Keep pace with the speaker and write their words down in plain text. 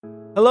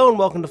Hello and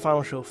welcome to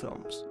Final Show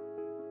Films.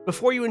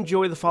 Before you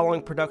enjoy the following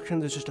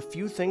production, there's just a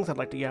few things I'd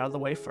like to get out of the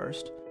way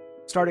first.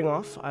 Starting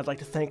off, I'd like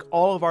to thank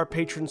all of our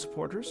Patreon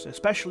supporters,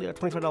 especially our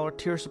 $25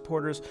 tier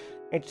supporters,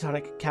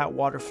 Antitonic, Cat,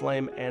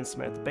 Waterflame, and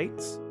Samantha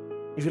Bates.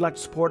 If you'd like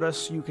to support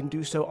us, you can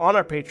do so on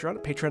our Patreon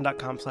at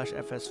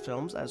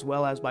patreon.com/fsfilms, as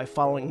well as by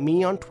following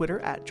me on Twitter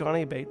at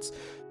Johnny Bates,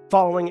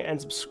 following and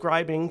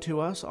subscribing to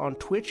us on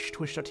Twitch,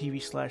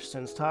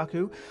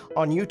 twitch.tv/Senstaku,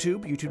 on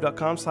YouTube,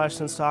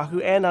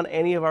 youtube.com/Senstaku, and on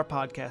any of our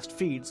podcast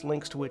feeds,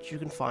 links to which you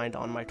can find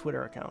on my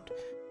Twitter account.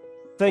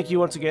 Thank you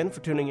once again for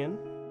tuning in,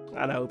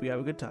 and I hope you have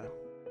a good time.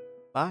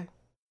 Bye.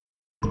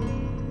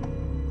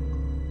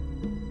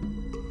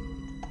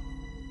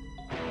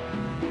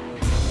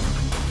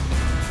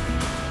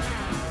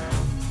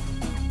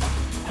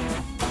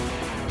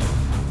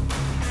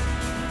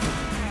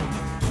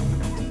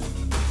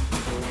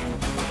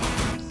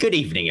 Good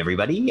evening,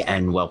 everybody,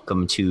 and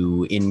welcome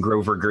to In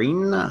Grover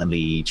Green,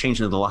 the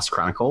Changing of the Lost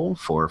Chronicle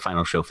for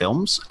Final Show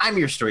Films. I'm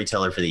your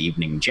storyteller for the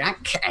evening,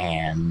 Jack,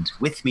 and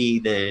with me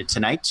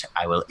tonight,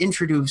 I will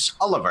introduce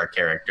all of our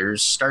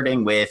characters,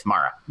 starting with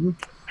Mara.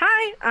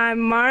 Hi, I'm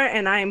Mara,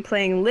 and I am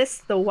playing Liss,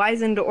 the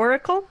Wizened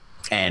Oracle.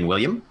 And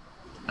William.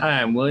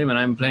 Hi, I'm William, and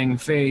I'm playing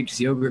Phage,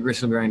 the Ogre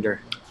Gristlegrinder.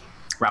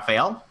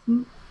 Rafael.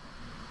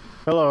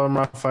 Hello, I'm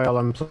Rafael.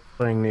 I'm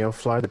playing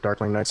Neofly, the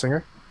Darkling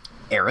Nightsinger.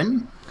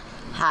 Erin.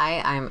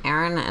 Hi, I'm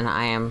Erin, and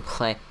I am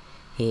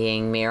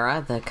playing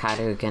Mira, the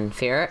Chirurgeon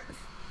Fairest.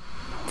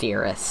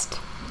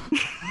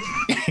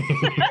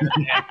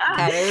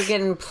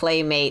 Chirurgeon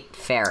Playmate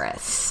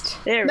Fairest.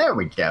 There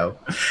we go.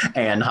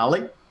 And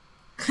Holly.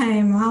 Hi,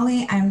 I'm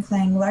Holly. I'm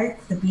playing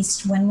Lark, the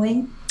Beast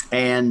Windwing.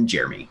 And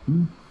Jeremy.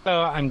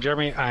 Hello, I'm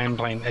Jeremy. I'm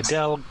playing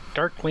Adele,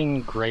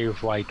 Darkling,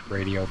 Gravewight,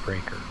 Radio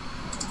Breaker.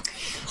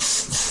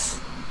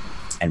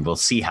 And we'll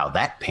see how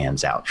that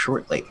pans out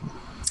shortly.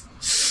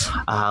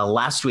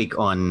 Last week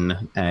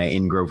on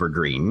In Grover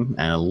Green,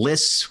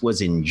 Liss was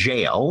in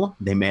jail.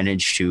 They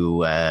managed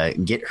to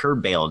get her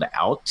bailed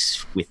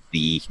out with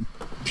the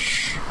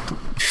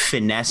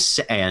finesse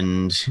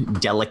and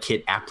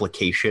delicate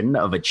application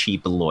of a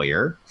cheap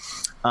lawyer.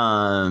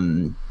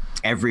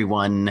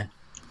 Everyone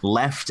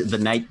left the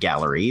night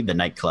gallery, the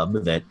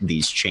nightclub that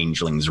these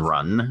changelings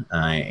run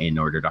in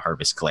order to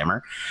harvest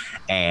glamour,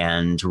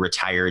 and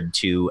retired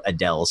to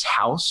Adele's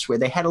house, where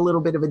they had a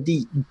little bit of a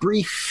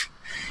brief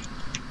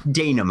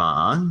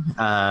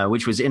denouement,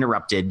 which was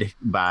interrupted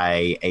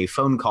by a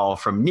phone call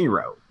from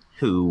Nero,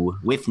 who,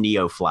 with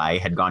Neofly,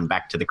 had gone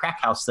back to the crack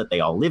house that they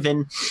all live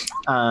in,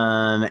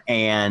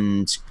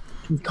 and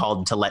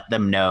called to let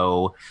them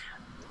know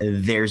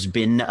there's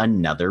been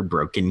another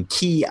broken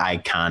key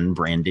icon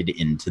branded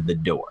into the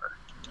door.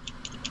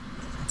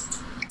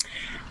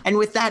 And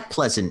with that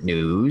pleasant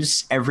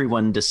news,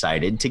 everyone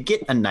decided to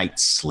get a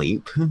night's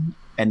sleep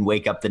and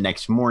wake up the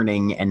next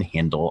morning and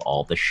handle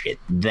all the shit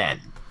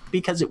then,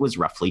 because it was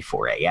roughly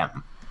 4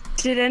 a.m.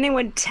 Did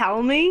anyone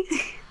tell me?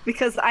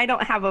 Because I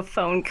don't have a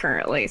phone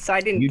currently, so I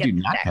didn't. You do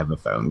not have a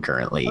phone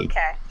currently.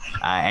 Okay.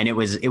 And it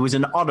was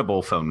an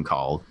audible phone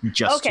call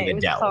just to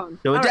Adele.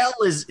 So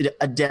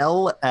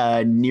Adele,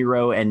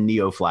 Nero, and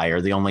Neofly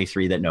are the only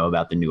three that know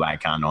about the new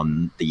icon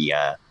on the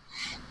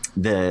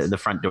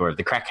front door of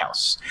the crack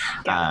house.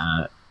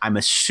 I'm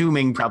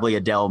assuming probably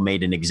Adele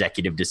made an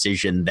executive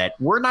decision that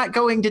we're not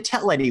going to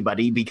tell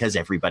anybody because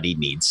everybody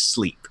needs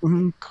sleep.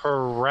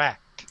 Correct.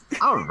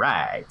 All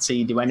right.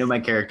 See, do I know my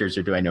characters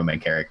or do I know my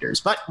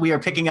characters? But we are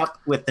picking up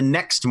with the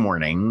next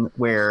morning,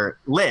 where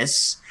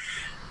Liss,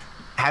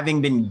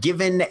 having been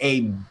given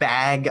a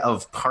bag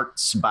of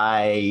parts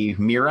by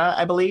Mira,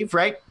 I believe,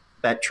 right?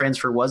 That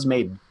transfer was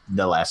made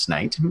the last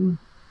night.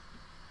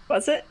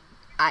 Was it?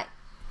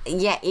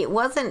 Yeah, it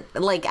wasn't,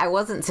 I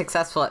wasn't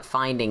successful at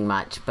finding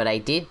much, but I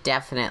did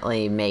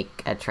definitely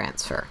make a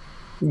transfer.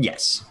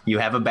 Yes. You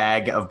have a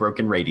bag of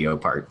broken radio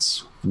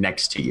parts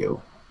next to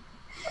you.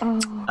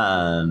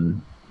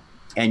 Oh.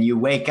 And you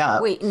wake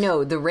up. Wait,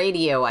 no, the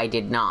radio I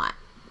did not.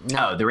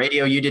 No. Oh, the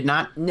radio you did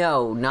not?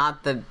 No,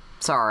 not the...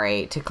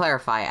 Sorry, to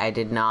clarify, I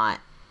did not.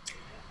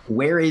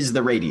 Where is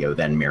the radio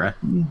then, Mira?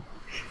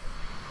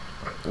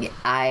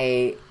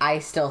 I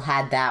still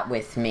had that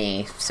with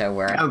me, so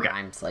wherever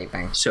I'm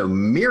sleeping. So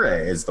Mira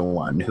is the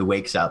one who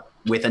wakes up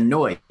with a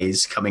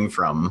noise coming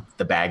from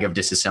the bag of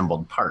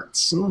disassembled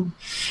parts.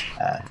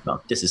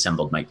 Well,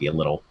 disassembled might be a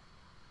little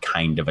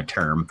kind of a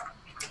term.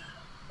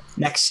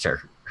 Next to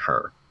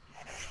her.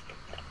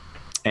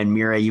 And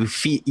Mira,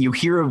 you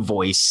hear a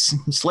voice,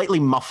 slightly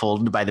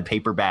muffled by the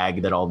paper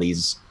bag that all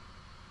these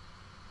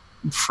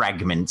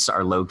fragments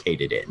are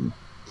located in.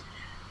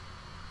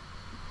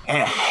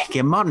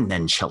 Good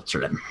morning,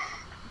 children.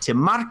 To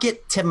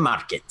market,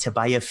 to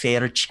buy a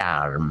fair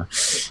charm,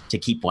 to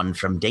keep one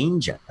from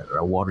danger,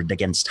 a ward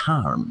against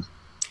harm.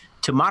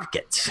 To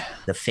market,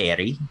 the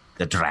fairy,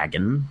 the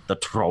dragon, the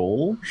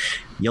troll,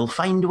 you'll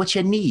find what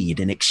you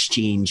need in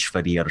exchange for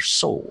your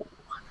soul.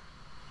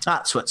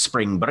 That's what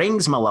spring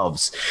brings, my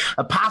loves.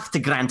 A path to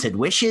granted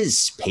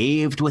wishes,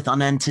 paved with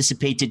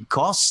unanticipated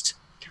cost.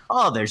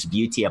 Oh, there's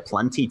beauty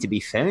aplenty to be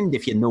found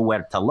if you know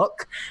where to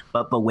look,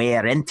 but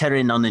beware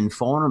entering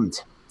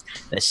uninformed.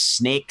 The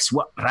snakes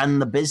what ran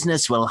the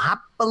business will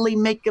happily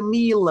make a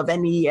meal of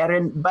any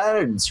errant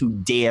birds who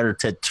dare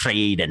to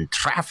trade and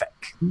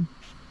traffic.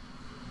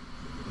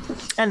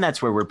 And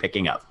that's where we're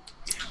picking up.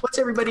 What's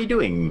everybody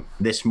doing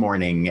this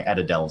morning at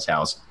Adele's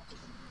house?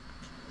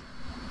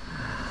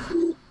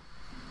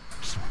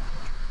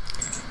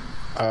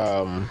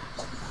 So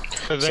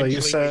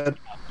you said,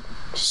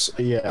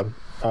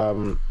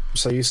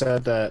 so you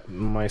said that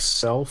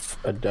myself,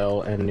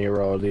 Adele, and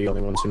Nero are the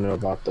only ones who know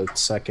about the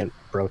second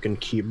broken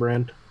key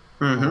brand?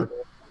 Mm-hmm.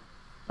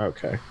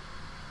 Okay.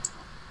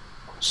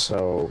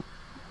 So,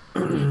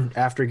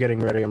 after getting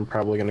ready, I'm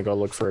probably going to go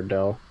look for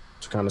Adele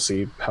to kind of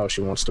see how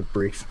she wants to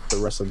brief the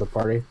rest of the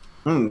party.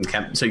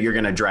 Okay. So you're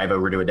going to drive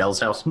over to Adele's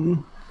house?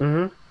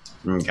 Mm-hmm.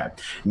 Okay.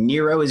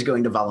 Nero is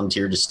going to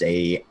volunteer to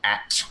stay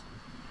at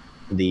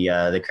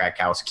the crack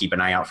house. Keep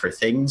an eye out for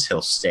things.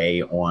 He'll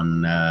stay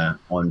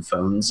on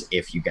phones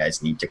if you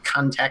guys need to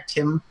contact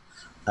him.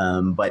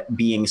 But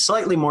being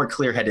slightly more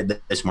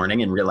clear-headed this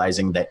morning and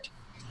realizing that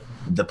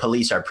the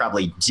police are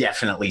probably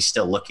definitely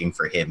still looking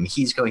for him,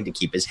 he's going to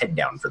keep his head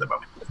down for the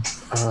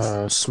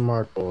moment.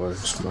 Smart boy.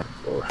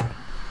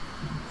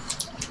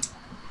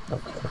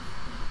 Okay.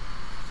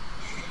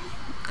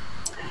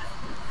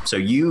 So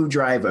you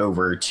drive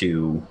over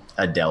to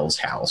Adele's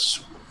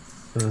house.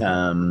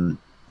 Mm-hmm.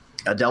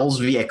 Adele's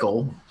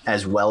vehicle,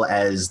 as well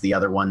as the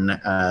other one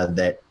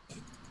that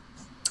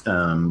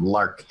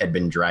Lark had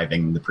been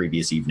driving the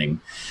previous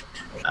evening,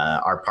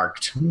 are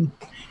parked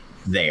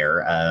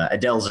there.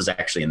 Adele's is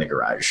actually in the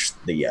garage.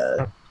 The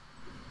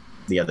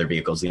other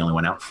vehicle is the only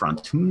one out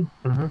front.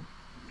 Mm-hmm.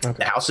 Okay.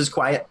 The house is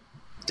quiet.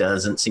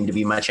 Doesn't seem to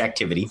be much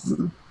activity.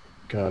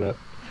 Got it.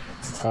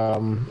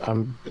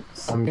 I'm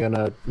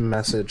gonna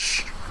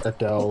message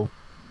Adele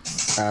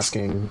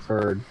asking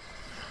her.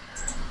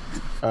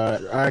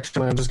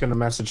 Actually, I'm just gonna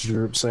message the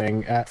group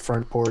saying at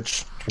front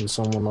porch, can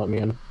someone let me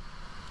in?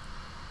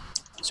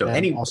 So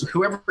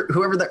whoever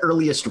the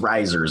earliest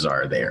risers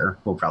are there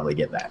will probably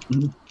get that.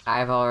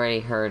 I've already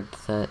heard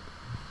that.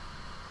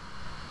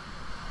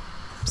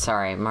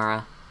 Sorry,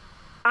 Mara.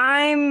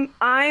 I'm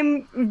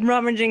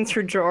rummaging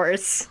through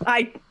drawers.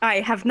 I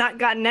have not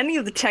gotten any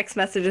of the text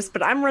messages,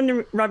 but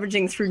I'm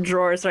rummaging through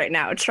drawers right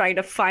now, trying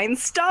to find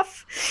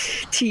stuff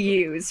to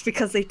use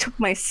because they took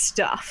my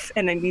stuff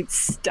and I need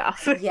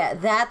stuff. Yeah,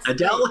 that's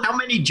Adele. How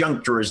many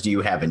junk drawers do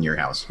you have in your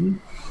house?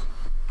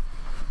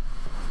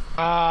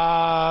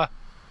 I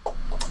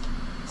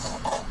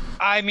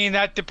mean,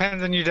 that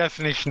depends on your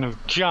definition of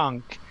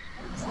junk.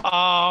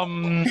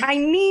 I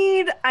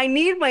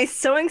need my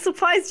sewing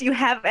supplies. Do you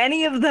have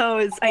any of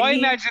those? I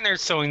imagine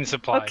there's sewing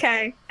supplies.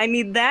 Okay, I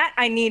need that.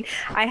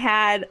 I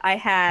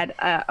had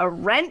a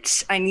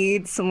wrench. I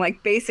need some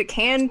like basic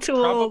hand tools.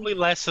 Probably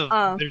less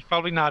of. There's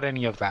probably not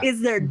any of that.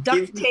 Is there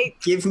duct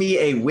tape? Give me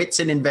a wits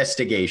and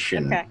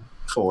investigation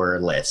for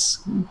Liss.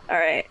 All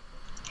right.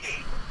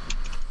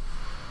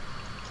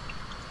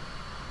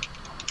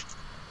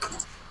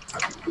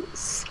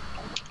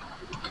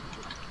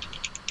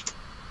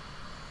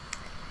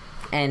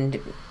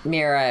 And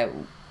Mira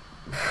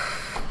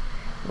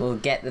will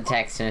get the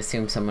text and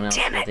assume someone else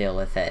will deal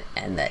with it,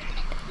 and that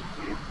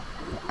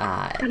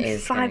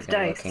is going to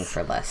go looking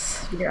for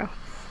Liss. Yeah.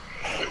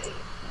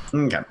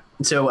 Okay.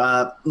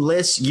 So,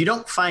 Liss, you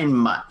don't find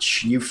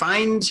much. You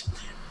find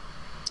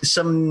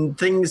some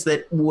things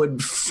that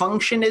would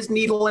function as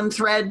needle and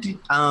thread.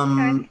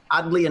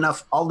 Oddly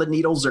enough, all the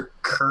needles are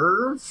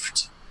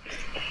curved.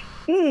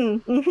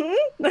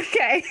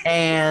 Okay.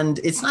 And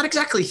it's not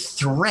exactly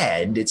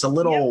thread. It's a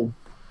little...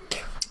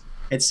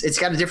 It's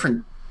got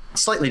a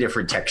slightly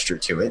different texture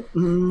to it.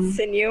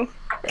 Sinew.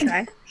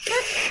 Okay.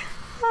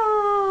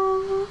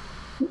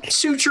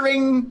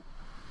 Suturing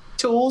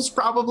tools,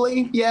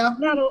 probably. Yeah.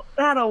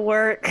 That'll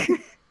work.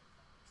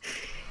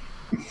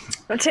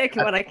 I'm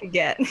taking what I can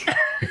get.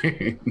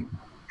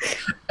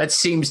 That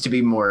seems to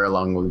be more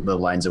along the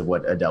lines of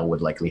what Adele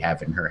would likely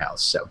have in her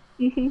house. So,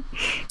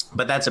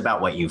 but that's about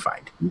what you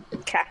find.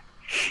 Okay.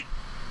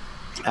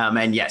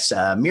 And yes,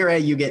 Mira,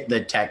 you get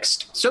the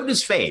text. So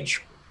does Phage,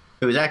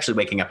 who is actually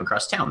waking up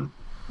across town.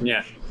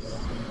 Yeah.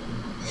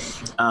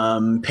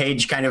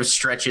 Paige kind of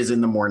stretches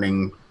in the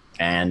morning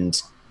and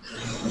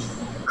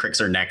cricks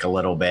her neck a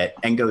little bit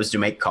and goes to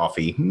make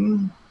coffee.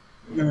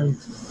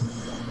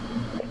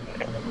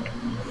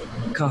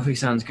 Coffee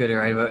sounds good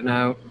right about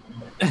now.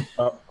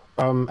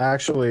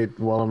 Actually,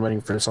 while I'm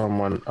waiting for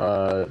someone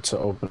to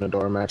open the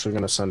door, I'm actually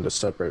going to send a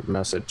separate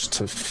message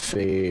to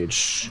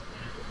Phage.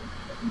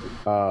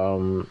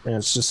 And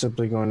it's just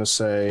simply going to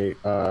say,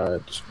 I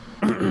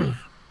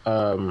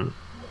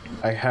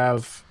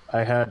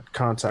had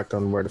contact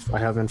on I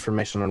have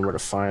information on where to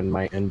find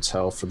my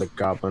intel for the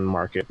Goblin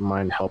Market.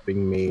 Mind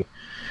helping me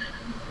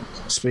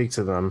speak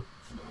to them?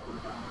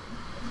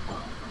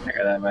 I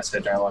got that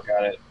message. I look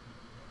at it.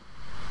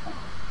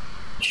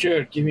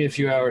 Sure, give me a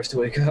few hours to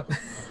wake up.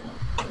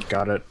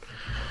 Got it.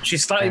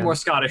 She's slightly more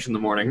Scottish in the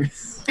morning.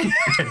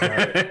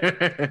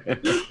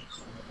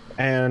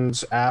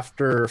 And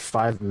after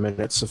 5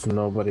 minutes, if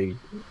nobody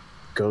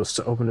goes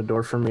to open the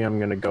door for me, I'm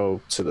going to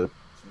go to the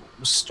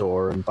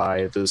store and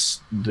buy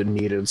the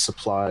needed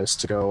supplies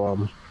to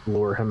go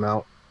lure him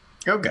out.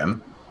 Okay.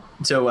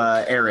 So,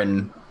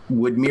 Erin,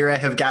 would Mira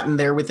have gotten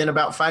there within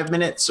about 5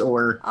 minutes,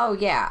 or? Oh,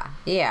 yeah.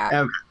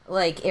 Okay.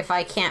 Like, if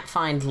I can't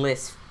find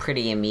Liss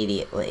pretty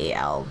immediately,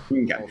 I'll...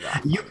 Okay.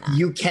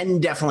 You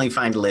can definitely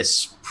find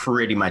Liss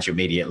pretty much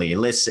immediately.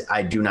 Liss,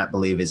 I do not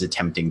believe, is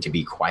attempting to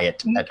be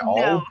quiet at all.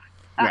 No.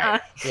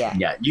 Right.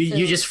 Yeah.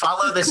 You just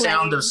follow the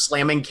sound of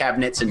slamming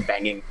cabinets and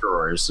banging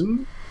drawers.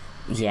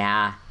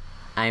 Yeah.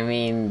 I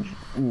mean,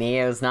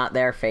 Neo's not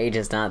there, Phage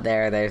is not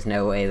there. There's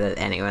no way that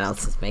anyone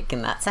else is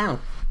making that sound.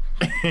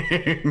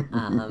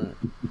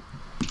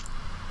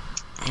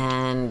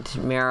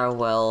 And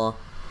Mira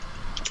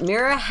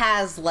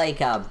has like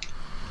a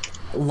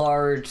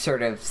large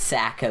sort of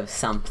sack of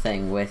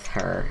something with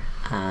her.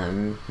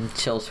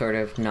 She'll sort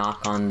of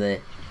knock on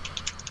the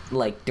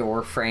like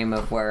door frame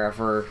of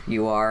wherever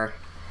you are.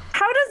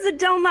 How does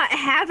Adele not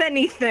have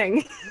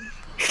anything?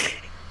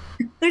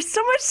 There's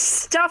so much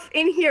stuff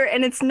in here,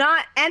 and it's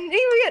not ending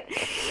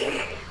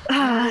it.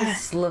 I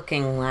was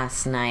looking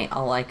last night.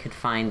 All I could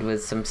find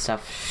was some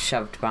stuff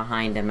shoved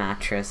behind a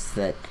mattress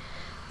that's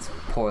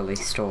poorly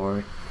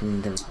stored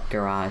in the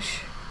garage.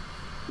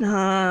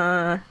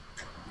 Hi.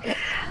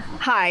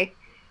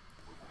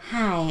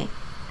 Hi.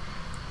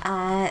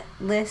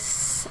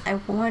 Liss, I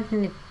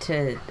wanted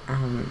to,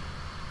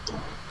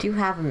 do you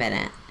have a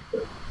minute?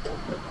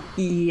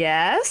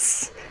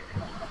 Yes?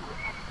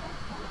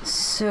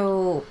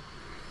 So,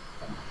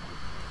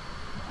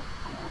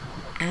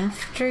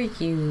 after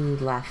you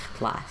left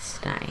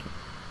last night,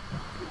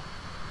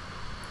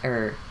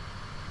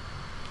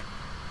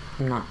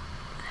 not...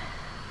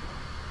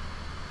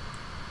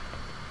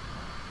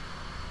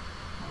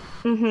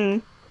 Mm-hmm.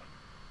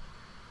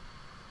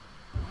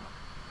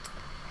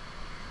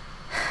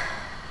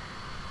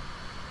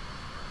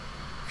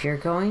 If you're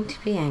going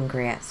to be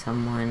angry at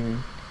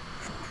someone,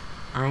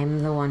 I'm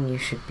the one you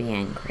should be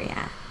angry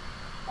at.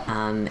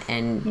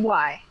 And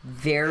why?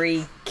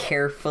 Very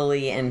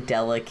carefully and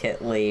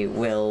delicately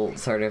will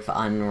sort of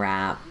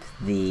unwrap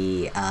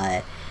the,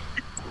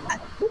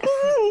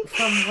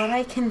 from what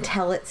I can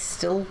tell, it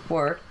still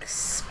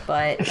works,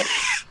 but...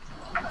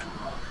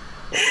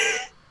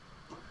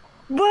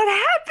 What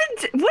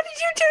happened? What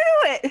did you do to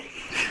it?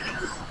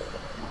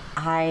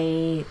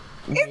 I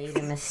made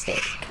a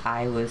mistake.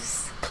 I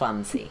was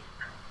clumsy.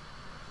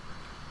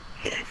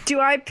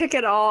 Do I pick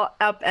it all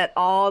up at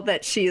all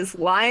that she is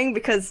lying?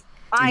 Because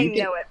I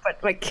know it,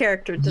 but my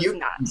character does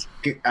not.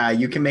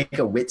 You can make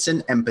a wits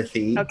and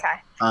empathy. Okay.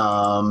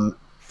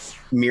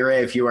 Mira,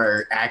 if you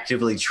are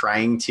actively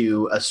trying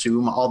to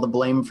assume all the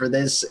blame for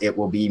this, it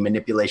will be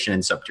manipulation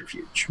and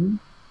subterfuge.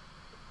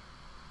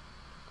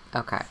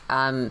 Okay.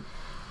 I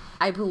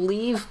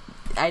believe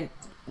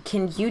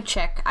can you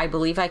check? I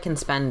believe I can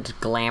spend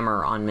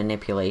glamour on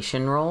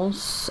manipulation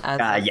rolls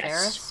as yes.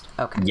 Fairest?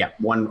 Okay. Yep,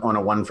 one on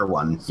a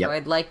 1-for-1. Yep. So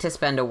I'd like to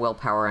spend a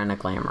willpower and a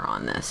glamour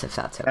on this, if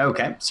that's okay.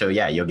 Okay. So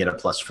yeah, you'll get a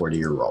 +4 to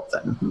your roll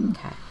then.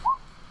 Okay.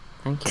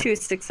 Thank you. 2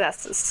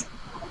 successes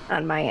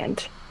on my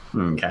end.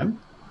 Okay.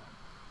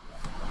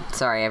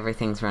 Sorry,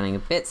 everything's running a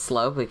bit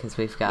slow because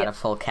we've got a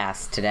full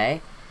cast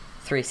today.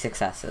 3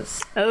 successes.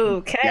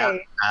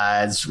 Okay.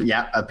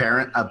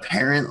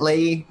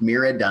 Apparently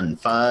Mira done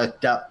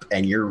fucked up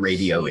and your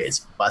radio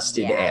is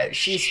busted edge.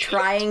 She's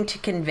trying to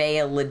convey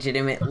a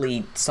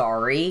legitimately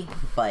sorry,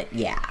 but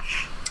yeah.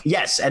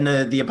 Yes, and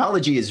the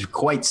apology is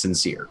quite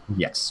sincere.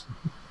 Yes.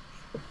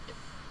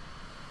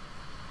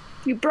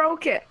 You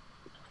broke it.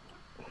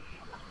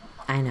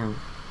 I know.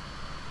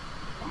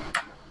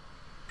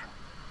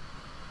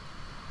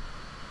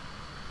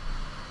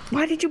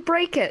 Why did you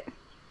break it?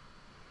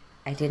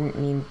 I didn't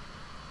mean...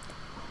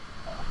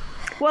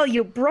 Well,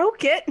 you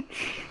broke it.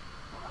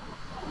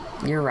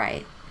 You're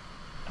right.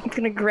 I'm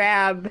gonna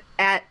grab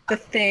at the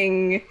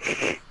thing.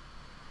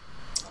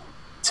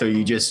 So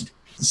you just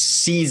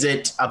seize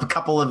it. A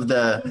couple of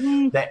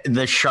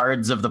the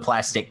shards of the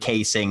plastic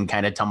casing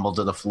kind of tumble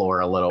to the floor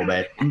a little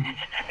bit. No.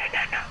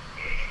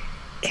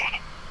 Okay,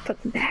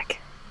 put them back.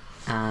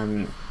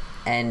 And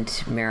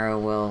Mira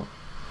will...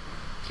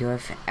 You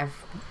have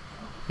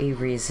every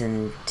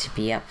reason to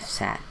be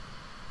upset.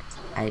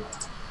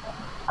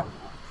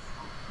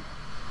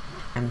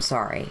 I'm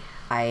sorry.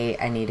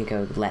 I need to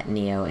go let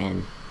Neo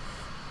in.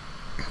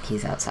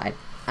 He's outside.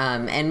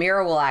 And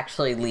Mira will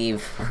actually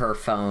leave her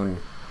phone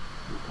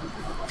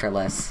for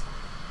Liss.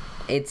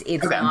 It's okay.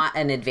 Not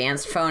an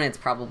advanced phone. It's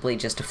probably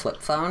just a flip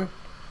phone.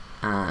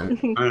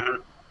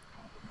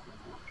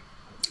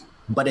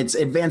 But it's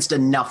advanced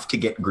enough to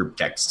get group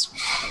texts.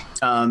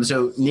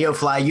 So,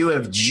 Neofly, you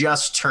have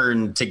just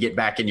turned to get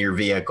back in your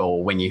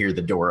vehicle when you hear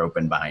the door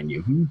open behind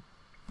you.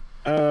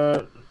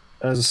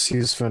 As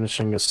he's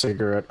finishing a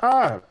cigarette.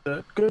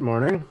 Good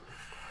morning.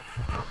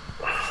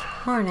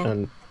 Morning.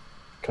 And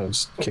kind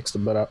of kicks the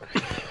butt out.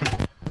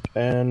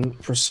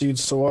 And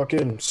proceeds to walk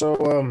in.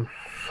 So,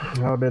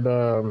 how did,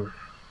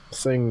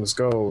 things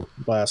go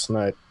last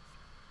night?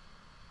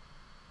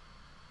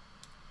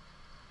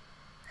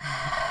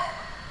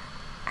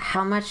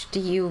 how much do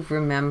you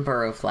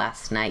remember of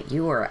last night?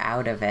 You were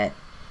out of it.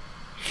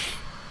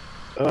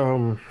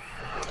 Well,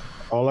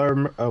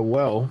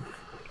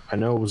 I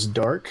know it was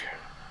dark.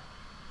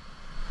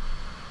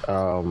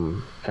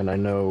 And I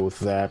know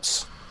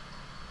that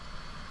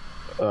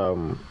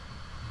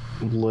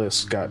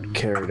Liss got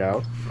carried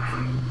out.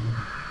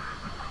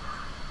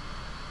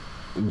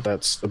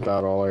 That's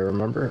about all I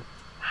remember.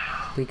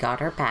 We got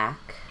her back.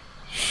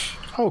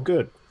 Oh,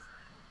 good.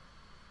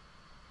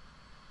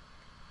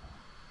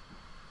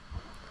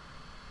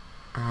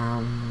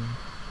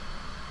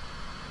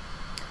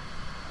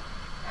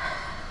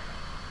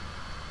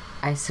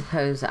 I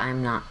suppose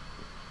I'm not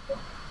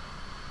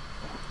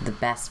the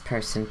best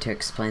person to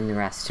explain the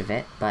rest of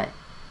it, but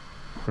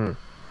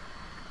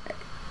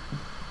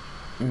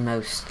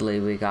mostly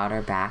we got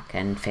her back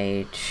and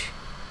Phage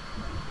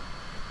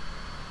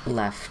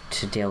left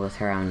to deal with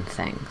her own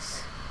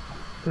things.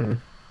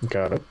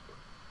 Got it.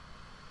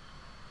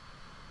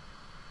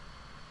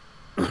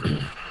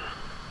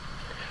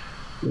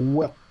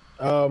 Well,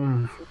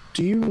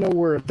 do you know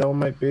where Adele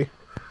might be?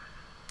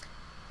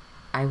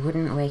 I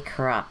wouldn't wake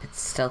her up. It's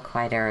still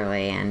quite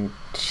early, and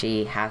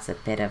she has a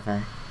bit of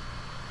a...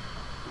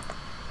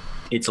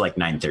 It's like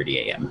 9:30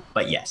 a.m.,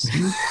 but yes.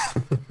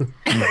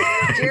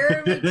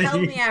 Jeremy, tell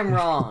me I'm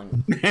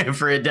wrong.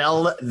 For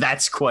Adele,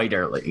 that's quite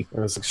early.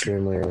 That's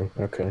extremely early.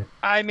 Okay.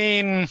 I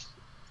mean,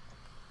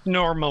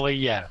 normally,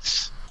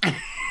 yes.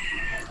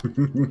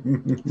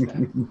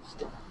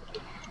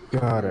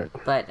 Got it.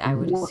 But I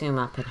would assume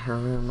up in her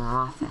room or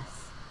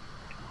office.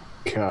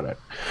 Got it.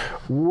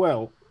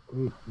 Well,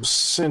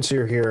 since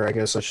you're here, I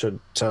guess I should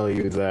tell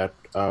you that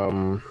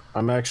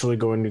I'm actually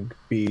going to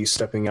be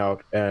stepping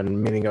out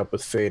and meeting up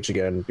with Phage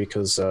again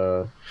because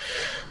I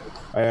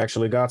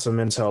actually got some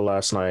intel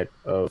last night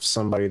of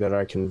somebody that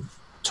I can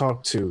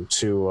talk to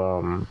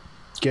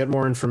get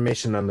more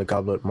information on the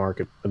goblin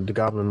market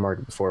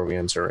before we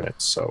enter it.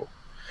 So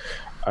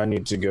I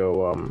need to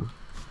go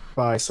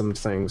buy some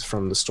things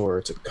from the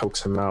store to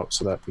coax him out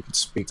so that we can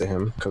speak to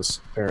him, because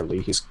apparently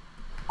he's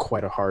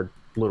quite a hard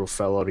little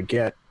fellow to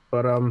get.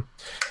 But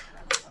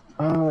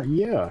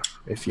yeah,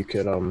 if you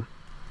could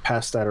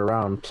pass that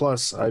around.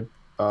 Plus,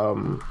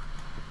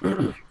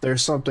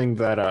 there's something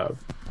that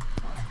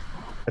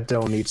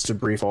Adele needs to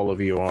brief all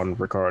of you on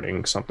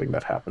regarding something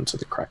that happened to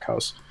the crack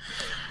house.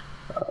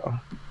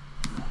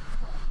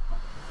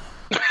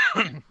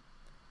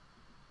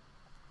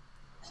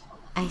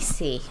 I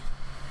see.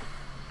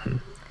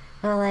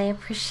 Well, I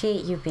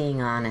appreciate you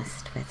being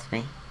honest with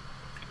me.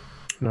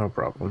 No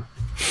problem.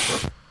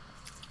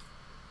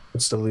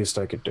 It's the least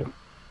I could do.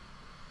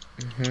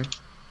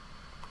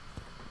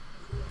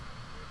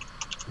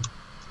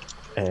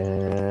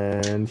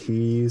 And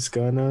he's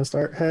gonna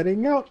start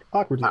heading out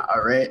awkwardly.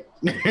 All right.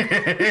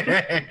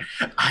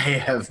 I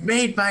have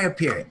made my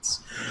appearance.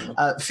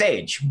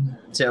 Phage,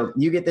 so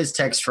you get this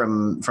text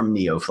from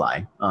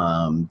Neofly.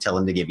 Tell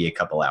him to give you a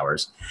couple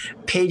hours.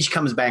 Paige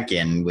comes back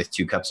in with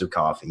 2 cups of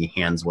coffee,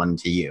 hands one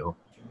to you.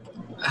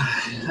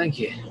 Thank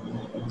you.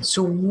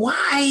 So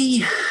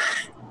why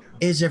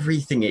is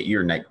everything at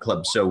your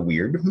nightclub so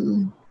weird?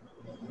 You're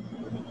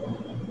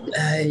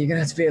gonna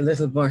have to be a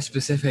little more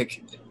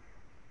specific,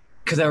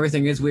 because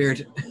everything is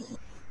weird.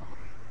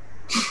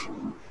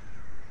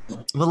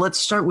 Well, let's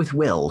start with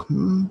Will.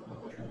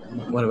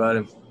 What about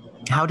him?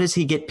 How does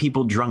he get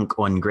people drunk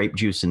on grape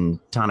juice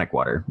and tonic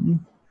water?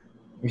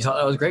 You thought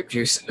that was grape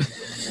juice.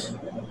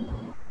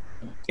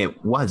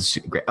 It was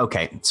great.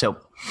 Okay, so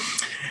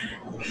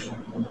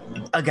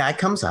a guy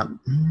comes up,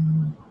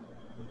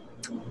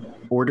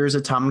 orders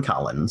a Tom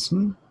Collins,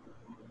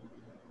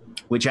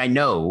 which I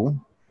know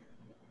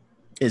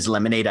is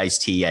lemonade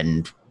iced tea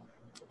and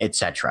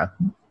etc.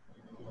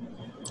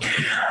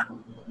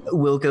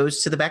 Will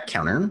goes to the back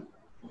counter,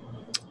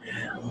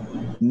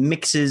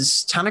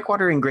 mixes tonic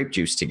water and grape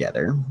juice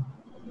together,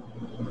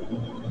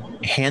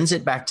 hands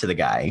it back to the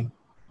guy,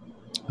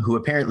 who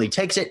apparently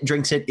takes it,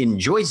 drinks it,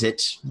 enjoys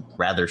it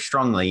rather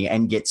strongly,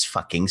 and gets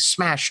fucking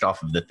smashed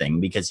off of the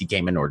thing because he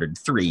came and ordered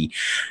 3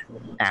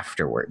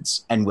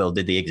 afterwards. And Will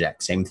did the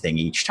exact same thing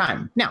each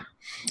time. Now,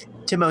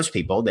 to most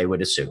people, they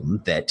would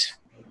assume that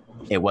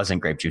it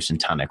wasn't grape juice and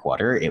tonic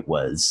water. It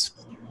was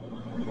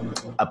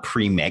a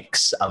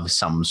premix of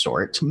some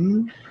sort.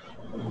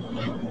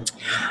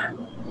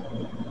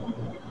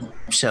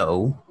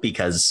 So,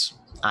 because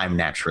I'm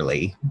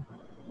naturally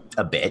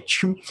a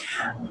bitch,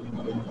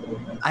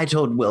 I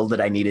told Will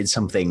that I needed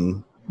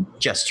something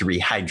just to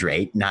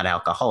rehydrate, not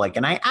alcoholic,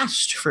 and I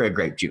asked for a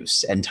grape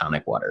juice and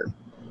tonic water.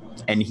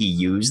 And he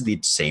used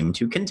the same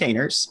 2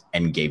 containers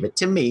and gave it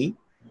to me,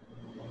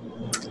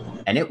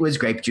 and it was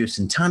grape juice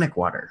and tonic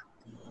water.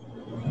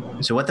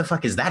 So what the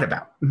fuck is that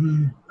about?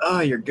 Oh,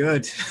 you're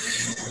good.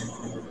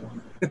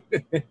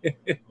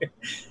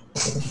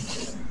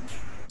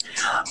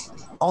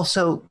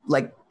 Also,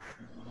 like,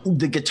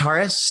 the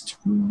guitarist,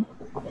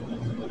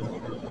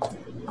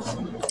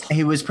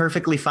 he was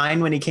perfectly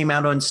fine when he came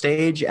out on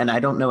stage, and I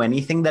don't know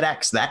anything that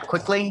acts that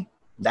quickly,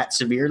 that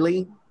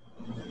severely.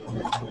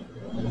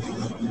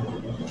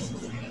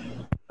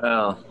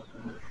 Well,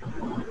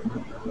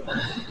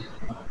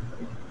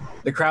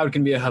 The crowd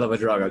can be a hell of a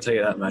drug, I'll tell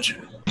you that much.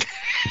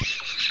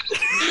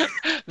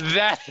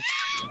 That.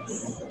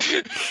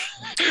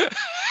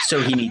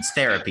 So he needs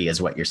therapy,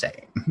 is what you're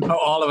saying. Oh,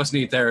 all of us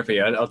need therapy.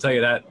 I'll tell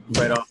you that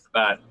right off the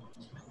bat.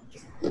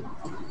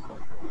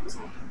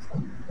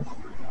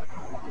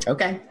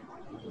 Okay.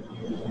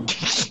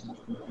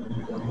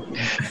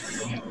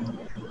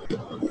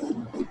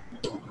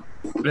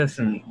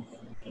 Listen,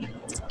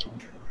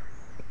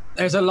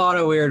 there's a lot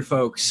of weird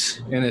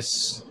folks in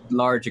this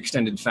large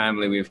extended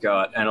family we've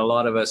got, and a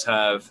lot of us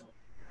have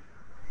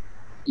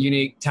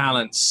unique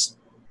talents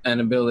and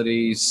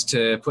abilities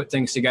to put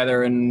things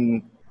together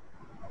in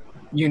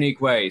unique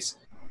ways.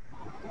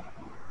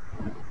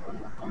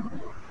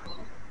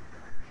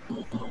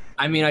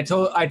 I mean, I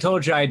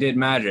told you I did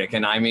magic,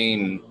 and I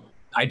mean,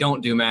 I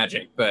don't do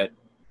magic, but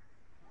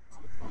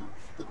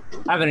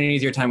having an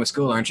easier time with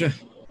school, aren't you?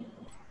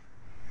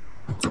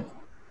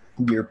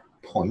 Your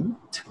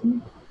point?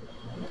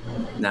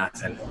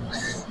 Nothing.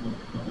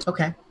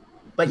 Okay.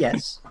 But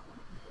yes.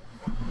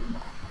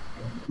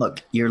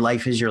 Look, your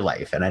life is your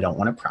life, and I don't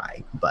want to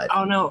pry, but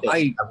oh no,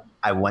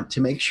 I want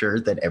to make sure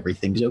that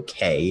everything's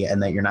okay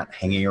and that you're not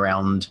hanging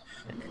around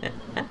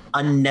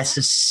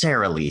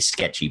unnecessarily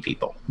sketchy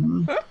people.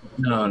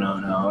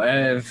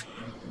 No.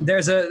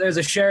 There's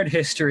a shared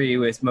history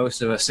with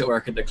most of us that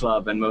work at the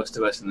club and most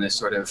of us in this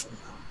sort of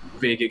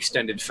big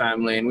extended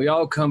family, and we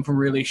all come from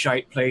really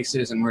shite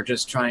places, and we're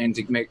just trying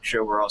to make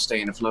sure we're all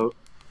staying afloat.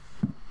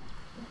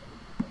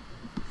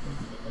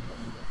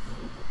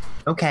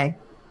 Okay.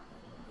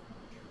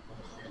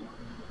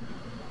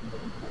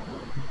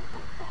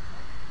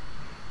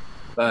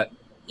 But,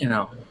 you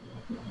know,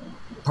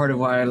 part of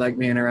why I like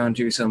being around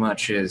you so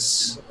much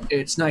is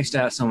it's nice to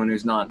have someone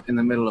who's not in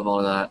the middle of all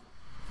of that.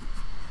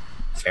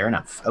 Fair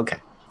enough. Okay.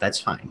 That's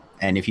fine.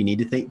 And if you need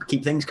to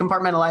keep things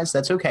compartmentalized,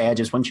 that's okay. I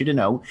just want you to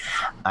know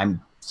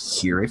I'm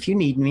here if you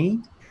need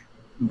me.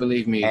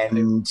 Believe me,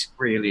 and I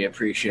really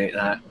appreciate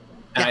that.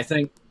 And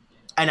yeah.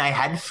 And I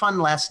had fun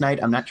last night.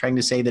 I'm not trying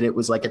to say that it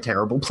was like a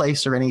terrible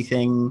place or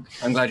anything.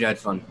 I'm glad you had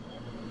fun.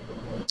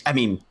 I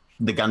mean,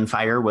 the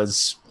gunfire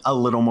was a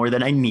little more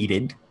than I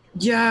needed.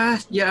 Yeah,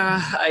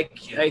 I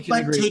can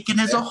but agree. But taken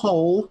as a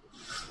whole,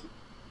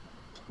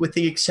 with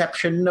the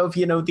exception of,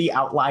 you know, the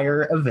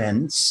outlier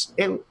events,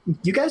 you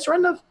guys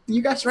run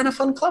a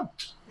fun club.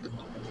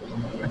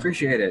 I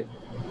appreciate it.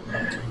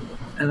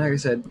 And like I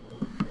said,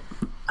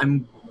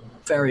 I'm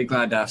very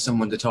glad to have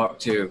someone to talk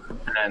to,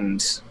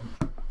 and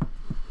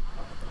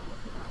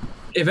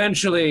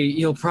eventually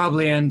you'll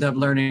probably end up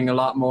learning a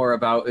lot more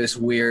about this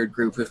weird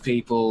group of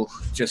people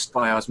just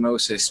by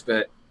osmosis,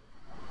 but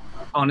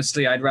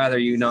honestly, I'd rather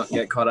you not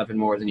get caught up in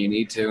more than you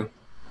need to.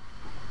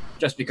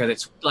 Just because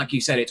it's, like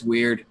you said, it's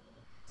weird.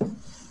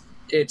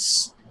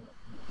 It's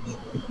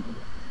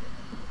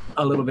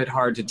a little bit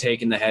hard to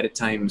take in the head at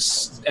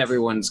times.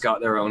 Everyone's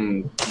got their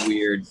own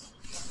weird...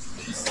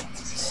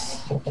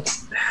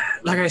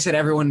 Like I said,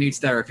 everyone needs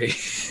therapy.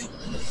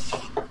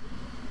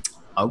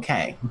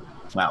 Okay.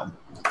 Well,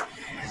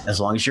 as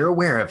long as you're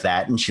aware of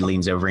that, and she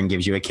leans over and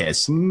gives you a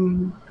kiss.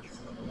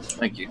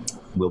 Thank you.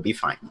 We'll be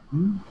fine.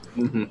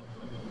 Mm-hmm.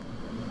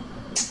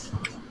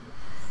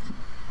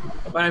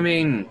 But I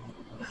mean,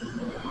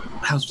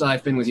 how's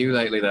life been with you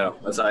lately, though,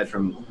 aside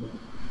from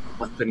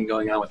what's been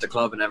going on with the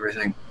club and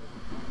everything?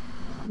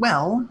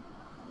 Well,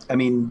 I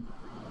mean,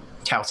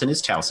 Towson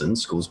is Towson.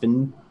 School's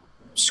been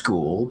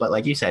school, but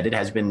like you said, it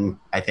has been,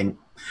 I think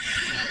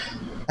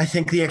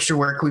the extra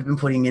work we've been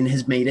putting in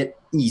has made it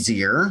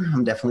easier.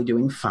 I'm definitely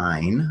doing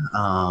fine.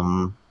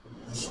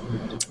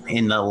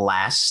 In the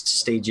last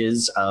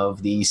stages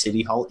of the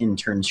City Hall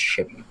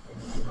internship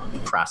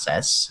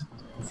process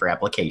for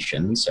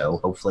application, so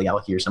hopefully I'll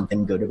hear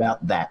something good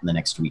about that in the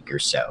next week or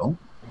so.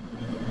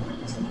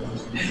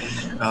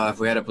 If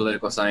we had a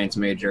political science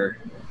major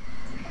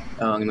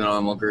in the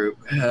normal group,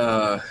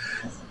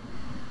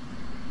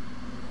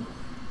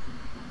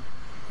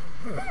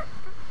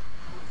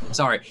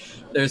 sorry,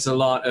 there's a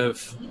lot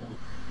of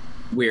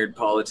weird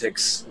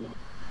politics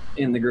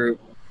in the group.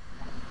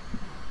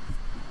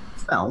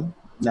 Well,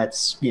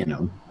 that's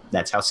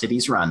how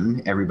cities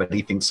run.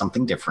 Everybody thinks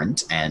something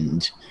different,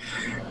 and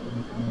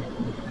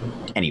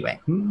anyway.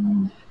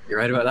 You're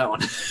right about that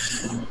one.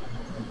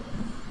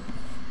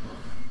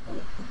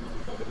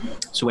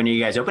 So when are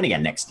you guys open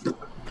again next?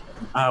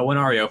 When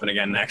are we open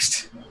again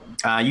next?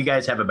 You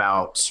guys have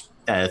about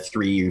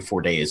 3 or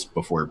 4 days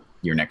before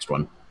your next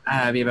one.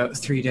 It'll be about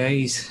 3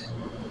 days.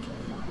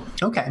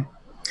 Okay.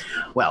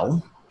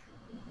 Well,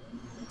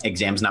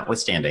 exams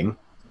notwithstanding,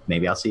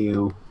 maybe I'll see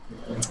you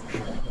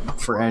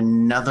for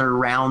another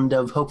round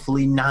of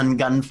hopefully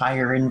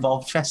non-gunfire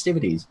involved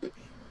festivities.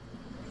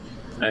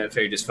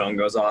 Phage's phone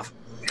goes off.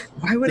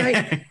 Why would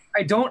I?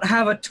 I don't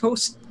have a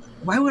toast.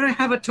 Why would I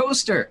have a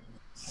toaster?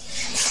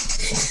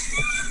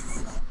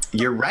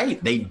 You're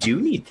right. They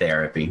do need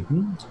therapy.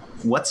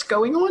 What's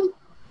going on?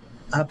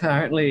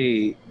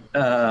 Apparently,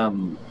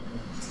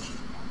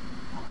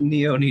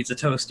 Neo needs a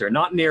toaster.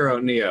 Not Nero,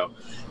 Neo.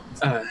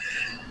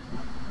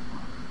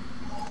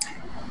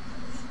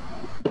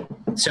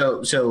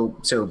 So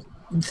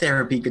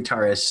therapy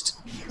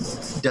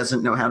guitarist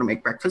doesn't know how to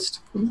make breakfast.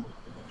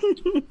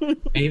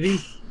 Maybe.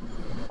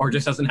 Or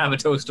just doesn't have a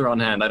toaster on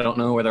hand. I don't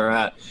know where they're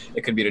at.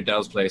 It could be at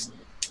Adele's place.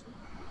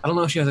 I don't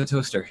know if she has a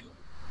toaster.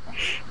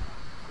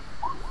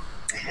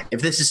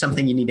 If this is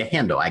something you need to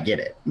handle, I get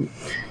it.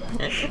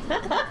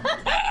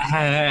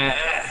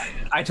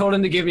 I told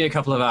him to give me a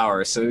couple of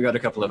hours, so we got a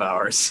couple of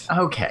hours.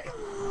 Okay.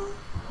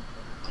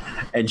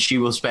 And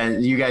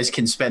you guys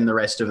can spend the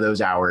rest of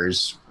those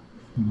hours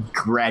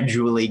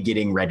gradually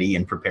getting ready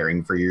and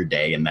preparing for your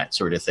day and that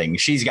sort of thing.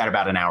 She's got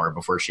about an hour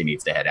before she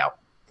needs to head out,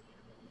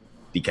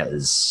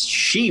 because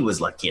she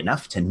was lucky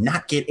enough to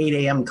not get 8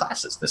 a.m.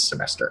 classes this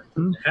semester.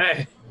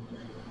 Hey.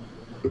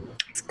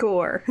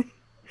 Score.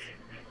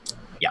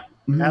 Yeah.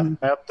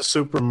 At the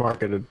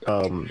supermarket,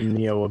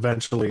 Neo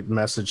eventually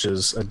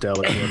messages Adele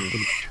again.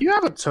 You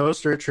have a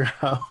toaster at your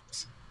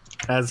house?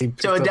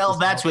 So Adele,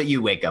 that's what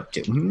you wake up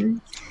to. Mm-hmm.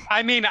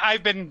 I mean,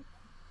 Adele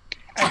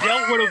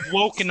would have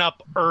woken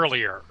up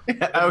earlier.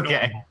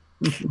 Okay.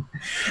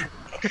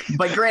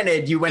 But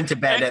granted, you went to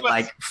bed at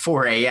like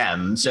 4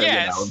 a.m. So,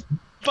 yes,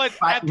 but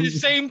at the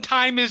same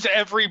time as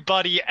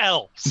everybody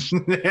else.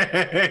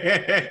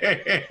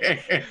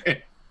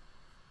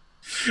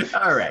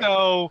 All right.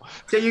 So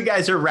you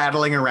guys are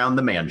rattling around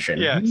the mansion.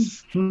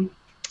 Yes.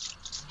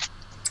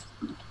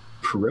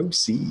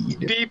 Proceed.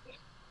 Beep.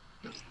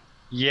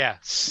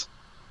 Yes.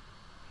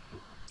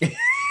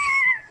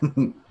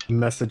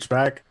 Message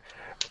back.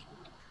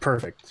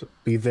 Perfect.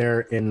 Be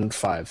there in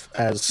 5.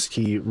 As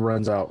he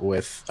runs out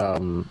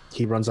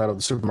of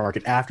the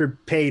supermarket after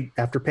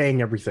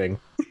paying everything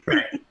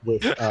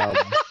with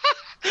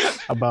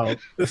about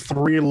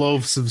 3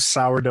 loaves of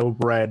sourdough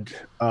bread,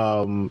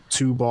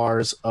 2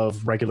 bars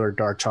of regular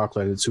dark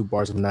chocolate, and 2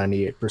 bars of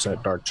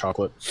 98% dark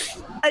chocolate.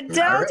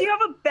 Adele, do you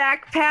have a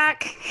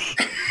backpack?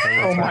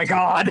 Oh my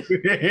god.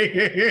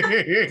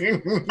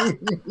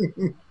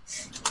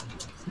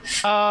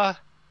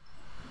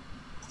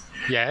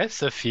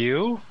 Yes, a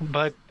few,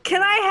 but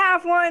can I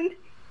have one?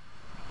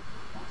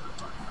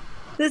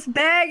 This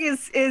bag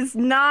is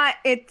not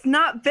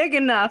big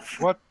enough.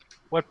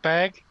 What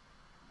bag?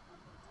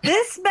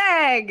 This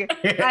bag.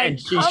 And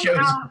she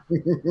shows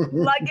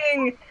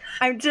lugging.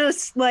 I'm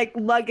just like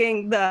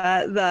lugging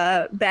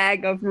the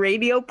bag of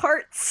radio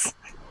parts.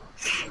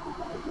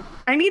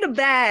 I need a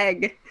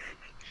bag.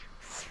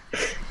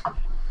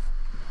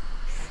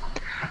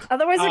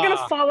 Otherwise, they're going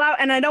to fall out,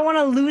 and I don't want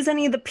to lose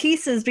any of the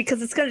pieces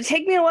because it's going to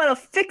take me a while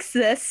to fix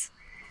this.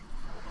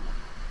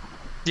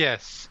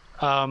 Yes.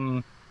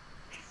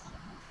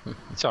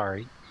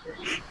 Sorry.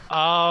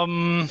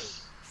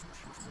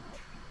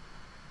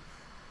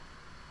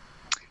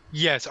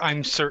 Yes,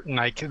 I'm certain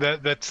I can.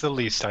 That's the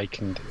least I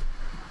can do.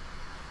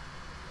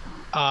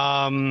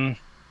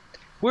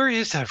 Where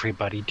is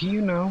everybody? Do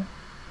you know?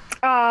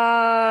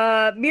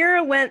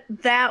 Mira went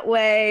that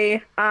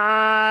way.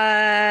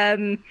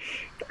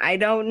 I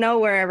don't know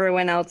where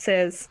everyone else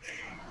is.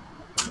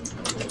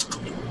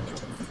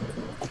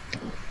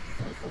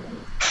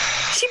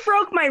 She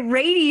broke my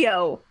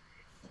radio.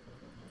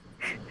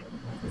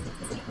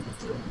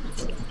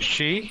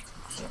 She?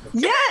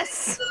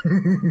 Yes!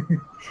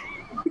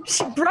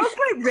 She broke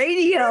my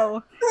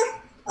radio.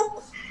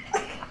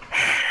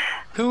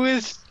 Who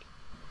is...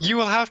 You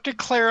will have to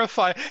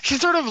clarify. She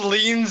sort of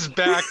leans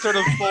back, sort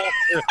of full.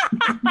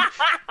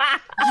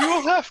 You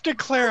will have to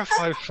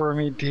clarify for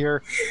me,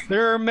 dear.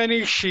 There are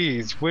many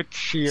she's. Which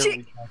she are we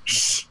talking about?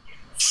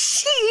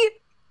 She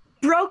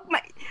broke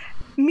my...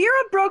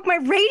 Mira broke my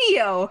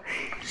radio.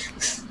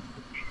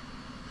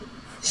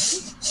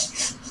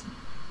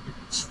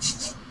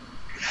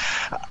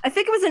 I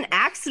think it was an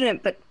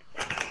accident, but...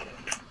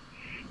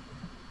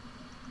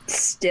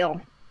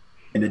 Still.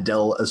 And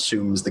Adele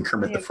assumes the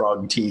Kermit the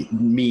Frog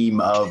meme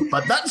of,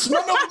 but that's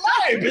none of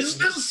my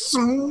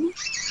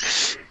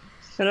business.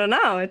 I don't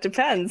know. It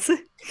depends.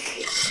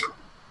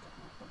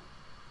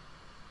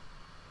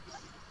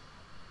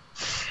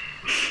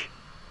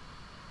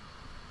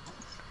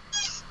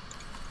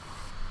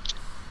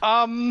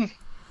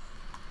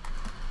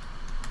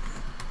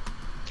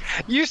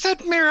 You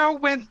said Mira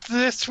went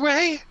this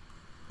way?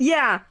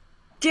 Yeah.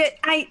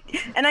 I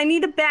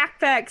need a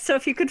backpack, so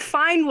if you could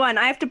find one,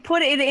 I have to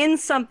put it in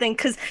something,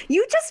 because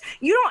you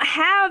don't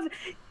have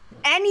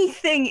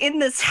anything in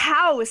this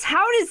house.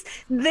 How does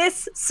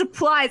this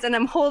supplies, and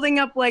I'm holding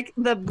up like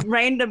the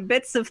random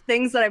bits of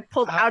things that I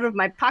pulled out of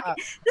my pocket.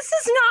 This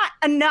is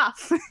not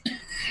enough.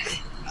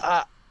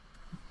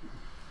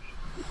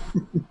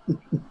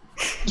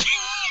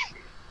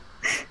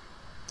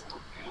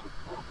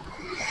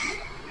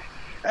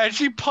 And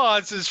she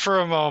pauses for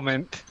a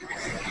moment.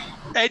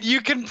 And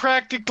you can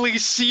practically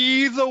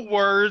see the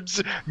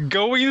words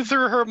going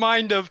through her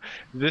mind of,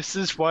 this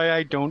is why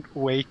I don't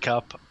wake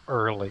up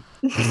early.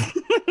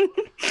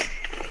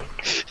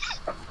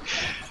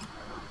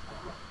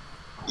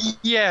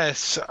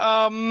 Yes.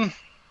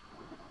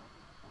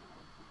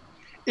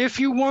 If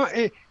you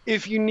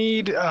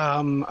need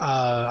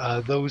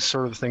those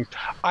sort of things,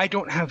 I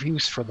don't have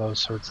use for those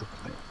sorts of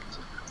things.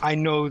 I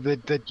know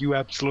that you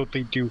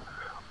absolutely do.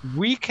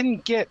 We can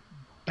get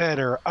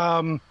better.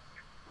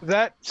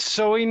 That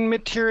sewing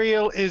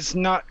material is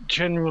not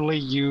generally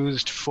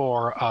used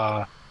for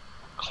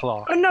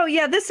cloth. Oh no,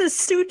 yeah, this is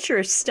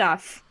suture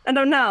stuff. I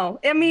don't know.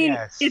 I mean,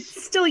 Yes.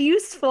 it's still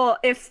useful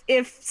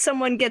if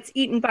someone gets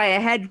eaten by a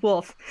head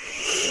wolf.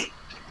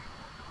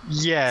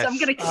 Yes. So I'm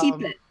gonna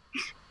keep it.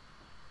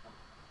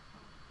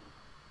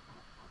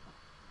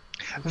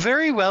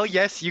 Very well.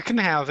 Yes, you can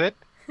have it.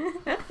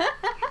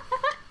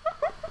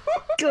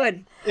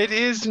 Good. It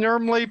is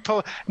normally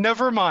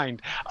never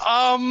mind.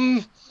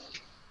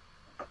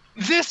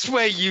 This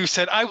way, you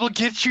said. I will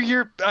get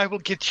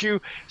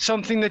you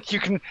something that you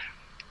can.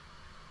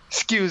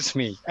 Excuse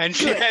me. And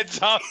she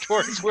heads off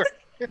towards where.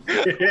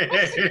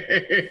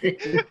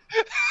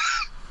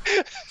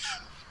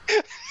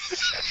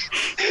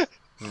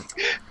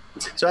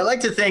 So I like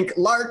to think,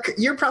 Lark,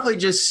 you're probably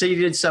just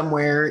seated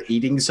somewhere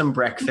eating some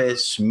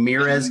breakfast.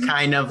 Mira's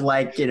kind of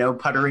like,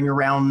 puttering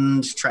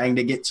around trying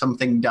to get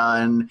something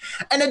done.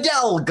 And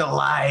Adele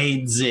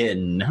glides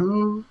in.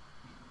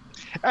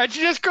 And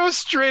she just goes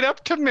straight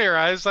up to Mira.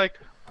 I was like,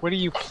 what are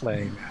you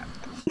playing at?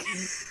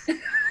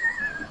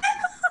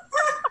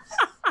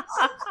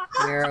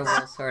 Mira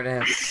will sort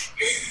of...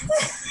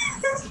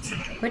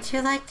 Would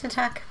you like to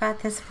talk about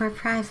this more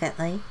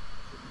privately?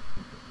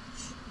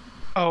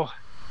 Oh,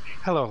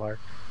 hello, Lark.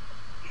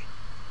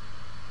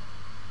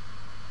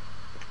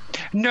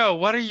 No,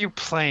 what are you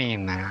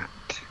playing at?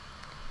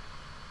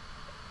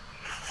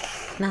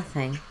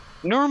 Nothing.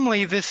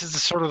 Normally, this is the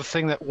sort of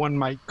thing that one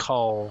might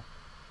call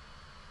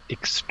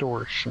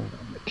extortion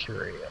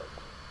material.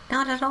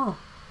 Not at all.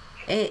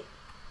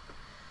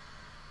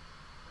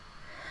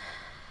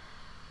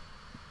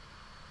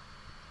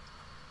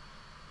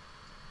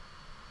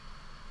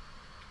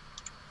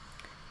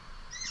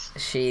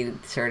 She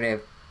sort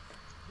of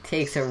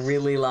takes a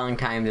really long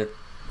time to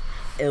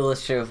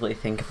illustratively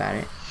think about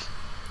it.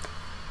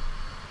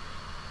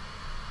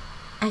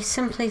 I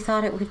simply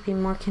thought it would be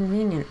more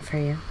convenient for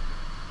you.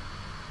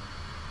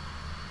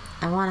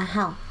 I want to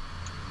help.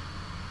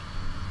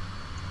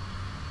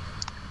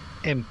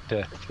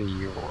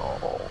 Empathy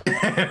roll.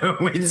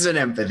 Wins an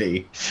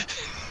empathy.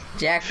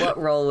 Jack, what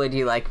roll would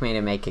you like me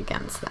to make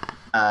against that?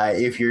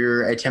 If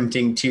you're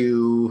attempting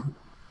to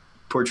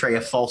portray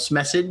a false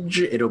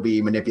message, it'll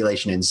be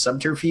manipulation and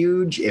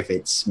subterfuge. If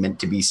it's meant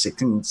to be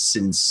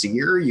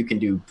sincere, you can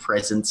do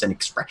presence and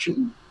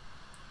expression.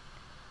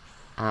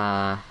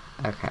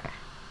 Okay.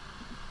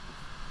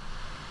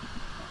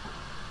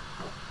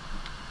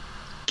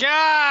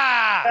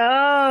 Gah!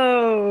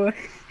 Oh.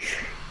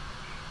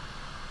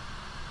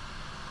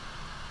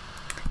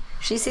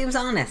 She seems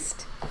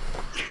honest.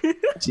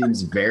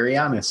 Seems very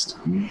honest.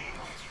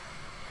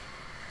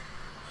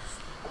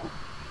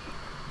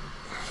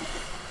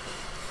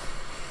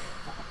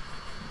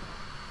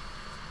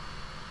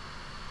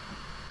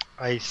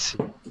 I see.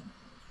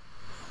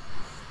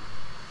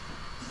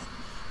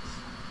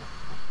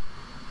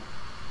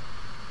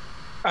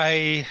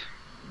 I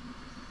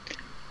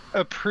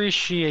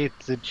appreciate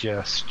the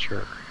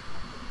gesture,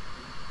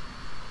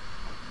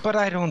 but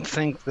I don't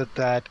think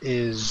that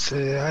is.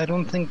 I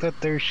don't think that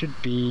there should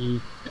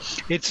be.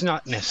 It's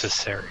not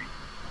necessary.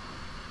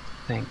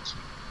 Thank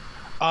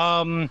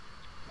you.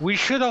 We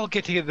should all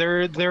get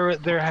together.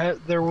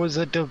 There was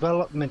a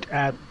development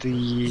at the.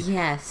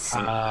 Yes,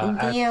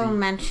 Leo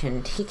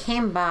mentioned he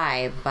came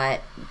by,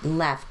 but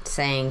left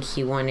saying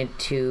he wanted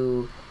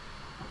to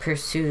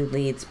pursue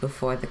leads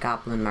before the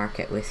Goblin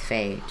Market with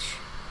Phage.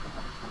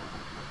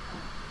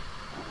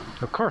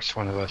 Of course,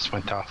 one of us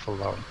went off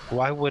alone.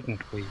 Why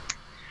wouldn't we?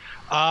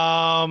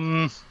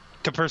 To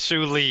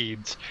pursue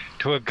leads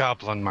to a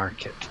Goblin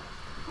Market.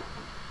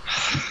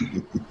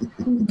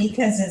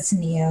 Because it's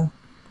Neo.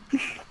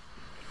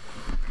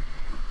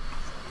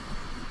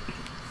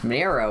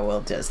 Nero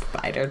will just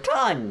bite her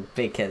tongue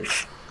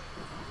because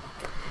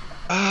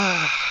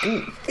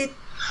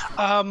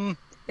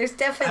there's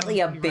definitely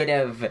a bit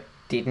of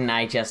didn't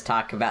I just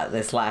talk about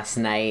this last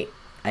night?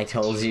 I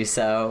told you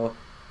so,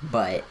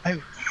 but I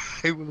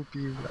will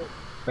be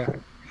right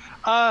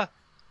back.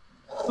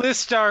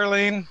 Liss,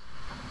 darling.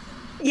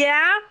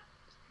 Yeah?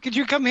 Could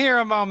you come here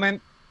a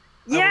moment?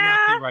 Yeah? I will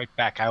not be right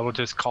back. I will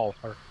just call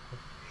her.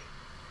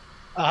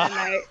 And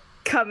I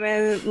come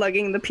in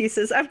lugging the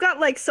pieces. I've got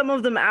like some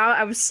of them out.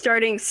 I was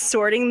starting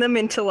sorting them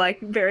into like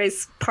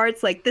various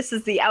parts. Like this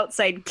is the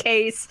outside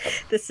case.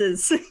 This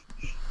is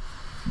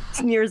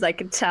as near as I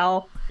could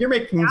tell. You're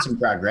making some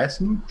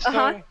progress.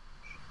 Uh-huh.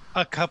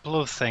 A couple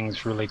of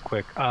things really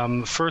quick.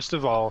 First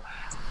of all,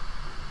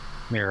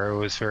 Mira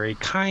was very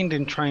kind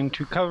in trying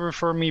to cover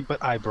for me,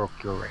 but I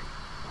broke your ring.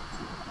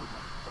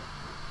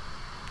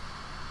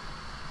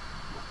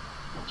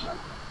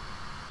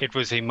 It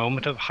was a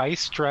moment of high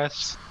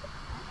stress.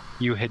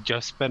 You had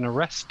just been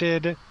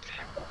arrested.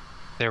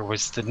 There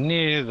was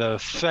the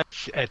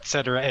fetch,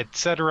 etc.,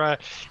 etc.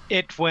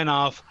 It went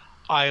off.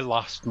 I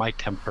lost my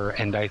temper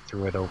and I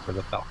threw it over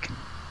the balcony.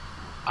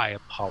 I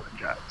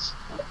apologize.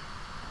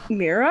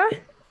 Mira?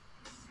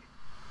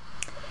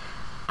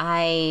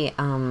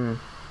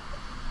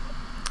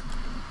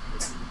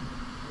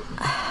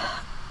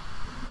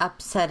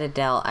 upset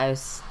Adele.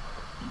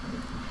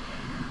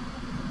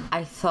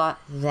 I thought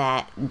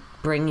that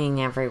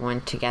bringing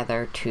everyone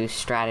together to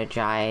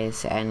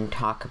strategize and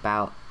talk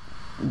about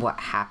what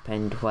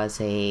happened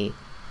was a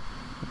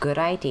good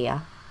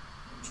idea.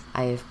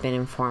 I've been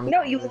informed.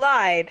 No, you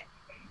lied.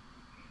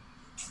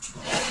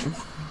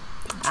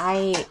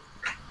 I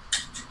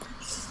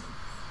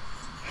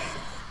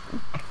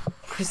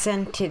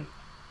presented.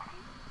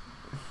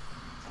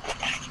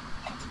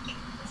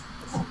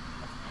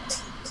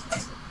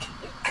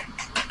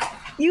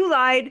 You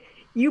lied.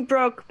 You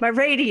broke my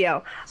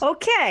radio.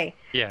 Okay.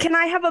 Yes. Can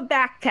I have a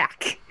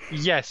backpack?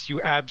 Yes,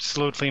 you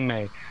absolutely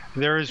may.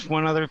 There is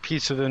one other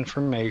piece of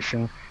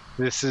information.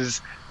 This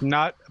is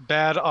not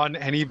bad on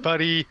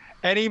anybody,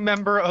 any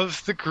member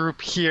of the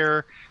group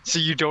here, so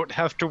you don't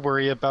have to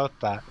worry about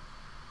that.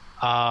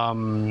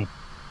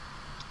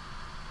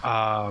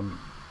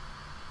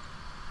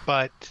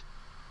 But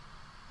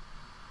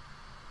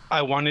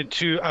I wanted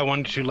to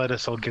let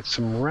us all get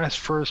some rest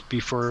first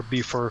before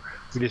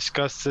we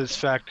discuss this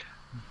fact.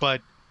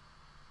 But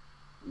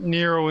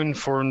Nero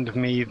informed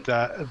me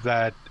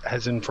that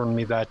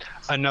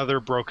another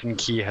broken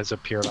key has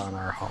appeared on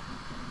our home.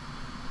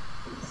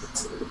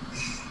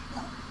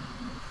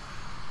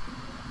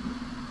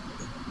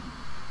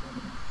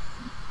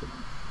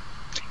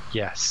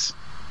 Yes.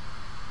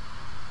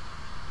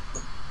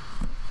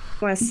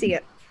 Want to see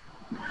it?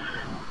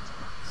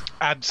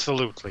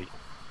 Absolutely.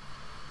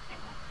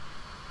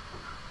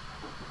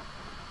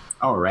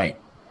 All right.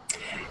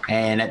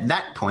 And at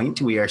that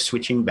point, we are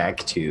switching back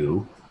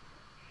to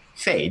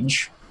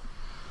Phage,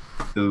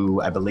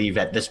 who I believe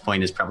at this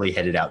point is probably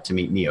headed out to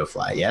meet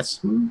Neofly, yes?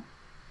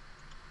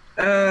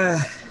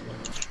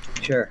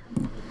 Sure.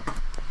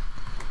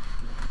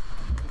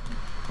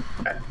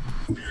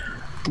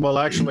 Well,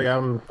 actually,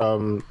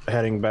 I'm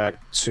heading back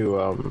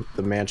to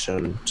the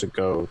mansion to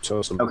go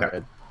toast some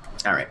bread.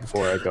 All right.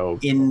 Before I go.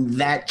 In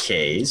that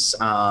case,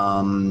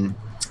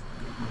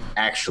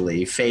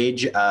 actually,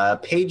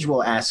 Phage, Paige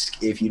will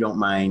ask if you don't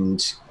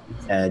mind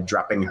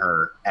dropping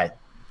her at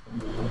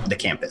the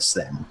campus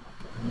then.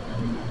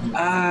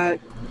 Yeah,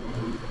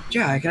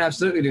 I can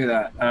absolutely do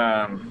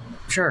that.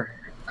 Sure.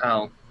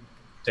 I'll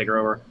take her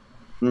over.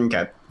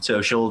 Okay.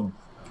 So she'll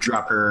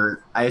drop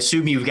her. I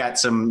assume you've got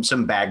some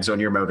bags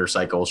on your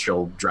motorcycle.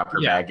 She'll drop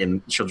her bag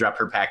and she'll drop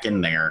her pack in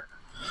there.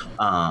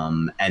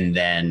 And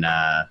then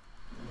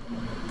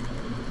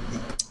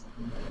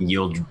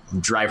you'll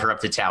drive her up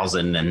to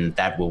Towson, and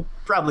that will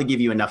probably give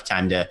you enough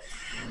time to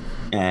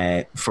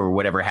for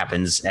whatever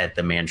happens at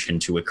the mansion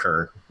to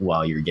occur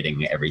while you're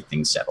getting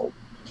everything settled.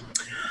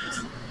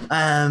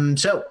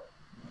 So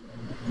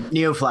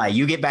Neofly,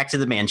 you get back to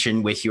the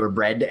mansion with your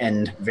bread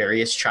and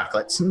various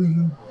chocolates.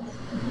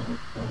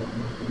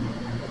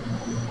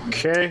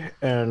 Okay,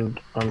 and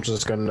I'm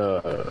just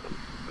gonna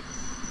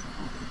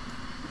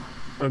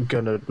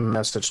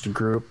message the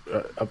group.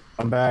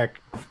 I'm back.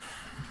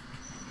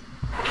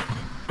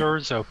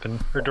 Door's open.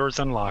 Her door's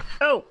unlocked.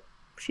 Oh,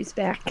 she's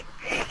back.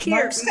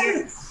 Here.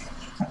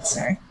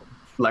 Sorry.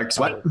 Lark's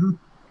what?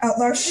 Oh,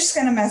 Lark's just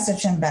going to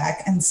message him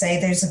back and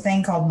say there's a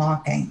thing called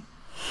knocking.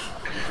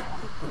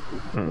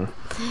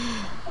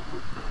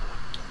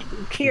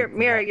 Here,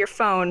 Mira, your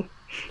phone.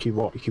 He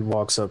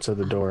walks up to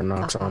the door and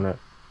knocks on it.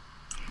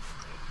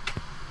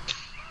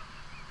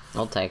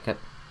 I'll take it.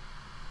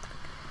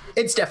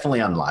 It's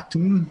definitely unlocked.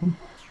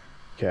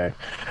 Okay.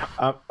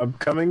 I'm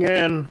coming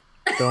in.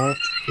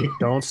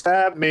 Don't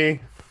stab me.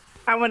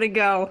 I want to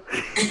go.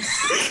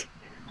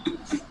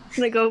 I'm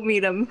going to go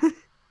meet him.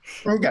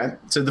 Okay.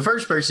 So the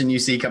first person you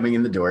see coming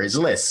in the door is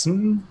Liss.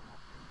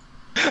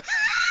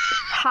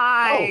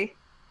 Hi.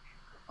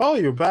 Oh,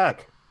 you're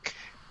back.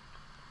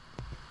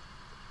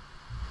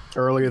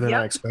 Earlier than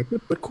I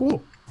expected, but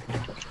cool.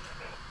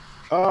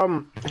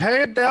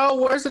 Hey Adele,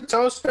 where's the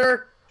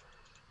toaster?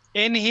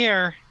 In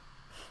here.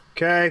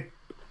 Okay.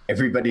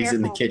 Everybody's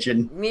in the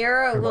kitchen.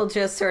 Mira will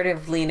just sort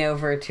of lean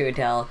over to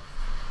Adele.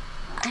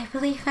 I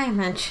believe I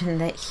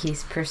mentioned that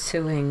he's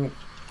pursuing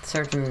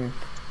certain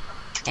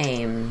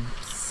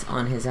aims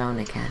on his own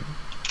again.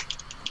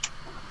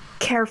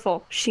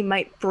 Careful, she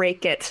might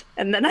break it.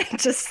 And then I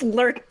just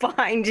lurk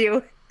behind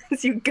you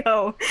as you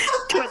go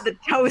toward the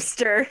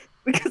toaster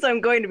because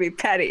I'm going to be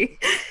petty.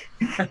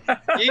 No,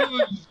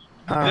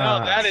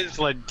 that is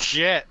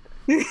legit.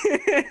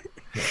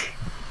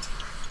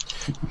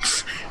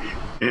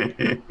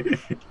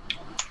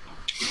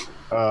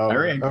 All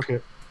right. Okay.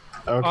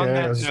 On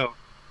that note,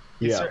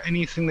 is Yeah. there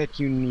anything that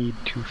you need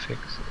to fix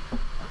it?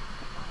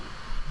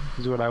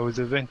 Is what I was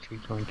eventually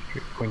going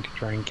to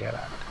try and get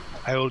at.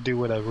 I will do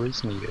whatever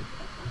is needed.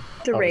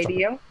 The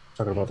radio.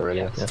 Talking about the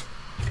radio. Yes. Yeah.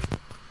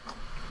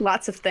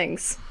 Lots of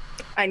things.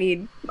 I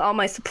need all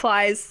my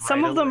supplies.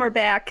 Some of them are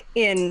back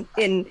in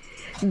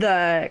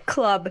the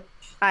club.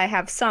 I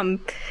have some,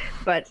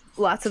 but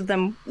lots of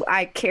them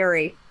I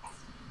carry.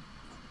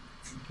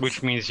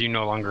 Which means you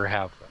no longer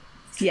have them.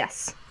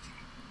 Yes.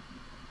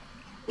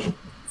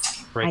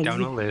 Write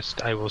down a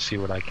list. I will see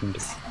what I can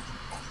do.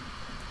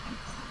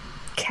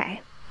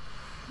 Okay.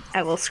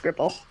 I will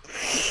scribble.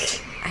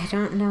 I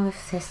don't know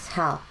if this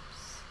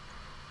helps,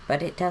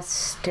 but it does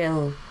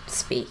still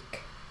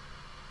speak.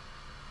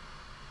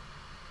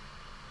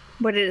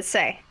 What did it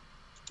say?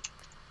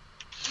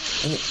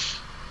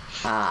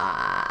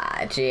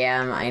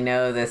 GM, I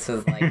know this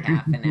was like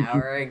half an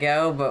hour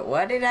ago, but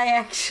what did I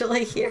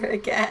actually hear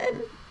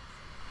again?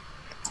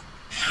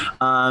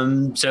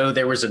 So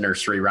there was a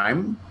nursery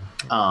rhyme.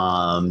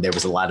 There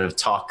was a lot of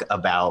talk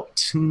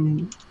about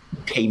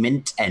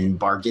payment and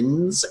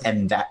bargains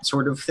and that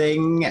sort of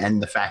thing,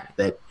 and the fact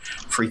that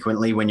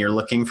frequently when you're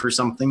looking for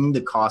something,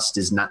 the cost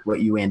is not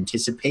what you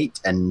anticipate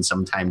and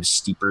sometimes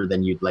steeper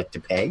than you'd like to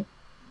pay.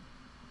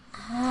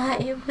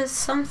 It was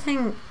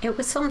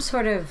some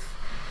sort of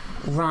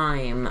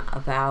rhyme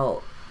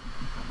about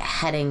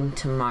heading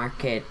to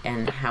market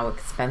and how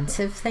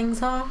expensive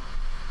things are.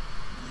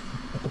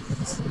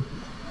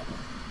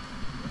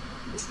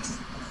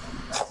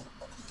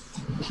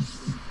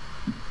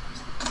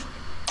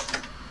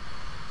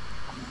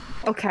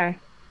 Okay.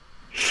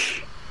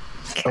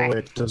 Oh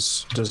wait,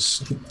 does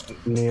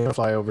Neo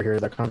fly over here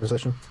that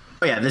conversation?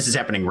 Oh yeah, this is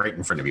happening right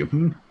in front of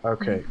you.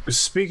 Okay.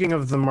 Speaking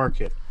of the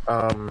market,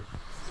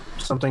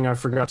 something I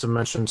forgot to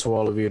mention to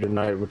all of you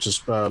tonight, which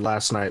is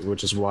last night,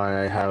 which is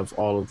why I have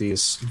all of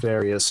these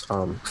various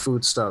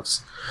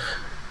foodstuffs.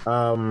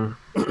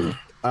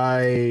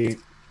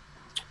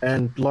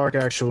 And Lark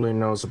actually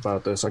knows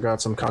about this. I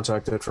got some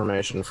contact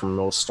information from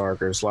Mill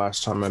Starkers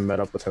last time I met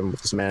up with him,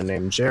 with this man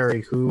named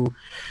Jerry, who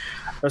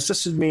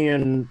assisted me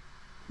in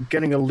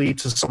getting a lead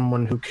to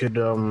someone who could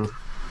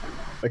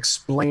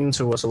explain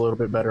to us a little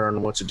bit better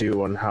on what to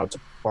do and how to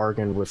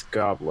bargain with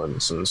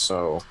goblins. And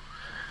so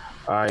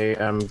I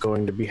am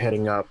going to be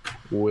heading up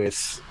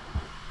with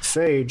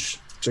Phage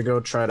to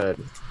go try to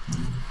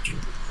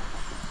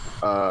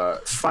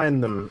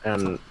find them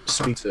and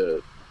speak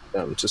to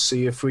them to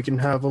see if we can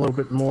have a little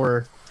bit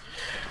more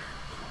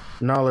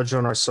knowledge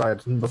on our side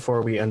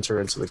before we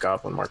enter into the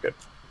goblin market.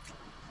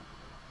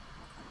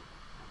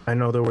 I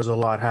know there was a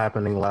lot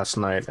happening last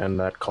night, and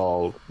that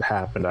call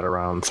happened at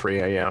around 3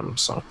 a.m.,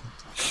 so...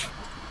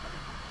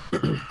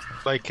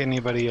 Like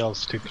anybody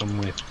else to come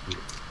with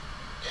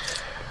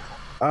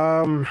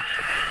you?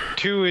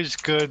 2 is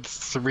good,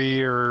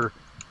 3 or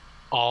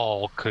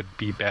all could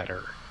be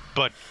better,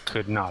 but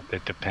could not.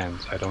 It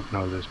depends. I don't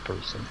know this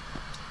person.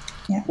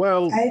 Yeah.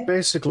 Well,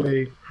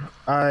 basically,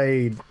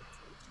 I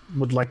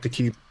would like to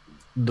keep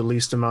the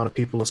least amount of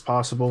people as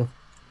possible.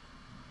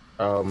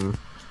 And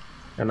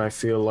I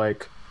feel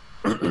like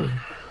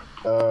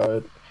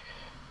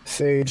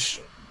Phage,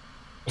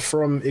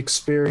 from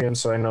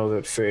experience, I know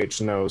that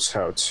Phage knows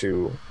how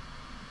to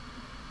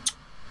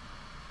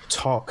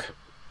talk,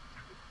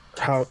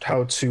 how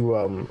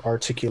to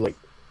articulate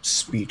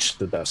speech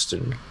the best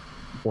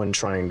when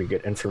trying to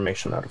get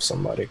information out of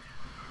somebody.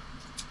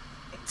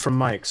 From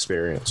my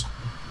experience.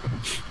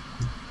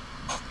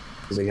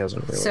 He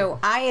hasn't really. So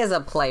I, as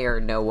a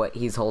player, know what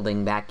he's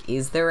holding back.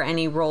 Is there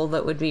any roll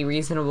that would be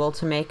reasonable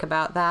to make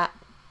about that?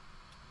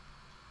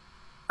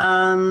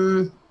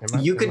 You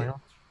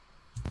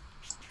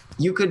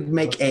could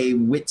make a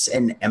wits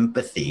and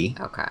empathy.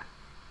 Okay.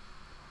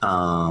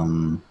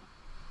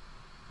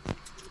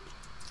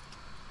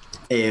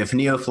 If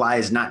Neofly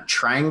is not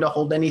trying to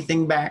hold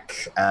anything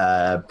back,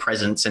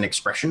 presence and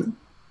expression.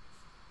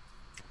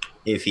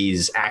 If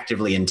he's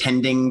actively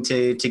intending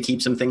to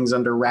keep some things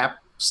under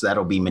wraps,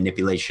 that'll be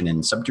manipulation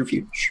and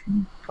subterfuge.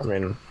 I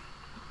mean,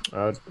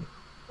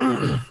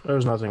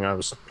 there's nothing I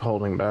was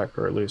holding back,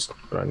 or at least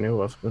that I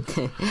knew of.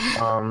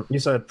 You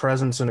said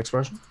presence and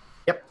expression?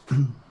 Yep.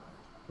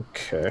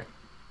 Okay.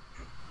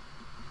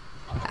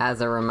 As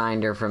a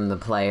reminder from the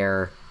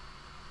player,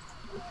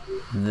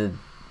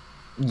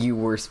 you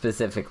were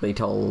specifically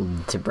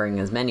told to bring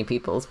as many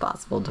people as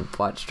possible to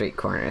watch street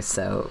corners,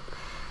 so...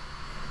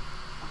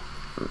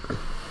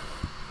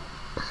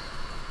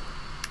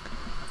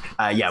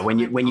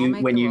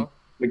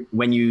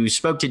 when you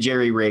spoke to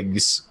Jerry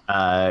Riggs,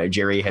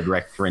 Jerry had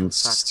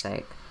referenced. Fuck's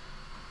sake.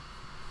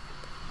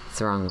 It's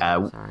the wrong.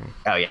 Sorry.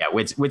 Oh yeah,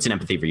 wits and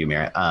empathy for you,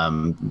 Mira.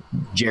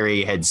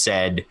 Jerry had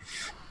said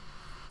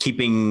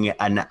keeping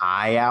an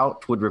eye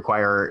out would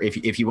require,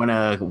 if you want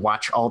to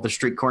watch all the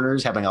street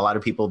corners, having a lot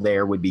of people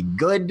there would be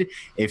good.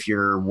 If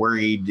you're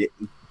worried.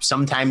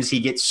 Sometimes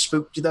he gets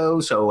spooked, though,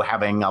 so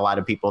having a lot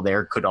of people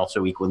there could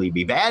also equally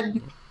be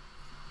bad.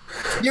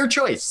 Your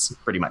choice,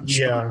 pretty much.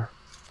 Yeah,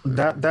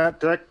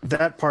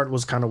 that part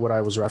was kind of what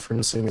I was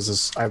referencing.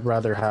 Is I'd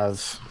rather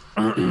have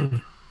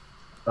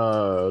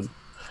a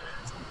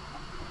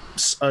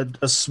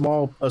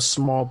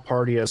small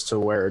party as to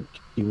where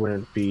he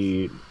wouldn't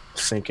be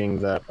thinking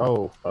that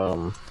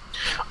I'm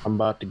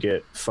about to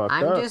get fucked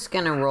up. I'm just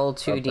gonna roll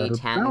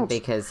 2d10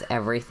 because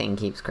everything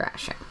keeps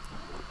crashing.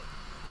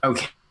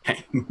 Okay.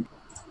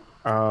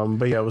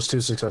 But yeah, it was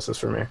 2 successes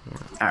for me.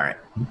 All right.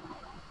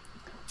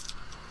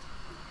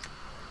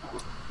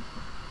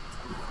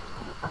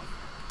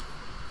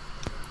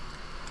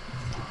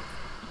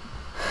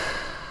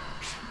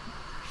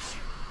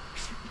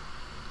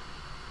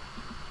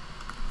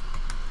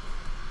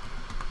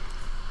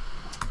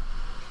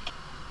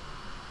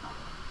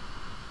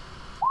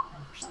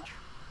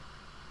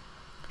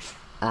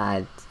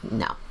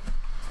 No.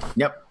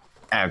 Yep.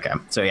 Okay.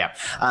 So yeah,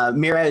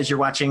 Mira, as you're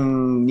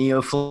watching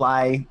Neo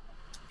fly,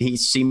 he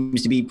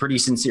seems to be pretty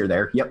sincere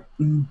there. Yep.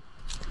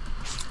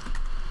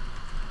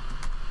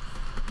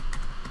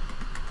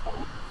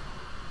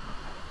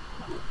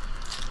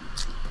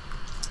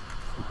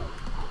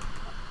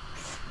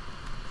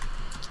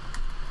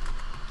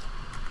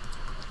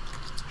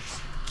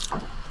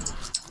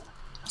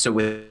 So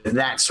with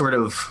that sort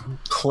of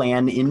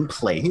plan in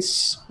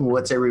place,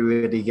 what's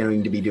everybody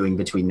going to be doing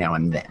between now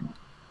and then?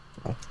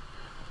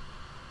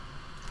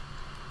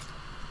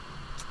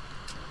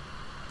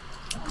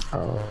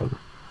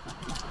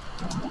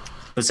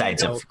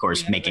 Besides, of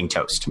course, making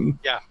toast.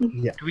 Yeah.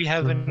 Do we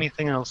have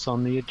anything else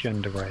on the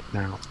agenda right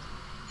now?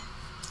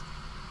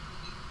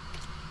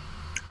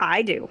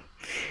 I do.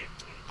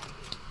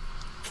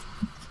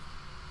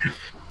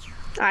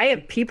 I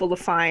have people to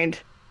find.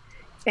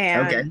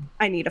 And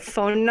I need a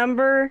phone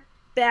number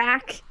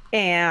back,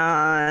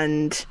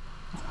 and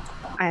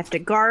I have to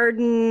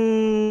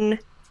garden.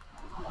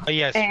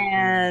 Yes.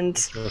 And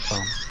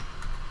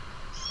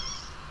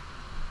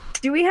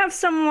do we have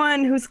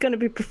someone who's going to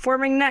be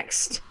performing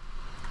next?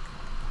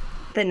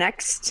 The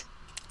next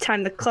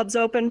time the club's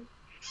open?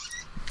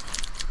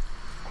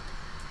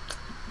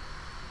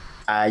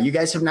 You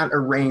guys have not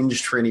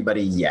arranged for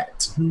anybody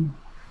yet. In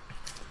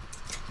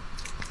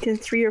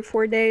 3 or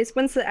 4 days?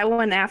 When's the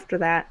one after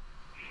that?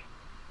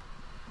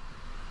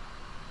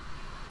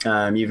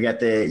 You've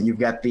got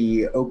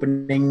the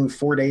opening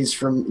 4 days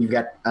from. You've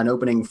got an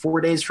opening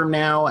 4 days from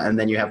now, and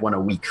then you have one a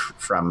week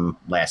from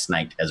last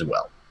night as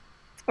well.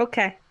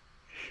 Okay.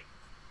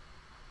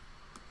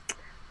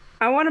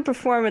 I want to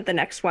perform at the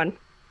next one.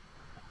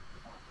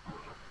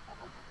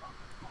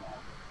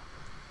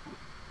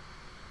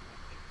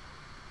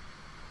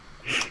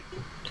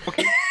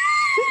 Okay.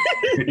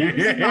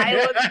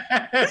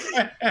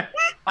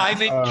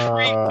 I'm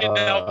intrigued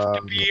enough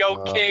to be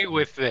okay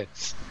with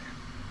this.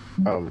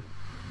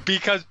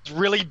 Because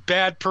really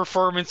bad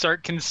performance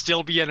art can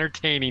still be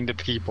entertaining to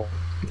people.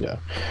 Yeah,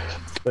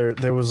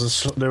 there was a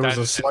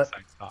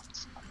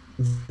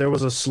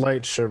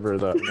slight shiver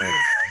that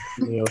night.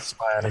 Neil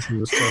smiled as he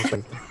was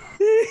talking.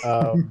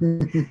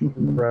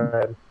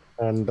 Right,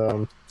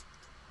 and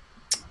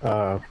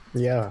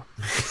yeah.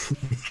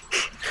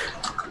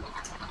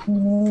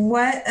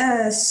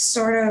 What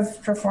sort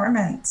of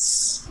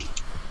performance?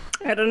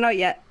 I don't know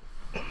yet.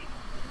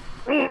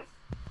 I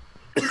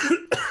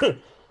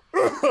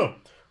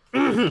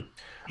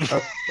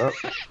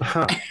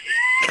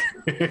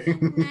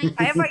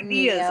have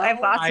ideas. I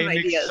have lots of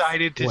ideas. I'm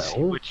excited to see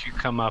what you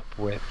come up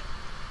with.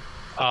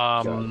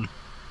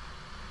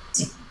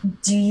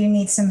 Do you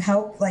need some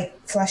help, like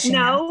fleshing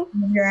out?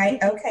 You're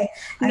right. Okay.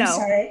 I'm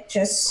sorry.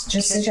 Just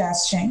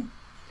suggesting.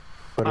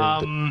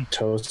 Putting the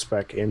toast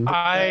back in.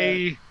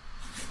 I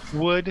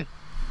would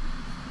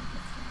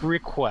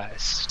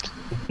request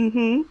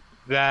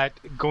that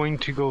going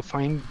to go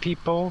find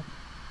people.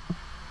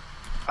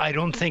 I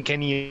don't think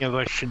any of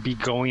us should be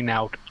going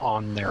out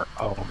on their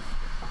own.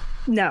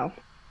 No.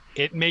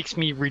 It makes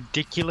me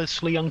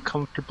ridiculously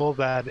uncomfortable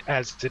that,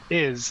 as it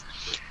is,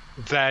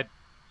 that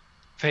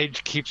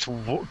Phage keeps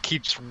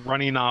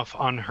running off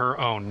on her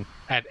own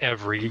at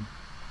every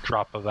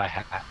drop of a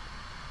hat.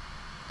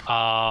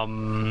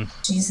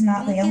 She's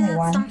not the only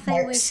one.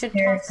 Something we should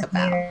talk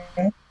about.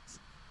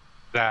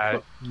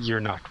 That you're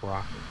not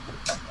wrong.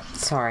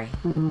 Sorry.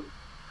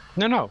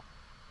 No.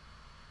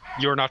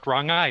 You're not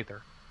wrong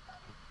either.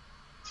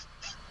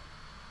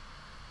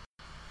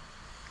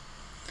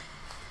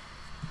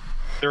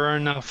 There are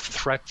enough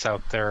threats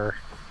out there,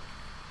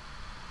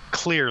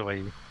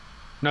 clearly,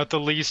 not the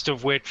least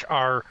of which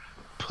are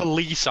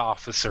police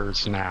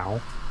officers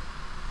now.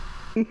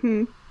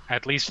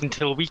 At least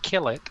until we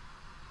kill it.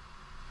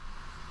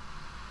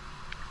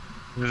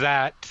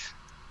 That...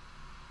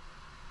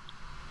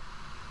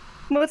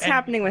 What's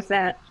happening with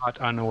that? Not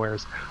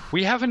unawares.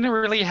 We haven't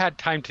really had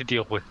time to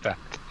deal with that.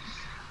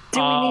 Do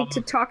we need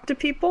to talk to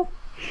people?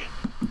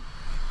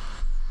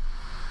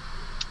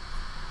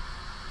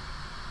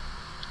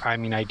 I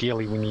mean,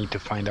 ideally, we need to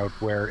find out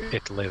where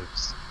it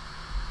lives.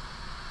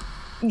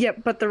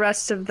 Yep, but the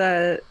rest of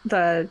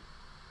the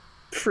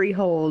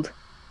freehold.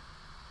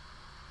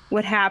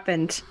 What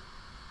happened?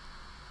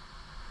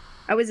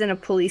 I was in a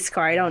police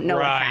car. I don't know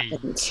what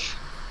happened.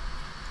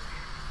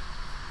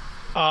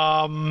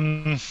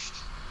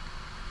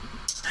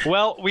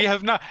 Well, we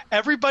have not.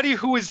 Everybody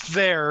who is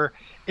there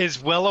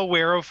is well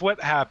aware of what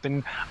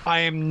happened. I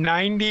am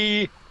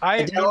 90.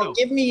 Adele,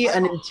 give me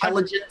an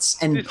intelligence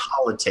and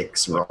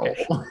politics roll.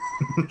 Okay.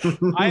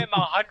 I am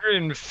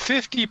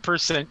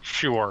 150%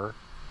 sure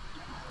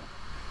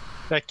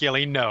that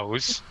Gilly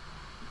knows.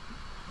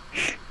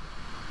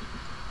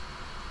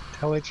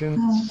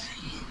 Intelligence,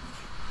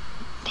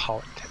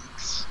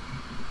 politics.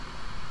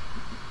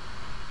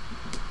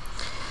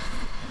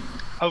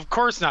 Of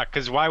course not,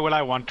 because why would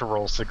I want to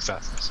roll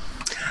successes?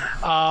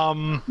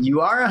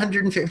 You are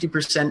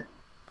 150%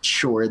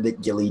 sure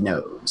that Gilly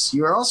knows.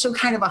 You're also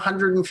kind of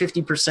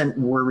 150%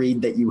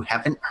 worried that you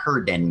haven't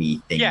heard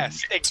anything.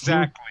 Yes,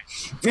 exactly.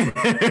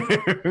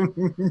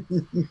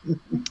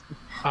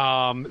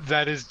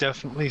 That is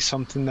definitely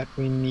something that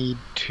we need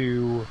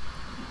to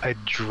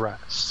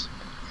address.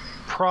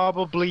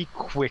 Probably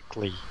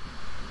quickly.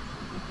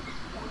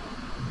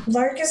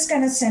 Lark is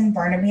going to send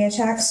Barnaby a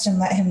text and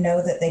let him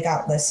know that they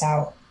got Liss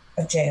out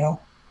of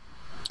jail.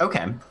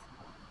 Okay.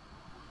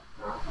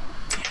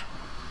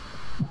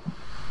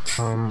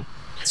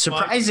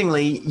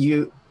 Surprisingly,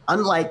 you,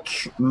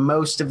 unlike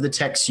most of the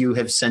texts you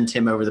have sent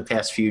him over the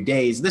past few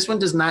days, this one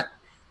does not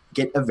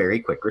get a very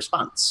quick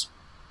response.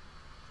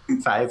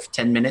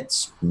 5-10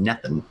 minutes,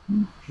 nothing.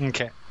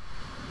 Okay.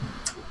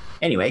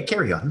 Anyway,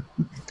 carry on.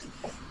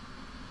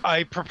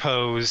 I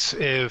propose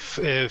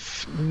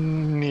if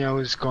Neo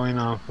is going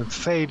off with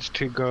Phage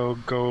to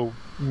go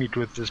meet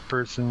with this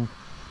person,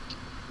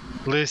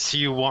 Liss,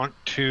 you want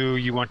to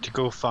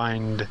go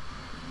find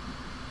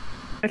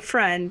a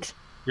friend.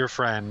 Your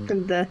friend.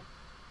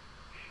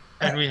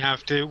 And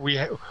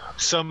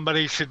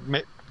somebody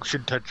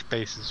should touch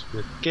bases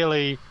with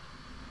Gilly.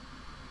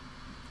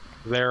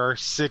 There are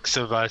 6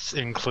 of us,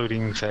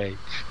 including Phage.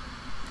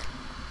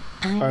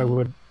 I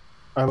would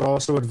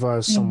also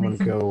advise someone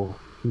go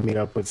meet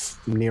up with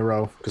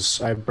Nero, because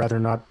I'd rather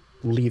not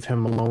leave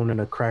him alone in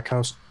a crack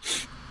house.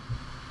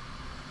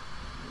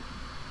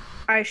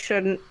 I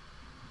shouldn't.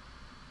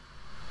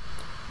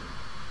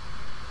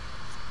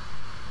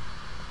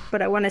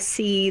 But I want to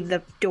see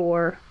the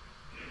door.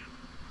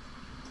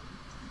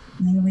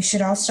 I mean, we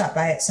should all stop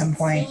by at some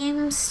point.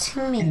 Seems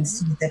to me. And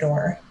see the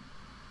door.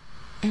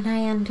 And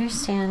I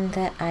understand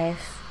that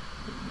I've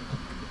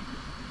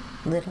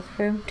little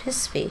room to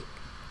speak.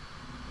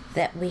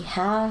 That we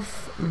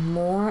have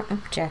more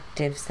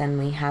objectives than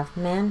we have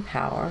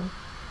manpower.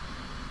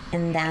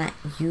 And that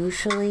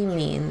usually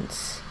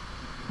means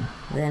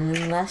that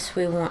unless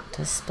we want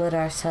to split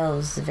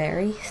ourselves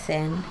very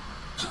thin,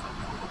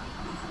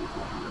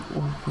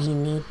 we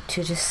need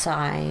to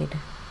decide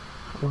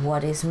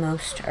what is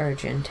most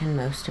urgent and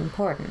most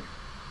important.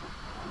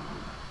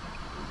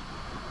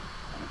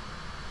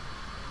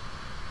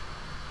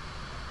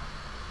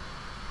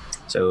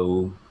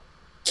 So,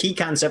 key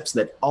concepts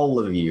that all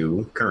of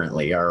you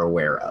currently are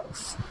aware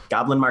of.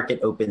 Goblin Market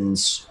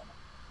opens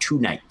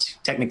tonight,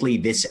 technically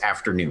this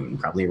afternoon,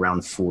 probably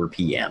around 4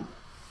 p.m.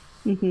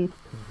 Mm-hmm.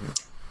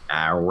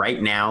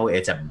 Right now,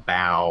 it's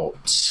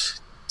about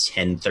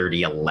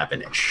 10:30,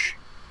 11-ish.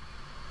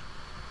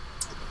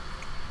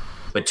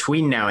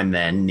 Between now and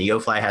then,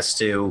 Neofly has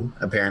to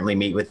apparently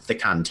meet with the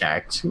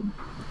contact.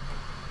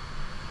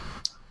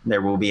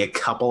 There will be a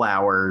couple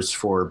hours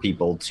for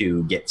people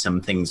to get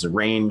some things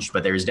arranged,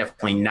 but there's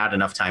definitely not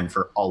enough time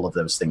for all of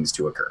those things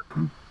to occur.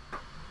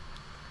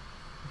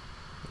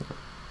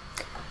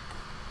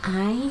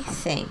 I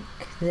think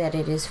that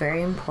it is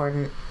very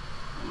important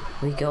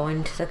we go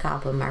into the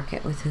Goblin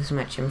Market with as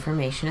much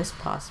information as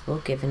possible,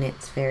 given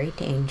it's very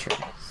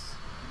dangerous.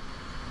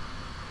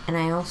 And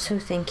I also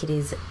think it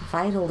is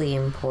vitally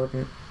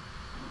important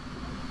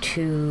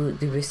to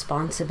the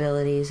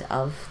responsibilities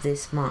of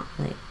this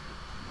motley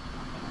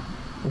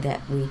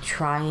that we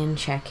try and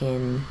check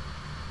in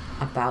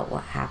about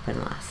what happened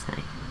last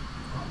night.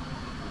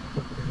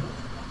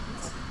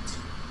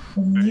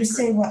 When you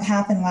say what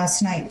happened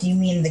last night, do you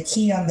mean the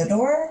key on the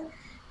door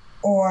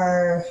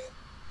or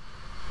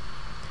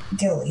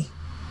Gilly?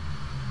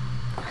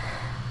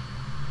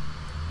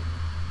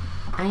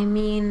 I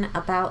mean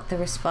about the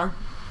response.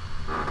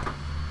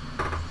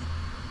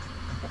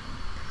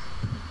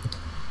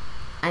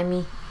 I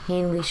mean,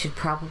 we should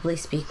probably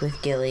speak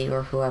with Gilly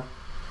or whoever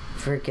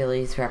for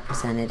Gilly's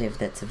representative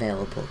that's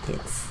available.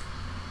 It's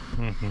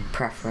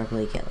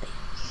preferably Gilly.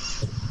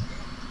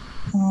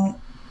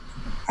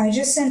 I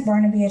just sent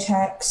Barnaby a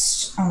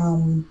text.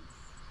 I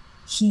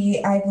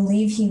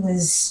believe he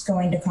was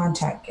going to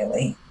contact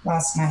Gilly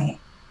last night.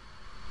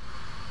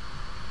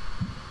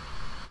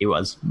 He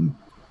was.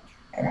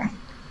 Okay.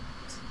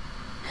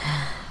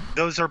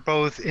 Those are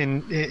both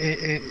in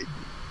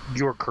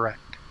you're correct.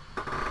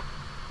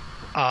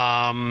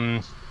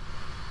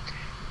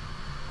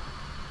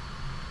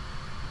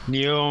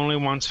 Neo only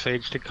wants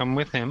Phage to come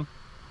with him.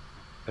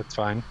 That's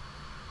fine.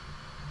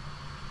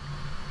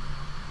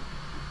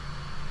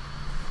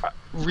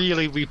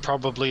 Really, we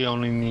probably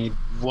only need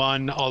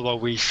one, although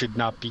we should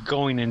not be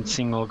going in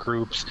single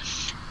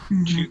groups,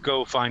 to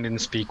go find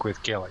and speak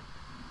with Gilly.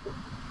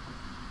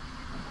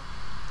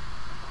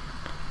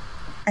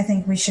 I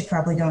think we should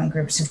probably go in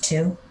groups of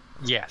 2.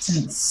 Yes.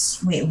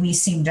 Since we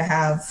seem to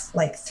have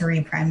like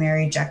 3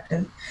 primary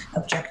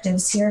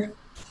objectives here.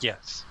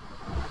 Yes.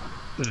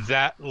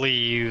 That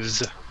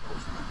leaves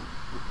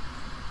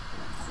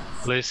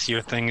Liss,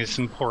 your thing is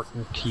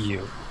important to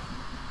you.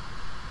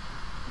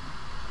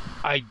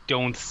 I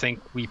don't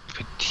think we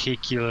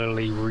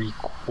particularly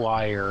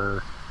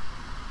require,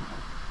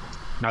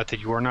 not that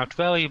you are not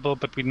valuable,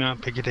 but we do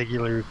not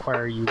particularly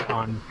require you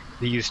on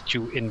these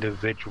 2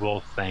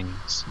 individual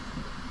things.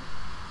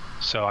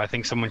 So I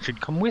think someone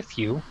should come with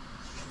you.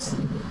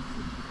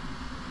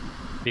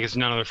 because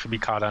none of us should be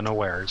caught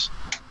unawares.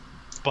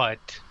 But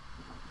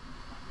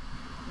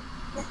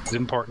it's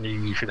important that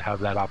you should have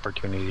that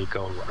opportunity to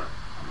go around.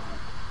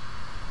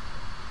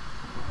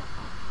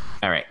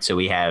 All right, so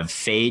we have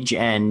Phage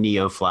and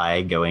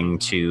Neofly going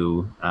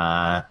to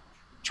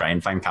try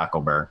and find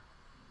Cocklebur.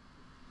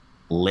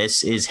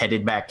 Liss is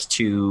headed back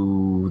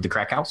to the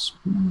crack house.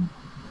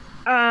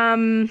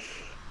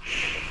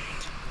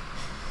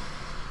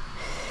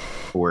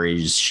 Or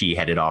is she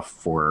headed off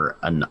for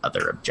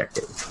another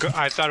objective?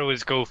 I thought it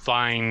was go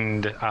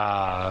find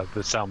the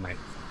cellmate.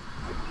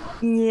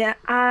 Yeah.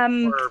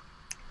 Or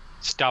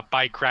stop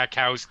by crack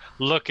house.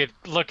 Look at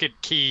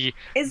key.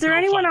 Is there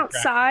anyone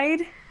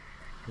outside?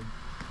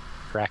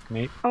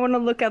 Crackmate. I want to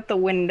look out the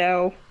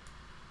window.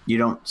 You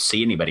don't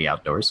see anybody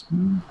outdoors.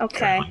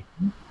 Okay. Currently.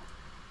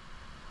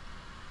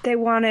 They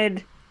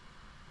wanted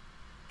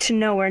to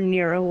know where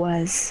Nero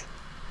was.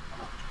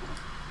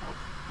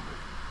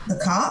 The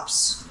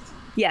cops?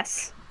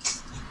 Yes.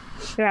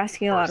 They're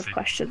asking a lot of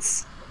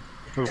questions.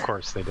 Of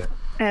course they did.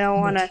 I don't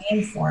want to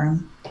Came for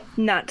him.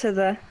 not to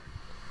the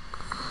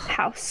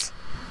house,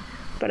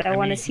 but I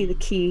want to see the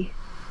key.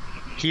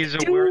 He's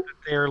aware that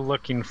they're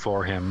looking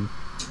for him.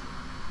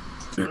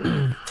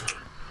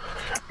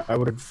 I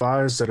would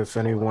advise that if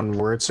anyone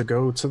were to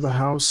go to the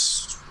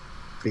house,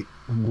 it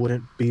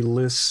wouldn't be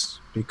Liss,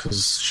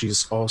 because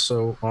she's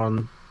also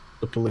on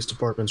the police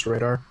department's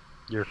radar.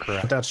 You're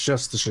correct. But that's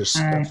just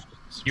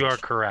You are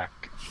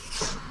correct.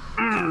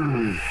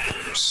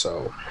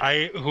 So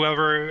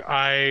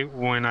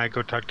when I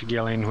go talk to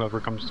Gillian, whoever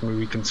comes to me,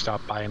 we can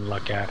stop by and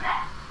look at.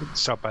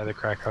 Stop by the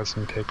crack house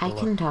and take a look.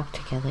 I can talk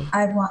to Gilly.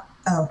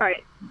 All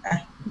right.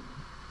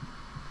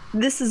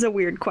 This is a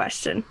weird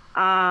question.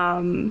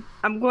 I'm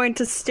going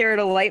to stare at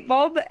a light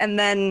bulb, and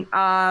then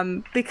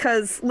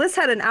because Liss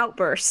had an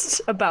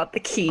outburst about the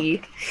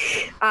key.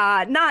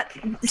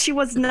 She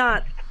was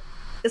not,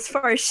 as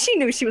far as she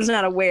knew, she was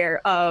not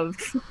aware of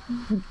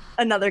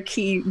another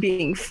key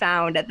being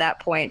found at that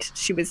point.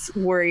 She was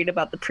worried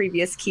about the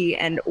previous key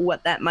and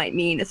what that might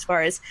mean as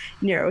far as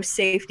Nero's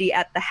safety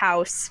at the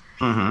house.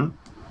 Mm-hmm.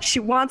 She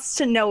wants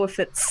to know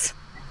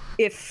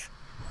if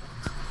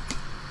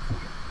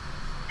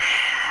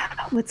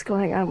what's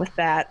going on with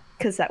that,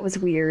 because that was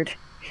weird.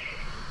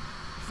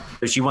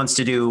 So she wants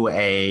to do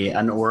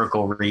an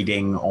oracle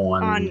reading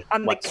on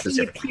the key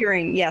specific?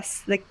 appearing.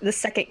 Yes, the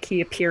second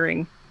key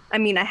appearing. I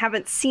mean, I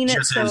haven't seen it.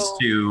 Just as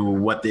to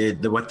what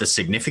the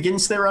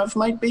significance thereof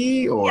might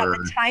be, or yeah,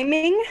 the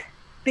timing,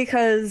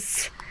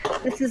 because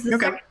this is the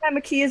second time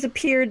a key has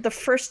appeared. The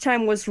first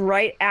time was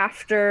right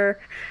after.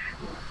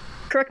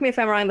 Correct me if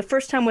I'm wrong. The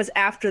first time was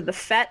after the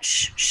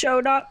fetch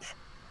showed up.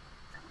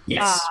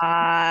 Yes.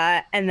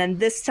 And then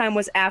this time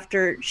was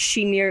after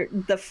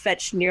the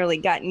fetch nearly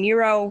got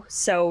Nero,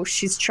 so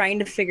she's trying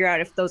to figure out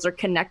if those are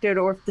connected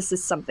or if this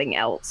is something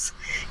else,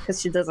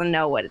 because she doesn't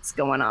know what's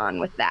going on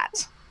with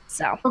that.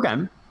 So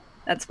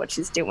that's what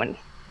she's doing.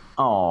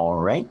 All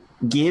right.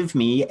 Give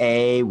me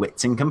a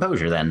wits and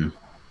composure then,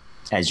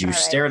 as you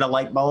stare at a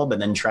light bulb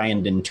and then try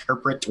and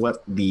interpret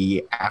what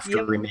the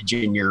after image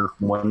in your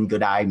one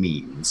good eye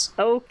means.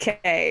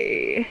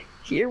 Okay,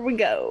 here we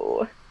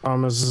go.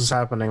 As this is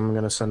happening, I'm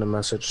going to send a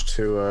message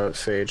to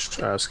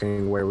Phage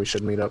asking where we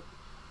should meet up.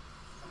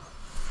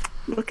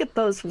 Look at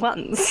those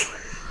ones.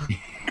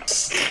 2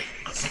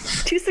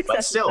 successes.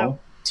 But still, though.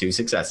 2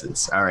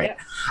 successes. All right.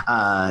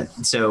 Yeah.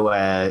 So,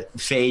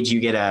 Phage,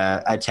 you get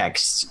a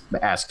text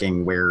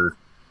asking where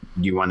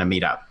you want to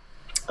meet up.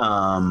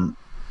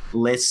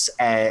 Liss,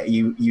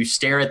 you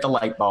stare at the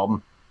light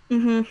bulb.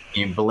 Mm-hmm.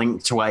 You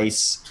blink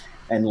twice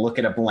and look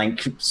at a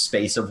blank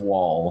space of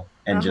wall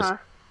and just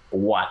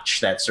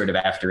watch that sort of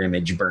after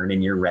image burn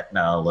in your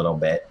retina a little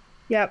bit.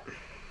 Yep.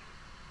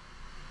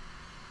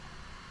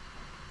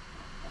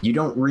 You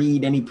don't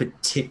read any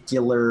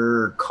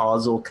particular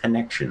causal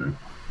connection.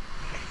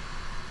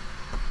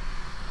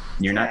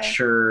 You're not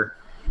sure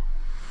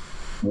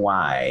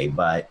why,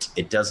 but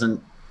it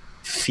doesn't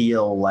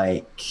feel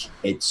like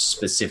it's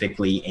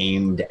specifically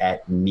aimed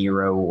at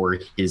Nero or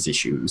his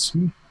issues.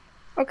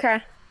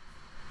 Okay.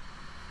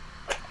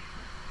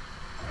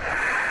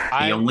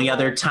 The only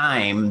other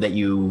time that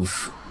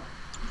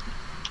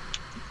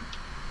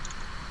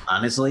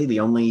honestly, the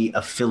only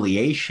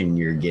affiliation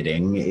you're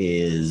getting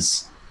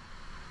is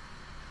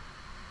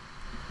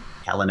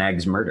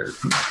Kalanag's murder.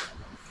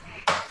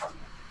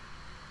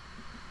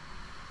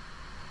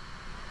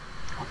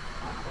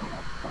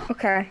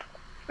 Okay.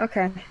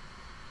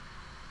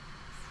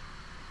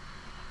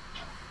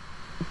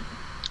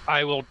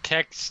 I will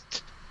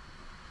text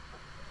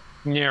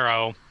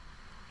Nero.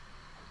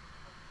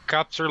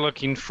 Cops are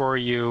looking for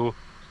you.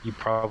 You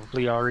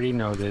probably already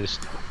know this.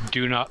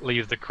 Do not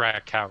leave the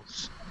crack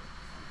house.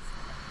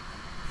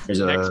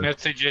 Text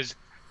messages,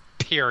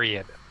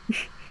 period.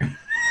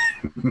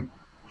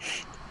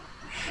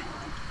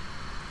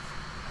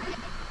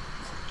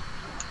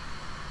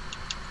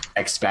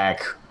 Text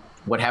back.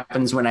 What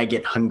happens when I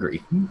get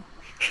hungry?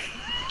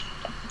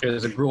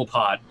 There's a gruel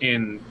pot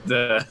in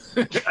the...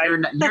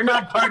 You're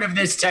not part of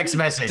this text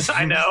message.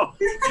 I know.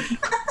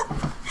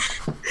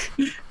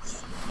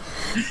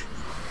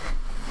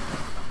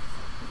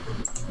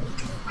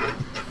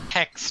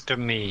 text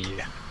me.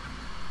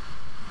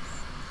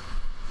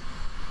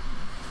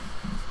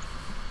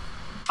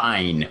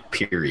 Fine,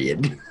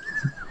 period.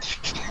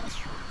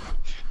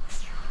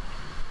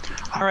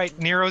 All right,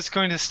 Nero's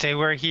going to stay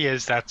where he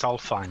is. That's all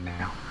fine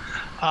now.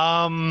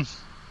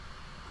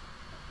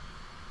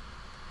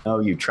 Oh,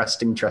 you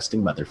trusting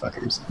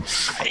motherfuckers.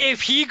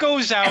 If he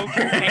goes out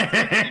and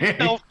gets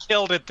himself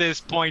killed at this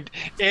point,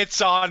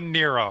 it's on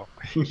Nero.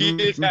 He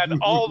has had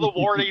all the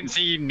warnings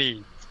he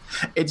needs.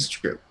 It's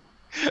true.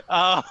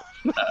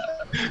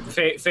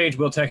 Phage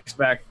will text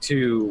back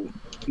to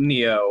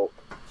Neo.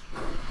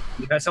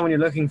 You got someone you're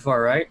looking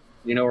for, right?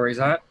 You know where he's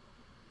at?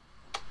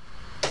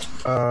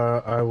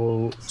 I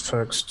will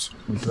text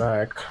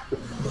back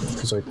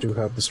because I do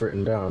have this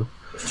written down.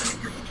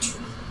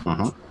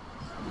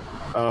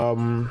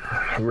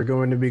 We're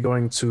going to be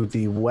going to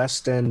the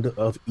west end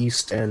of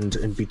East End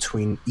in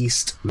between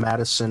East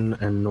Madison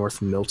and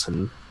North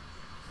Milton.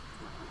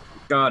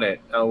 Got it.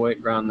 I'll wait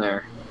around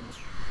there.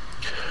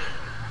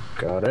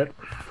 Got it.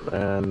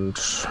 And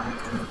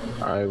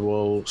I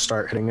will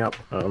start heading up.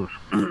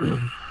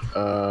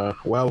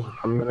 Well,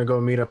 I'm going to go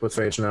meet up with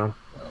Phage now.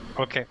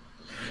 Okay.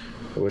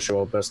 I wish you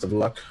all best of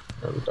luck.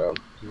 And,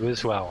 you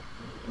as well.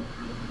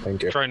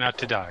 Thank you. Try not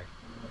to die.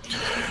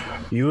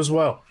 You as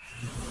well.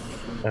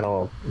 And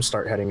I'll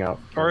start heading out.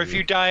 Or if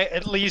you die,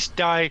 at least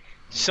die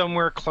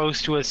somewhere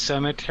close to a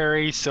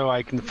cemetery so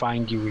I can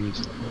find you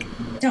easily.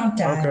 Don't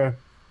die. Okay.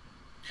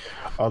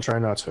 I'll try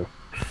not to.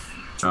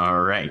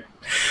 All right.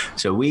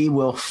 So we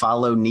will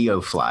follow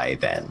Neofly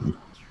then.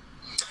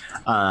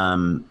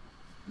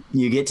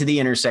 You get to the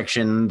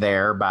intersection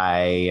there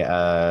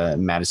by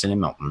Madison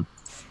and Milton.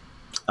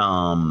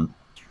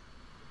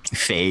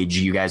 Phage,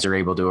 you guys are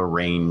able to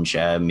arrange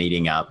a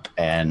meeting up,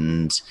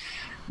 and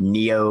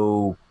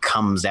Neo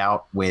comes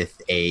out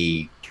with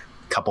a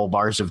couple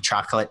bars of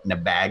chocolate and a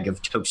bag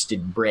of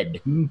toasted bread.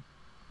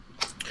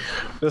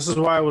 This is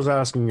why I was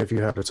asking if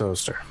you had a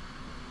toaster.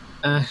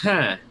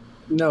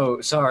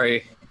 No,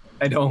 sorry.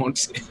 I don't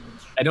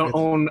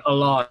own a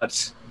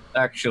lot,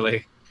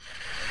 actually.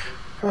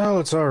 Well,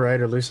 it's all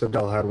right. At least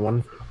Adele had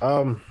one.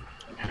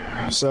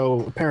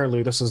 So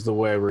apparently this is the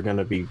way we're going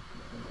to be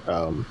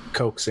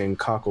coaxing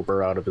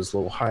Cocklebur out of his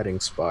little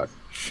hiding spot.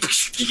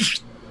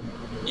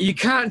 You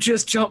can't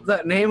just jump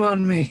that name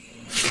on me.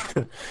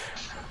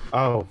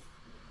 Oh,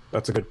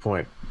 that's a good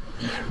point.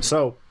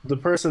 So the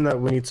person that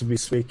we need to be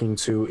speaking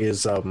to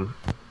is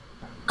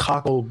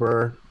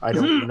Cocklebur. I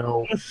don't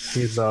know.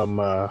 He's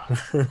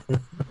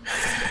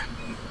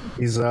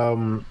he's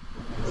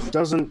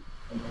doesn't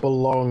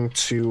belong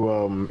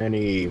to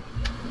any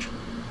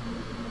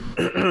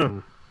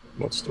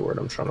what's the word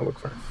I'm trying to look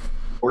for?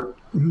 Court.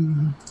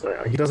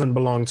 He doesn't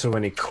belong to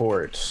any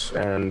court,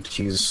 and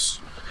he's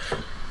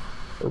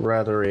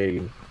rather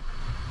a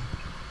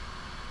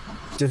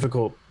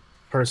difficult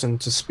person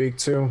to speak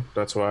to.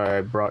 That's why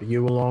I brought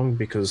you along,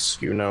 because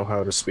you know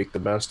how to speak the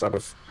best out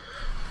of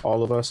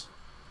all of us,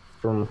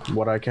 from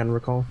what I can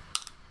recall.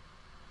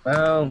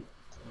 Well,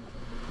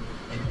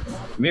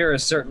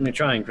 Mira's certainly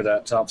trying for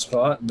that top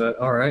spot, but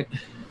all right.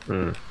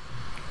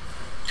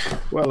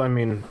 Well, I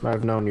mean,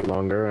 I've known you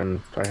longer,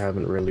 and I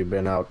haven't really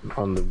been out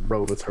on the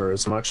road with her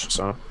as much,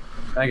 so...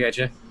 I get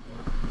you.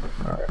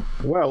 All right.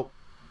 Well,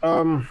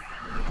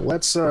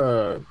 let's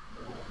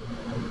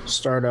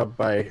start out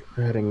by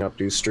heading up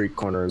these street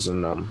corners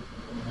and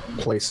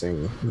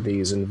placing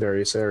these in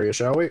various areas,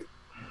 shall we?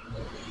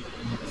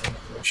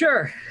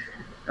 Sure.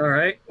 All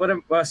right.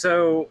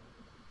 So,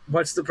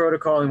 what's the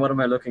protocol and what am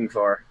I looking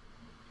for?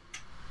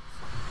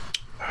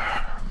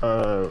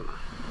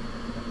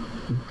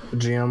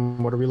 GM,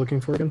 what are we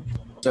looking for again?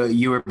 So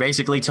you were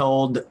basically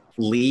told,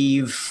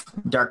 leave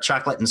dark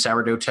chocolate and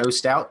sourdough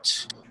toast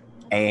out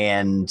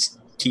and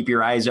keep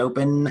your eyes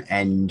open,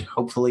 and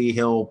hopefully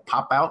he'll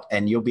pop out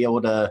and you'll be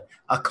able to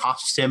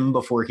accost him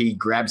before he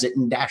grabs it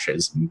and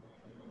dashes.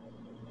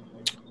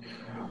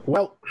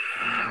 Well,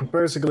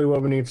 basically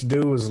what we need to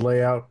do is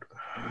lay out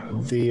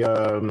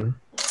the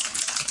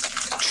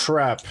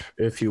trap,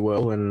 if you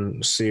will,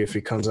 and see if he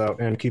comes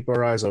out, and keep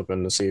our eyes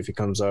open to see if he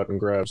comes out and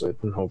grabs it,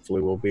 and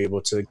hopefully we'll be able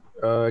to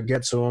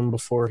get to him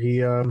before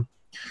he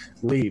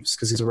leaves,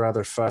 because he's a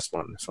rather fast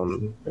one,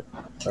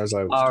 as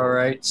I was All told.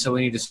 right, so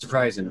we need to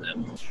surprise him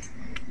then.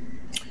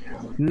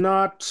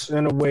 Not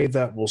in a way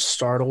that will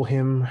startle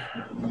him,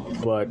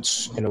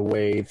 but in a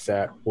way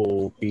that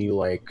will be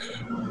like,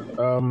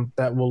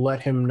 that will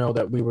let him know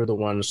that we were the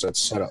ones that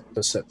set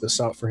this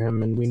out for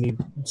him, and we need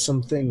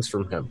some things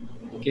from him.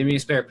 Give me a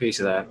spare piece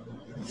of that.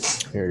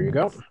 Here you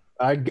go.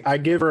 I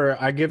give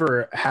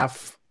her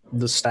half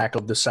the stack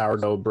of the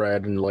sourdough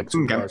bread and like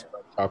some bars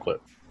of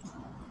chocolate.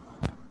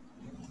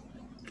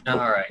 All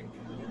right.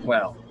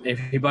 Well, if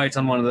he bites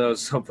on one of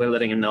those, hopefully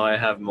letting him know I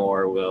have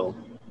more will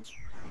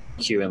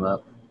cue him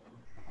up.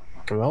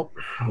 Well,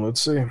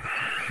 let's see.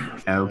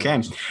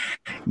 Okay.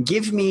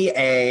 Give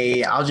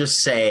me I'll just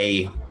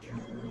say,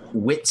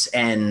 wits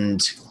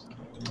end.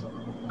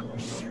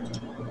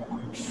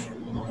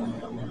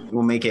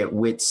 We'll make it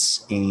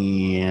wits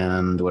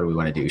and what do we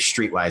want to do?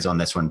 Streetwise on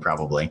this one,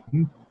 probably.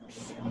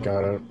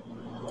 Got it.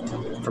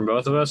 From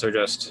both of us, or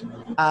just?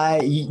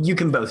 You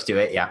can both do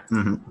it. Yeah.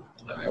 Mm-hmm.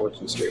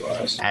 Which is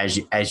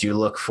streetwise? As you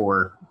look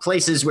for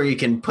places where you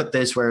can put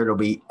this, where it'll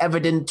be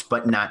evident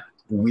but not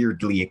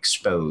weirdly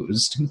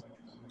exposed.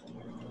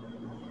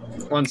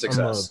 One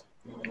success.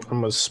 I'm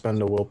gonna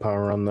spend a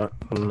willpower on that.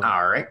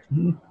 All right.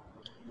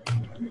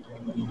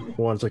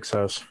 One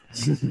success.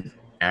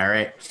 All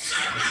right.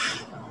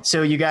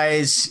 So you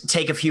guys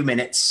take a few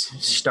minutes,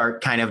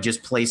 start kind of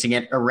just placing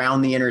it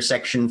around the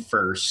intersection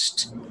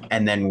first,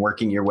 and then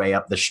working your way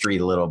up the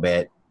street a little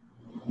bit.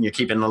 You're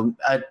keeping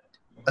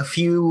a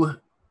few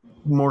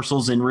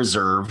morsels in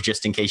reserve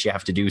just in case you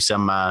have to do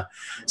some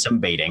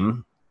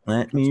baiting.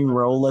 Let me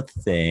roll a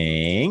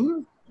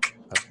thing.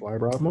 That's why I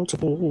brought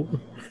multiple.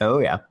 Oh,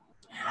 yeah.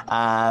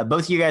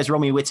 Both of you guys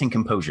roll me wits and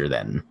composure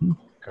then.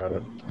 Got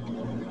it.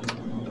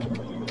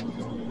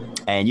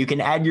 And you can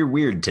add your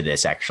weird to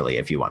this, actually,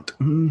 if you want.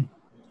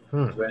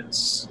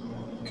 Wits,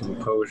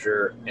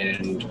 composure,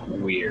 and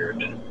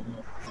weird.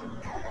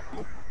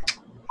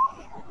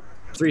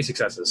 3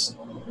 successes.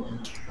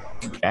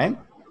 Okay.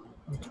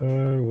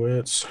 Okay,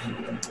 wits.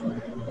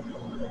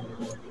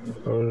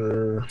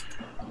 Composure.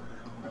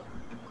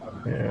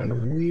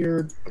 And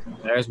weird.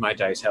 There's my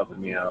dice helping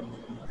me out.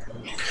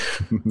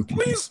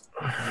 Please.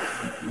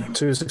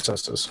 2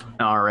 successes.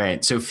 All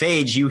right. So,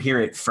 Phage, you hear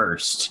it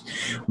first,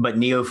 but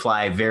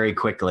Neofly very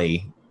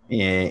quickly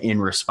in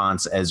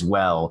response as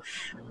well.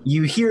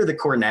 You hear the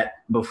cornet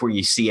before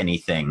you see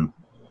anything,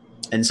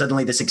 and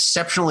suddenly this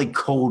exceptionally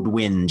cold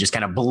wind just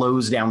kind of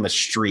blows down the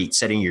street,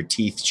 setting your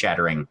teeth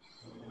chattering.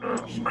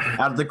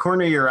 Out of the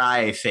corner of your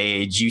eye,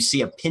 Phage, you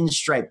see a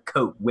pinstripe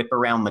coat whip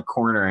around the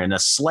corner and a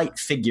slight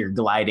figure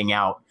gliding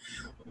out.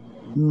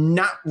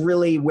 Not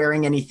really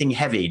wearing anything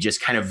heavy,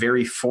 just kind of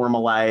very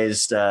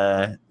formalized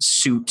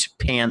suit,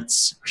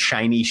 pants,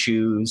 shiny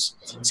shoes,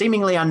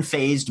 seemingly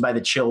unfazed by the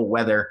chill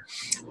weather.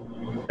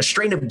 A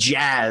strain of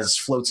jazz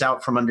floats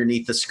out from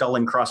underneath the skull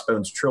and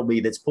crossbones trilby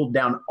that's pulled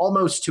down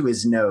almost to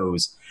his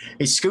nose.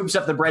 He scoops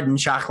up the bread and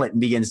chocolate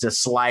and begins to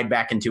slide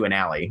back into an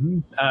alley.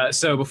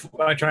 So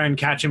before I try and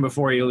catch him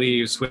before he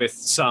leaves with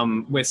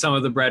some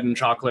of the bread and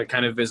chocolate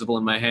kind of visible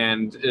in my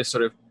hand, is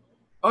sort of,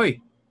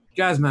 "Oi,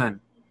 Jazzman.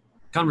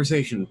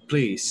 Conversation,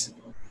 please."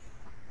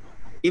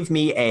 Give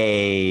me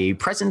a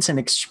presence and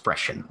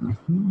expression.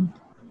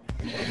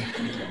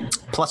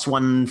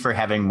 +1 for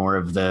having more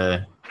of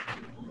the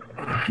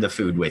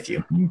food with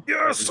you.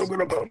 Yes, I'm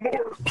gonna put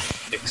more.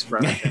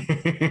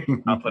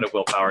 Expression. I'll put a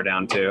willpower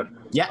down too.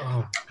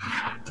 Yeah.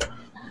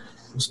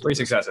 3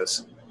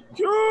 successes.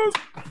 Yes.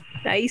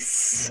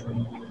 Nice.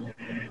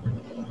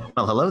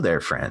 Well, hello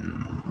there,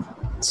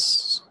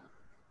 friends.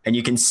 And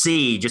you can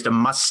see just a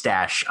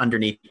mustache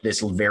underneath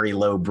this very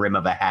low brim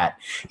of a hat.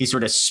 He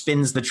sort of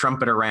spins the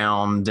trumpet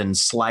around and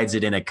slides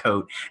it in a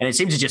coat, and it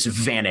seems to just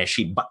vanish.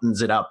 He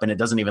buttons it up, and it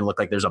doesn't even look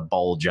like there's a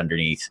bulge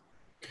underneath.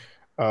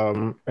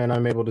 And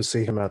I'm able to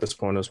see him at this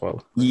point as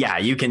well. Yeah,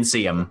 you can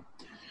see him.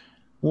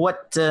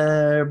 What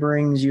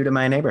brings you to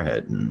my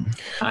neighborhood?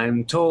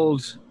 I'm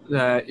told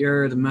that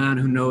you're the man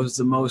who knows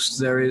the most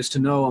there is to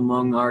know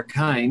among our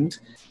kind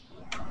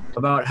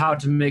about how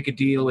to make a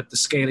deal with the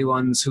scaly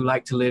ones who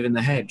like to live in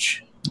the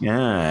hedge.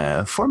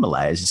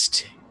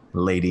 Formalized,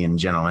 lady and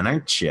gentleman,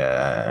 aren't you?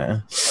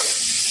 I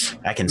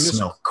can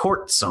smell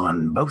courts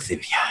on both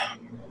of you.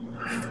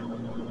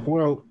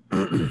 Well,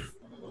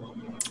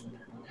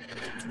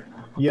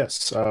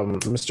 yes,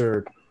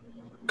 Mr.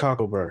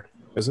 Cocklebird,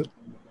 is it?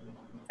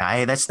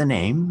 Aye, that's the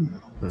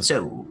name.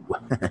 So,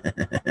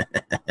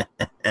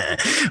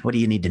 what do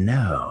you need to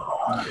know?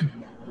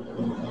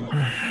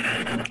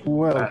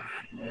 Well,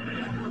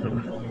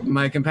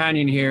 my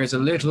companion here is a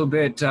little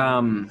bit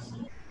in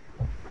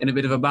a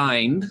bit of a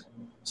bind.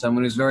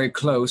 Someone who's very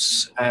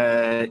close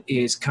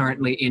is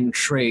currently in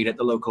trade at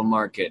the local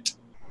market,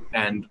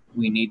 and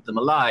we need them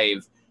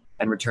alive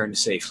and returned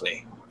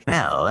safely.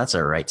 Well, that's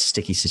a right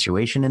sticky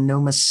situation and no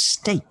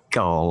mistake.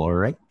 All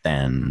right,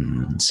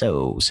 then.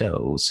 So,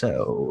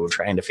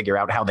 trying to figure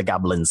out how the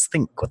goblins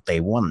think what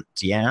they want,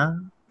 yeah?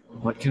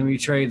 What can we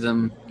trade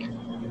them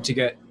to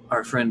get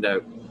our friend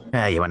out?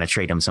 You want to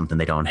trade them something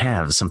they don't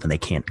have, something they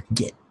can't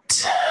get,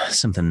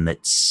 something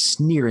that's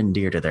near and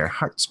dear to their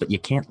hearts, but you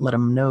can't let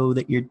them know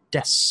that you're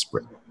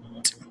desperate.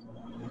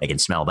 They can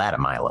smell that a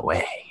mile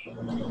away.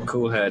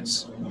 Cool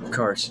heads, of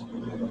course.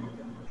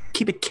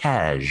 Keep it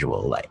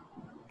casual, like.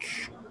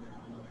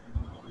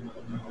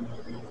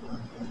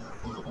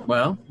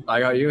 Well, I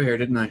got you here,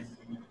 didn't I?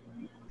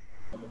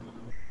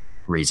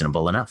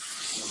 Reasonable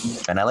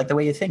enough. And I like the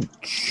way you think.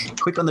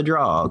 Quick on the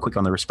draw, quick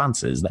on the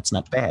responses. That's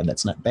not bad,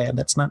 that's not bad,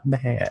 that's not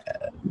bad.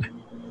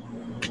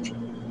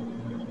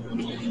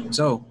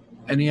 So,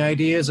 any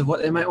ideas of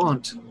what they might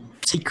want?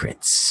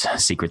 Secrets.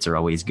 Secrets are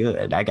always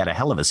good. I got a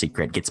hell of a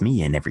secret. Gets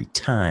me in every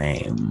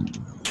time.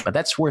 But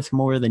that's worth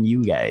more than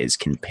you guys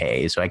can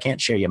pay, so I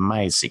can't share you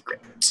my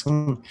secret.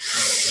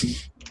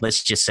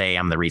 Let's just say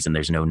I'm the reason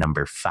there's no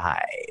number 5.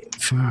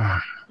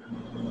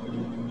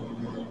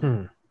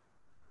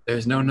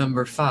 There's no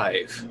number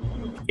 5.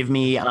 Give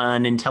me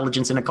an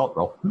intelligence and occult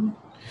roll.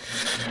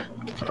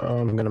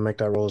 I'm going to make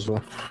that roll as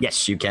well.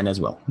 Yes, you can as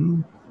well.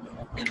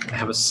 I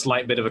have a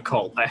slight bit of a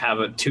cult. I have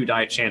a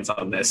 2-die chance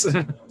on this.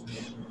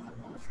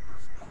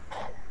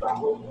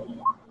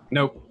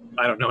 Nope.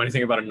 I don't know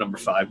anything about a number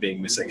 5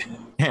 being missing.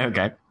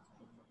 Okay.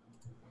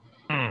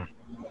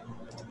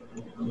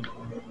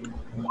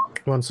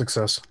 One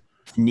success.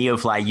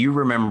 Neofly, you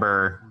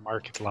remember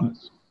Market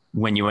laws.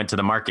 when you went to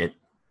the market,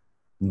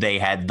 they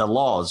had the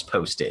laws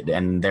posted,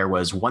 and there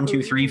was 1,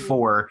 2, 3,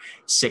 4,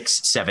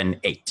 6, 7,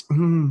 8.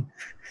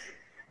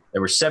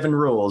 There were 7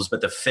 rules,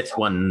 but the 5th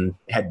one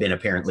had been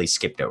apparently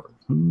skipped over.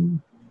 Do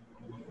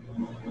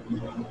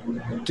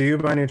you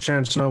by any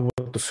chance know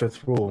what the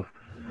 5th rule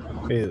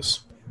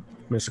is,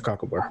 Mr.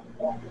 Cocklebar?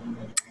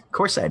 Of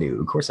course I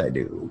do.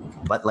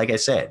 But like I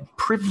said,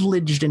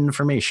 privileged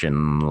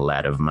information,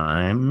 lad of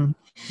mine.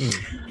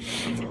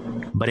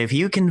 But if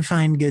you can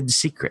find good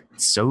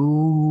secrets,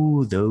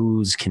 so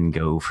those can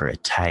go for a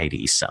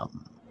tidy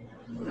sum.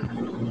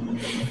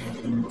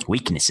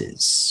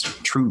 Weaknesses,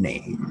 true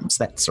names,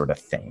 that sort of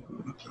thing.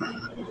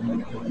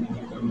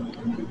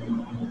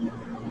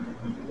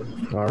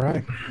 All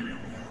right.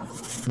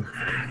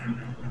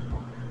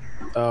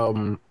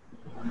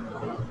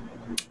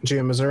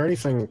 GM, is there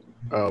anything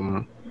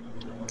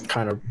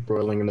kind of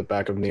boiling in the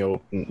back of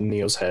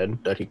Neo's head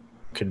that he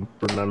could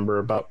remember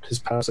about his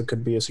past that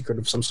could be a secret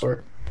of some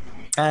sort?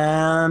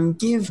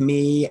 Give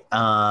me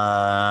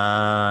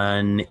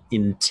an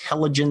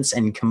intelligence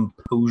and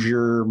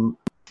composure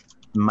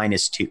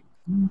 -2.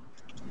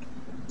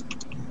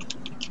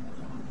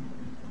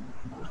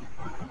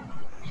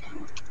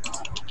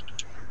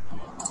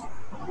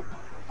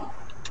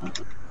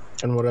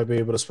 And would I be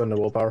able to spend a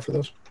willpower for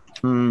this?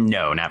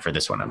 No, not for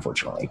this one,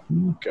 unfortunately.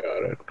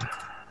 Got it.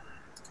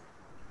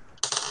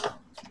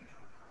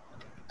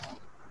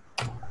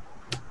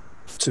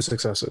 Two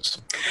successes.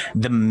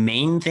 The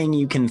main thing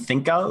you can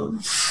think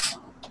of,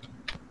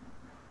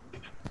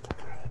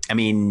 I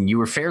mean, you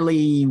were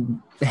fairly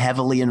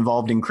heavily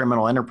involved in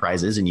criminal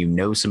enterprises, and you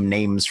know some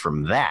names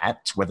from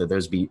that. Whether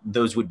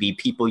those would be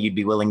people you'd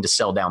be willing to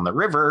sell down the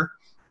river.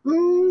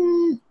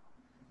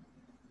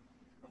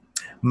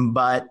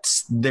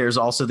 But there's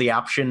also the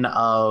option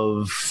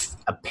of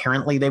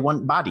apparently they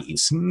want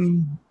bodies.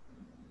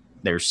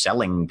 They're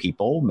selling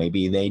people.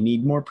 Maybe they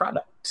need more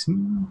product.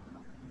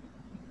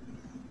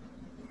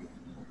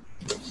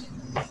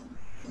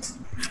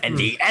 And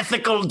the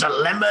ethical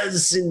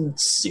dilemmas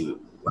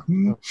ensue.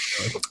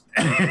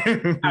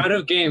 Out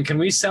of game, can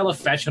we sell a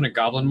fetch on a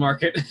goblin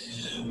market?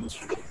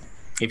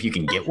 If you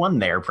can get one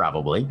there,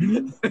 probably.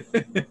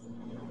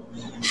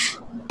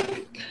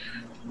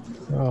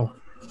 Oh,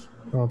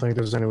 I don't think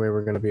there's any way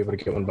we're going to be able to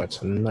get one by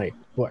tonight.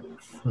 What?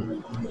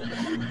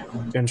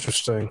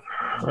 Interesting.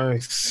 I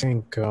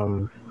think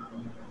I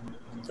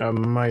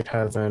might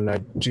have an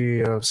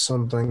idea of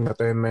something that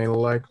they may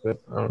like, that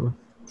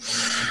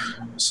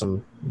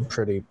some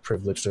pretty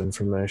privileged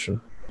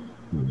information.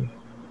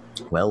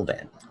 Well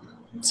then,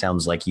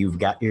 sounds like you've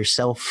got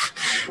yourself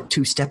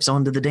 2 steps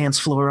onto the dance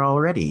floor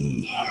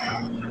already.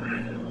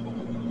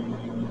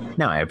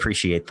 Now, I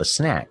appreciate the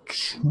snack.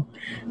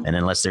 And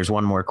unless there's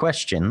one more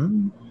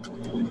question,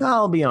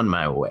 I'll be on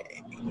my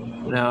way.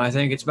 No, I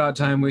think it's about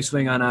time we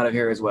swing on out of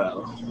here as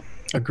well.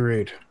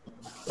 Agreed.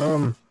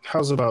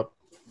 How's about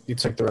you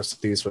take the rest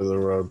of these for the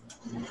road?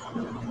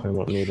 I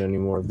won't need any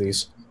more of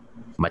these.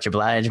 Much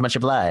obliged,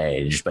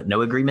 but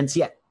no agreements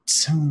yet.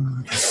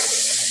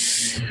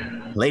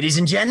 Ladies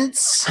and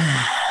gents,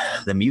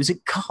 the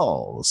music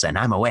calls, and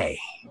I'm away.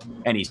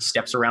 And he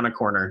steps around a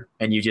corner,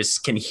 and you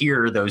just can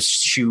hear those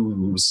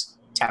shoes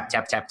tap,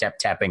 tap, tap, tap,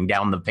 tapping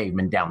down the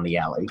pavement, down the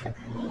alley.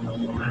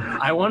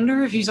 I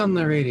wonder if he's on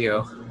the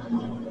radio.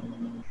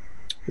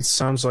 It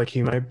sounds like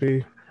he might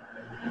be,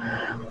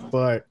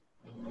 but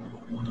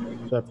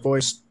that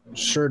voice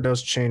sure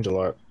does change a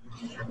lot.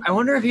 I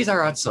wonder if he's our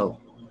Utzel.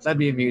 That'd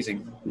be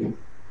amusing.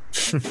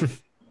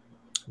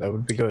 That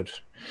would be good.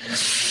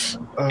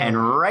 And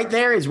right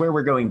there is where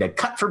we're going to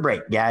cut for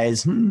break,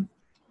 guys.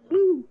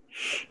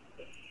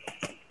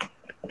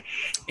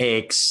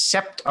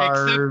 Except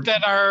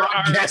that our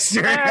guest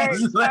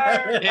is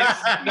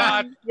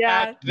not.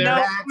 Yeah,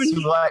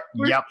 that's what.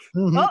 Yep.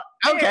 Mm-hmm. Oh,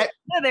 okay.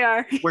 There they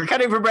are. We're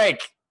cutting for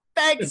break.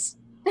 Thanks.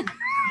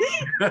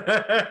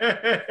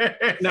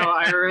 No,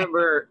 I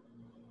remember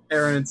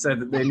Erin said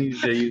that they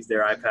needed to use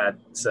their iPad,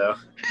 so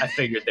I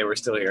figured they were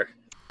still here.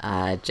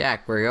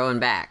 Jack, we're going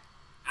back.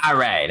 All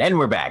right, and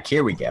we're back.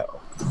 Here we go.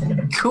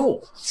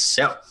 Cool.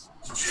 So,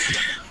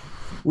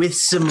 with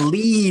some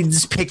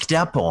leads picked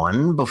up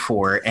on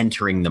before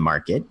entering the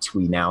market,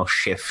 we now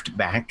shift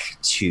back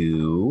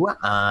to,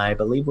 I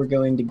believe we're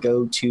going to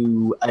go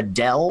to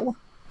Adele,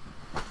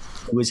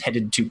 who is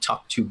headed to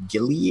talk to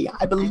Gilly,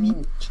 I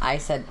believe. I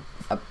said...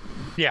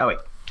 Yeah. Oh, wait.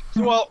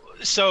 Well,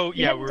 so,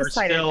 yeah, we're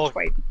still...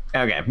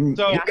 Okay.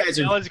 So, you guys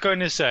are... I was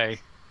going to say...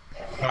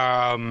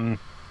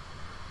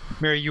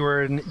 Mira, you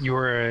were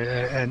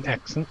an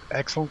excellent.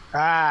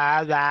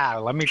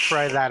 Let me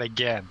try that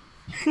again.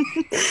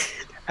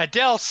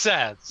 Adele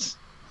says,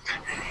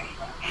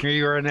 Mira,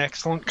 you were an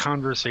excellent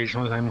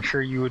conversationalist. I'm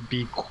sure you would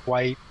be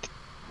quite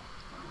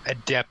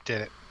adept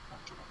at it.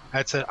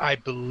 I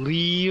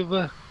believe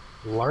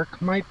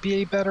Lark might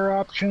be a better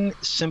option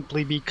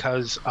simply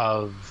because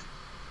of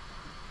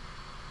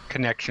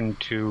connection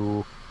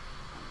to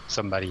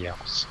somebody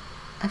else.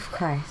 Of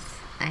course,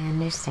 I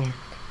understand.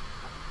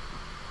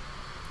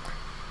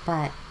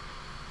 But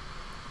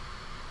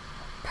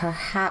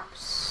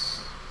perhaps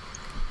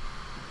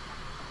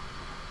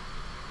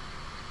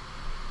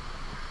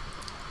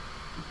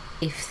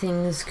if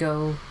things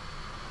go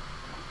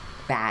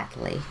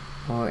badly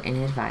or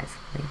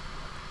inadvisably,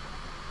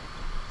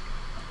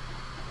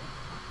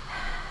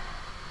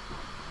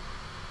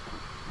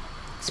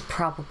 it's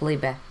probably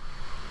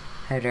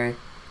better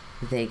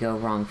they go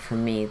wrong for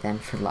me than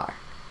for Lark.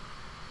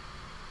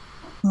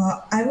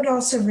 Well, I would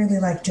also really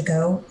like to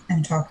go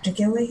and talk to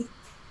Gilly.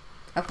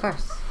 Of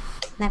course.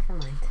 Never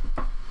mind.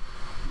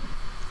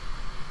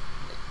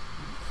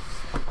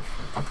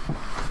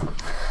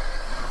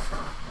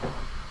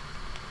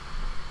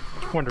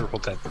 Wonderful,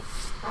 Ted.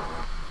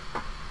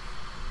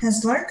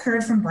 Has Lark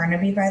heard from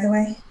Barnaby, by the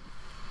way?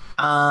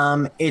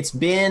 It's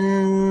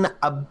been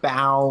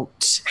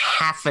about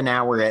half an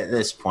hour at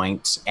this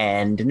point,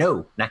 and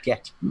no, not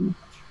yet.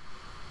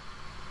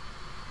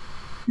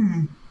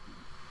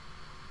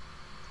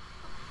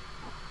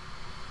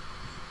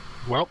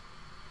 Well,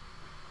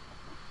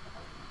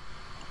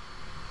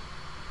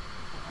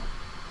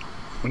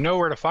 we know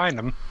where to find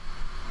them.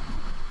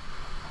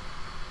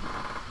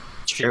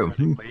 True.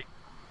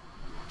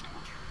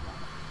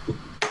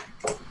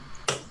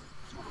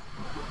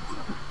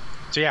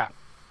 So yeah,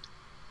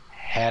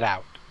 head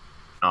out.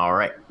 All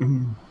right.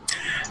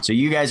 So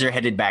you guys are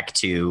headed back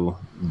to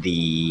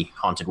the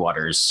Haunted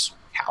Waters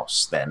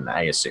house then,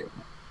 I assume.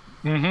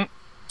 Mm-hmm.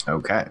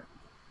 Okay.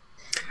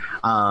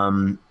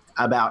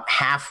 About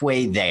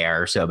halfway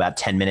there, so about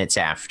 10 minutes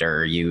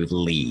after you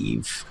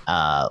leave,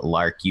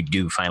 Lark, you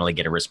do finally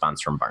get a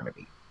response from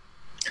Barnaby.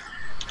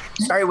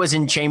 Sorry, was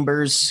in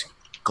chambers.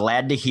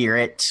 Glad to hear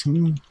it.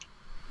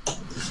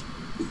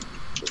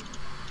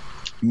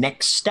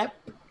 Next step?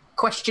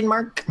 Question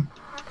mark.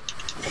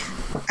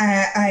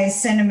 I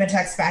send him a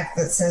text back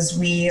that says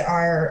we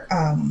are,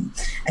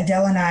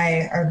 Adele and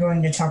I are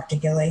going to talk to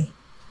Gilly.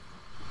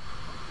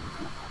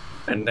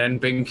 And then,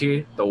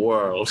 Binky, the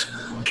world.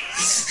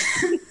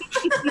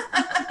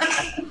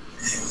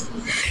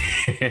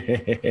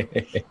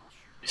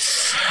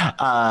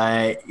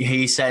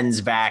 He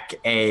sends back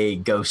a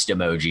ghost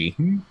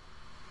emoji.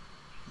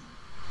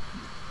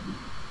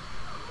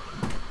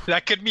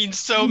 That could mean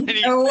so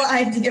many. No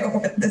idea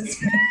what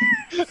this means.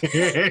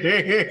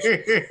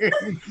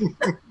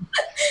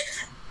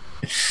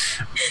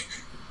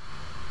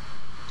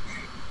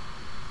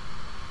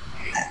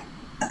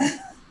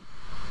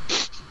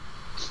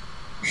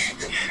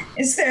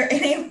 Is there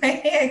any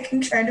way I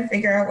can try to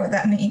figure out what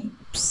that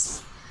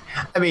means?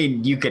 I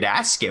mean, you could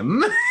ask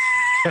him.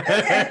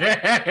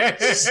 Okay.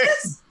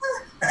 She's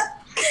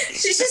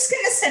just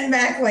gonna send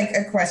back like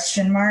a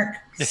question mark.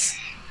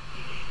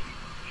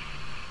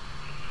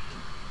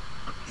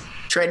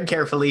 Tread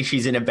carefully,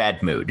 she's in a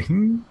bad mood.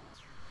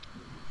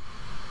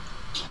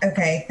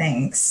 Okay,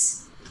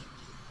 thanks.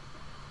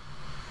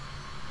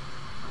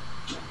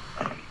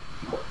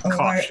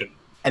 Caution.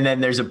 And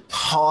then there's a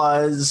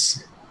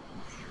pause.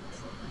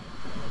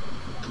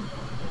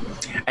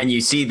 And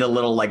you see the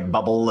little like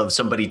bubble of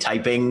somebody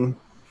typing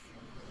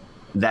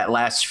that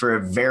lasts for a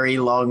very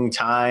long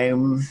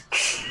time.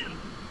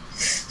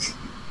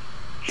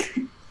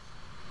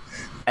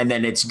 And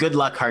then it's good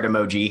luck heart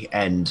emoji,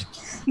 and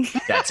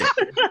that's it.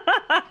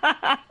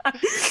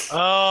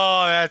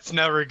 Oh, that's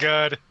never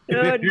good.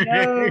 Oh,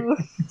 no.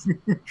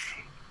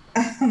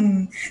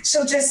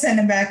 She'll just send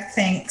him back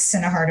thanks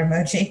and a heart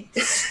emoji.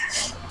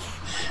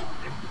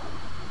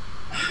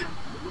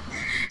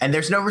 And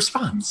there's no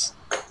response.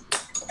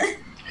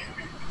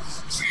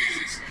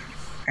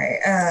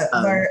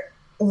 All right,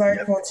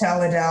 Lark will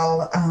tell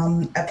Adele,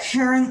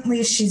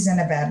 apparently she's in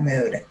a bad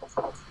mood.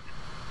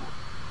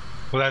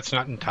 Well, that's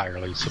not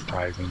entirely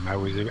surprising. I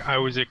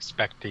was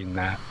expecting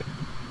that.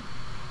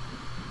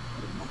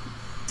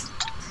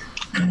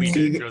 We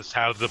did just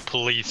have the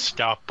police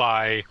stop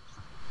by.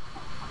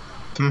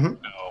 Mm-hmm.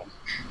 No.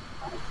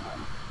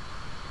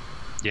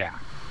 Yeah.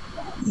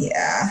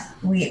 Yeah,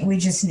 we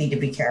just need to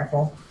be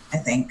careful, I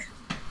think.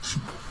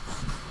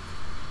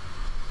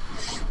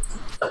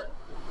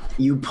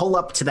 You pull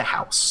up to the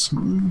house. The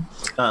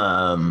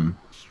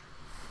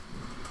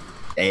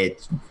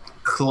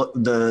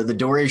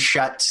door is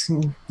shut.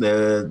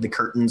 The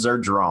curtains are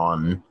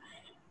drawn.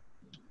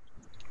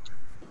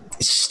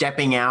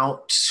 Stepping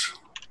out,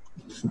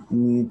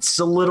 it's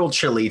a little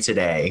chilly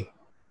today,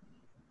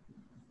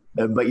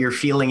 but you're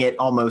feeling it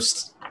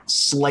almost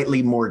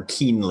slightly more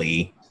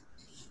keenly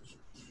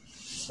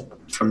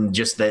from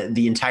just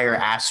the entire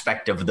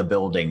aspect of the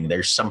building.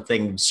 There's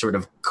something sort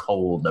of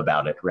cold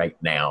about it right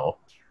now.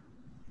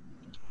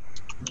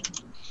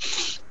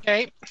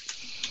 Okay.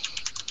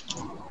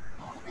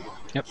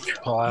 Yep.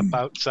 Pull up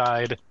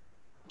outside.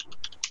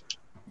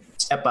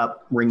 Step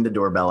up, ring the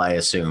doorbell, I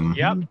assume.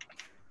 Yep.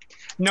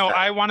 No,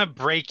 I want to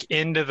break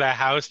into the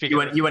house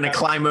because you want to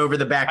climb over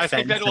the back fence. I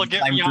think that will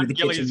get me on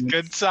Gilly's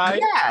good side.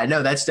 Yeah,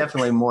 no, that's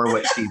definitely more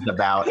what she's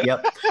about.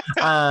 Yep.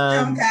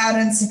 Jump out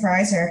and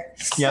surprise her.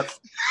 Yep.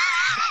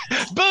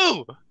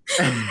 Boo!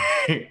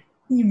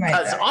 You might.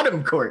 It's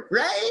Autumn Court,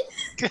 right?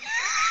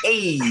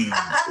 Hey.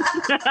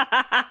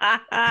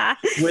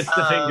 With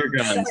the finger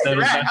guns.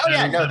 Right. Oh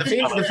yeah, no,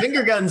 the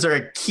finger guns are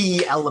a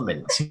key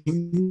element.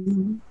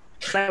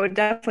 That would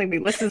definitely be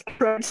Liss's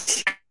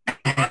approach.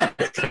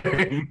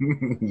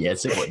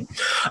 Yes, it would.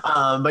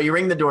 But you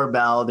ring the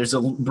doorbell. There's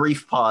a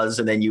brief pause,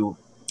 and then you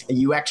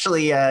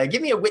actually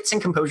give me a wits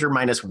and composure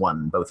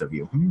 -1, both of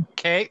you.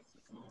 Okay.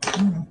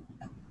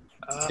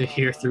 To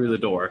hear through the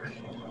door.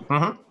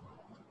 Mm-hmm.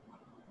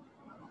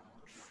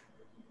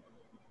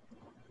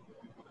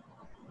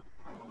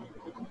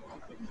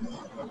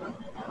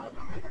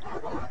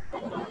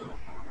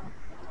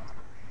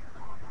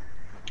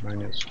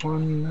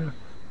 -1.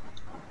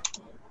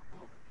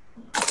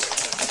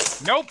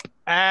 Nope,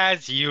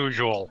 as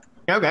usual.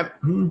 Okay.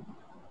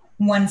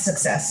 1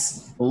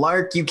 success.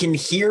 Lark, you can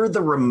hear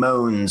the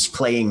Ramones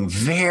playing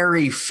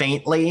very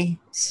faintly,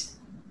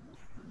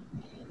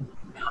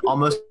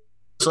 almost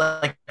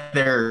like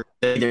they're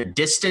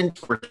distant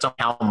or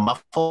somehow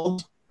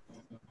muffled.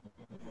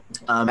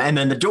 And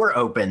then the door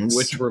opens.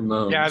 Which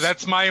Ramones? Yeah,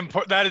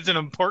 that is an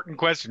important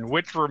question.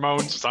 Which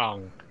Ramones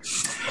song?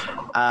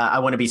 I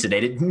Want to Be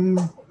Sedated.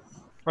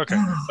 Okay.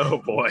 Oh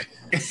boy.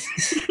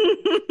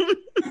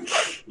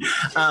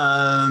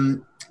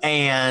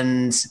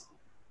 And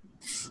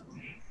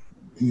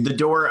the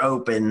door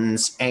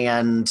opens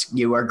and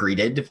you are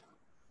greeted,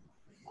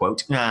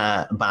 quote,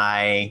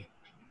 by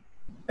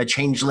a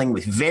changeling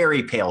with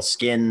very pale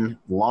skin,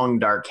 long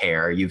dark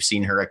hair. You've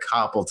seen her a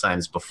couple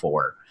times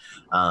before.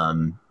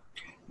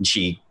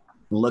 She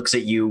looks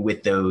at you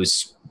with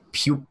those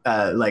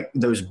like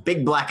those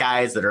big black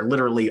eyes that are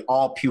literally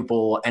all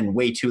pupil and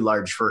way too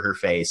large for her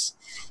face.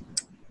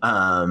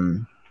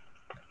 And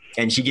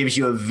she gives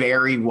you a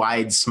very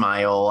wide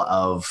smile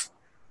of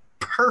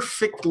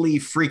perfectly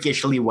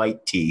freakishly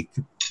white teeth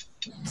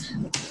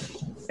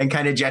and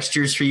kind of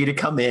gestures for you to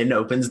come in,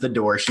 opens the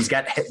door. She's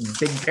got a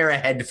big pair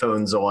of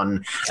headphones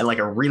on and like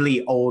a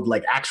really old,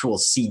 like actual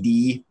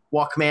CD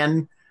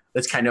Walkman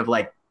that's kind of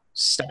like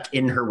stuck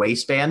in her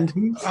waistband.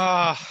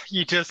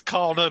 You just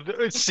called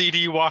a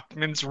CD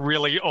Walkman's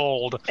really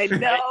old. I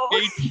know.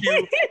 I hate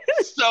you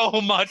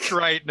so much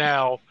right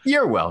now.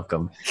 You're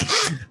welcome.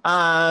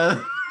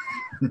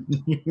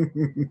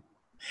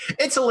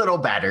 It's a little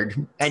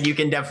battered, and you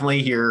can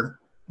definitely hear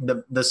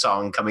the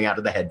song coming out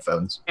of the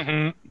headphones.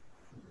 Mm-hmm.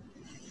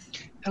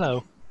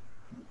 Hello.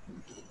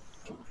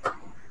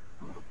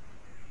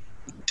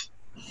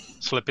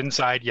 Slip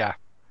inside, yeah.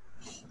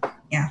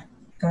 Yeah,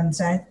 go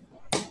inside.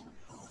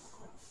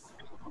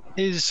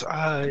 Is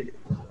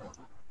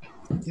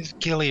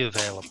Gilly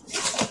available?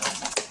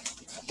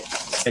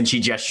 And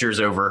she gestures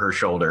over her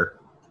shoulder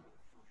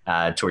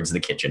towards the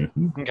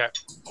kitchen. Okay.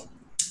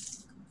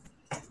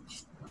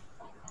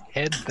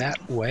 Head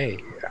that way.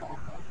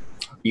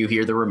 You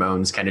hear the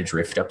Ramones kind of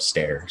drift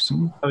upstairs.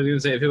 I was going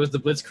to say, if it was the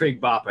Blitzkrieg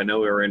Bop, I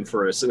know we were in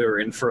for a. I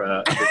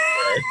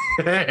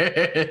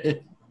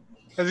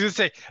was going to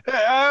say,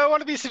 I want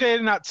to be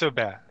sedated, not so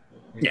bad.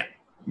 Yeah.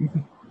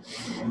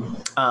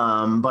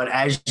 But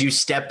as you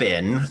step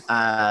in,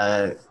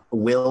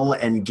 Will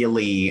and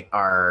Gilly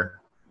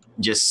are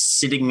just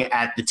sitting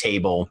at the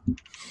table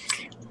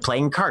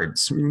playing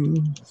cards.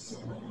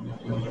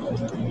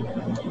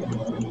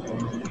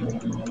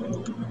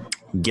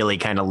 Gilly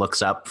kind of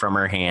looks up from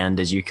her hand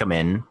as you come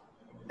in.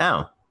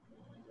 Oh.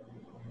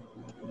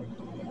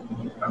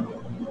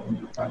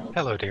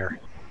 Hello, dear.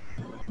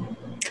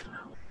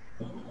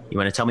 You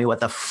want to tell me what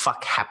the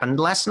fuck happened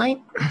last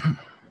night?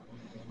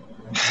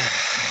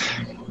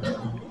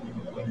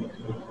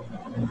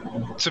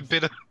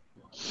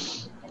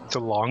 It's a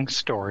long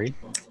story.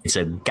 It's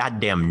a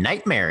goddamn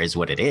nightmare is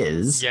what it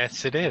is.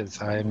 Yes, it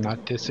is. I'm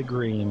not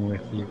disagreeing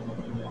with you.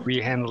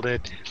 We handled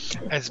it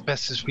as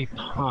best as we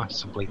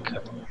possibly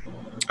could.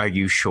 Are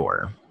you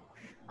sure?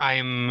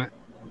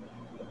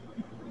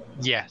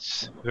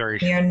 Yes, very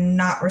sure. You're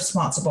not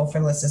responsible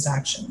for Liss's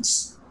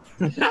actions.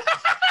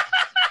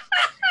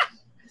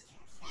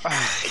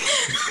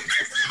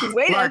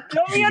 Way Lark, to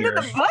throw me under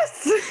the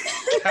bus.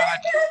 God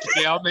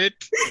damn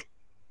it.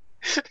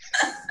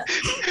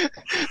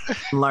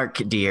 Lark,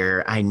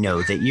 dear, I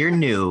know that you're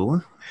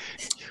new,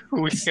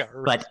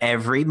 but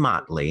every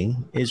motley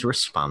is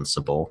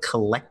responsible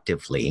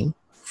collectively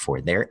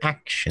for their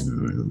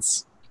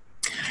actions.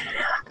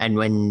 And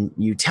when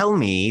you tell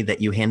me that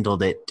you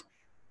handled it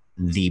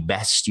the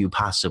best you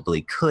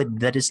possibly could,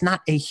 that is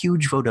not a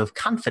huge vote of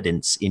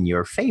confidence in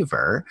your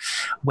favor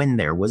when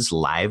there was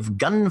live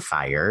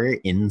gunfire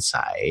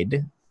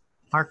inside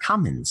our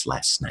commons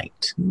last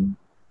night.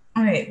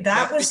 All right,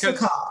 that was the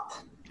cop.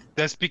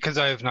 That's because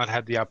I have not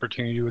had the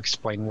opportunity to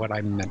explain what I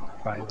meant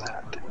by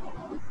that.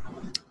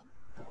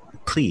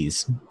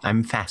 Please,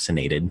 I'm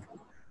fascinated.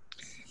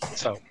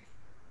 So,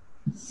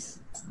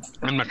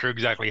 I'm not sure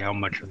exactly how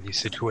much of the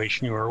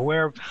situation you are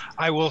aware of.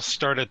 I will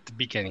start at the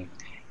beginning.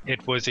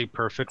 It was a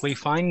perfectly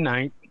fine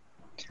night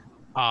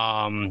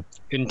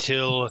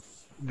until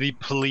the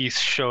police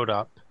showed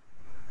up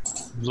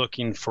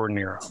looking for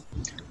Nero.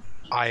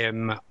 I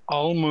am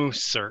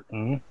almost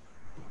certain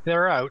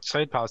there are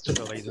outside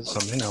possibilities of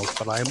something else,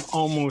 but I am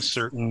almost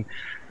certain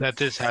that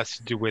this has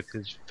to do with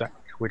his theft,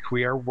 which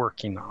we are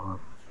working on.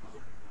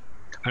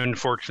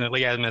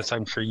 Unfortunately, as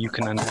I'm sure you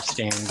can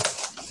understand,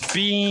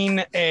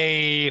 being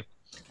a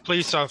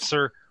police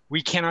officer,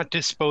 we cannot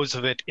dispose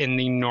of it in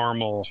the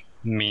normal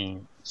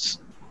means.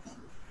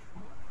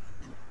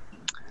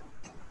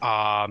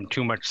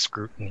 Too much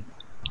scrutiny.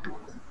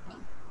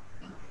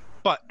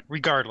 But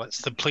regardless,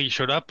 the police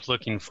showed up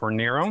looking for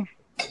Nero.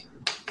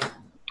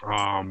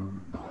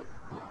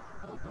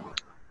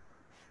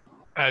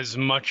 As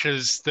much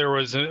as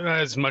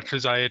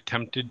I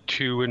attempted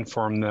to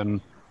inform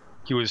them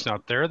he was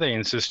not there, they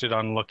insisted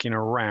on looking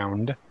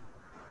around.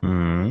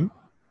 Mm-hmm.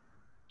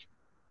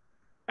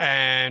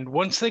 And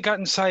once they got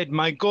inside,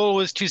 my goal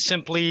was to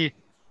simply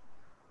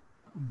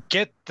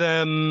get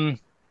them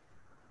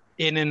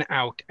in and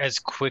out as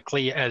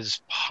quickly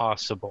as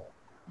possible.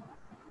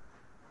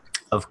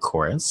 Of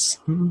course.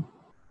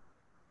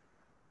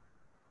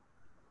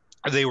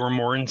 They were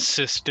more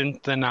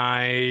insistent than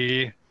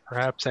I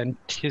perhaps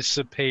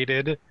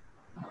anticipated.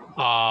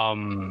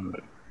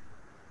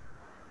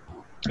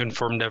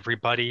 Informed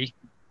everybody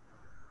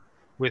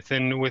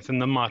within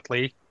the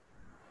motley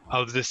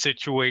of the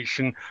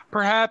situation.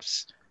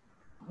 Perhaps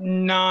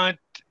not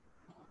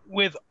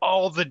with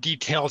all the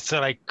details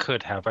that I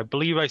could have. I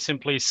believe I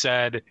simply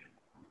said,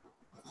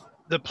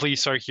 the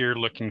police are here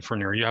looking for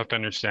Nero. You have to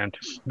understand,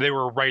 they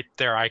were right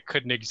there. I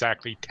couldn't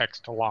exactly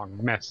text a long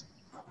message.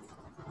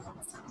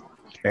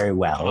 Very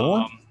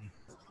well.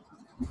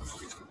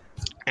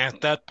 At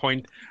that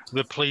point,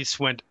 the police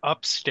went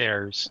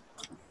upstairs.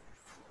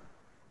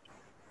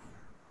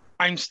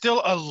 I'm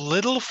still a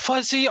little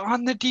fuzzy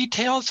on the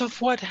details of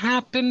what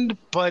happened,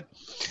 but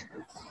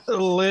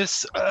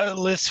Liss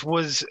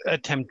was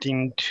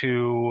attempting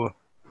to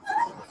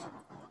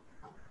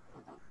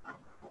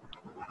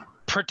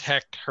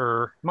protect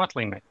her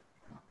motley mate,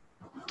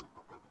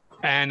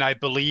 and I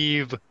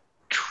believe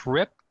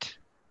tripped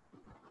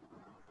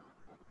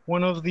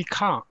one of the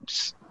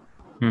cops.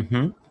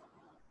 Mm-hmm.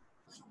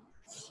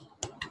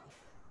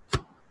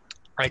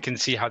 I can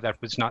see how that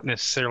was not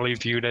necessarily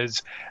viewed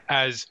as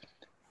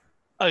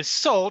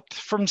assault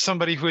from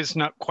somebody who is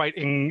not quite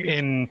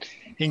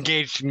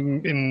engaged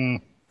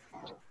in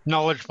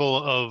knowledgeable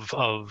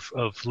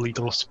of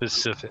legal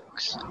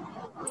specifics.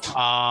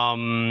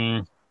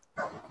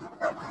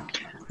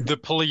 The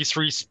police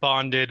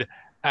responded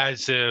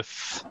as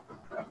if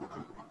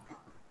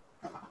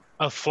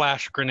a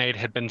flash grenade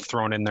had been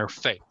thrown in their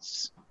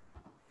face.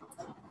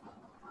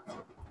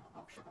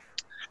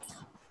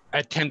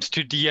 Attempts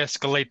to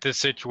de-escalate the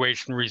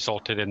situation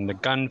resulted in the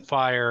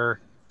gunfire.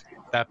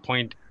 At that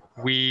point,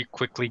 we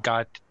quickly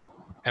got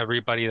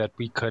everybody that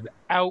we could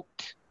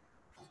out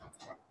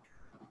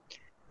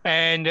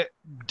and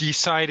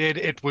decided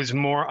it was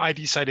more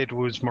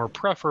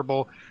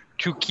preferable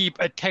to keep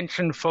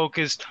attention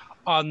focused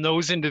on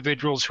those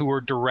individuals who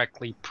were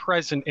directly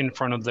present in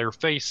front of their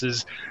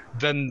faces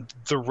than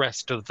the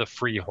rest of the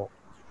freehold.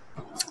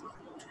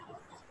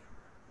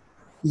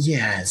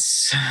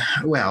 Yes.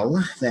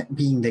 Well, that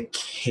being the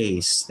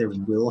case, there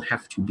will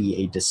have to be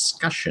a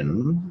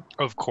discussion.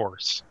 Of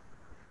course.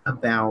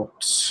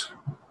 About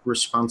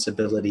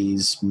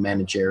responsibilities,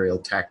 managerial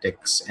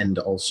tactics, and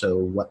also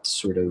what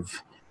sort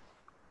of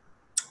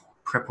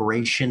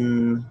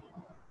preparation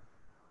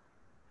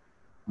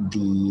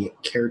the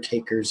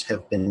caretakers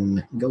have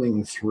been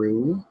going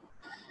through.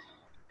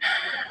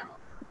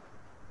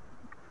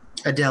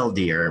 Adele,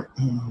 dear,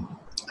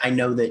 I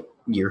know that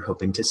you're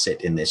hoping to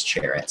sit in this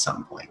chair at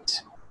some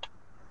point.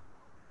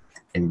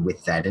 And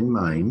with that in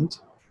mind,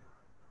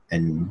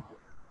 and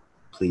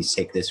please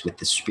take this with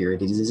the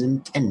spirit it is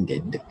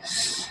intended.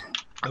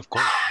 Of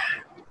course.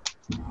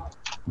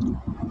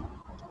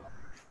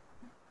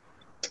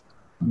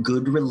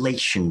 Good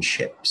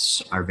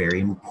relationships are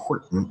very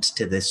important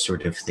to this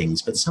sort of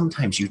things, but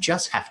sometimes you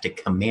just have to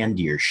command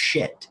your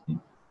shit.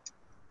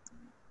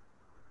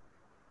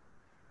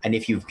 And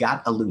if you've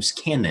got a loose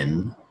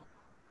cannon,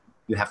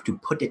 you have to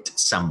put it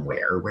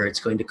somewhere where it's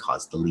going to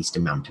cause the least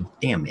amount of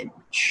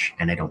damage.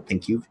 And I don't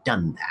think you've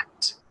done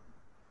that.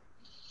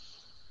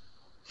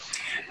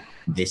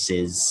 This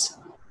is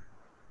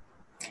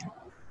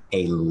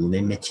a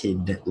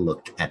limited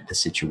look at the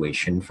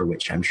situation for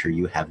which I'm sure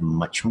you have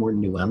much more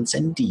nuance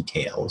and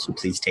detail. So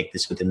please take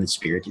this within the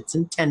spirit it's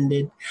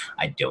intended.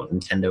 I don't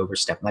intend to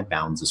overstep my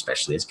bounds,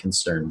 especially as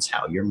concerns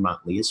how your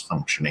motley is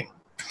functioning.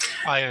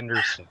 I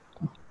understand.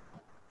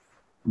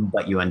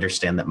 But you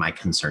understand that my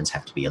concerns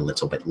have to be a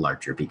little bit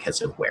larger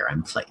because of where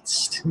I'm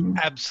placed.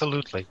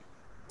 Absolutely.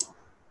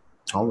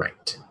 All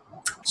right.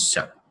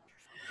 So.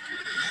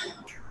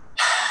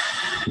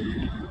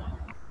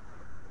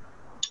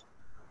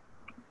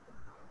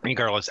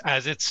 Regardless,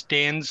 as it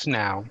stands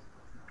now,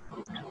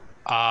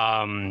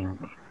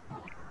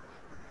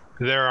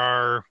 there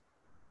are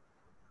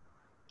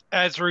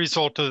as a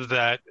result of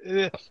that,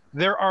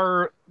 there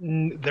are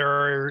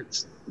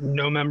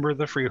no member of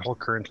the Freehold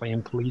currently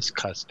in police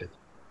custody.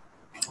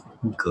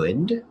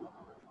 Good.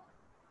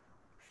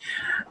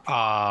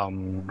 I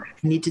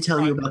need to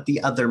tell you about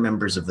the other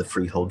members of the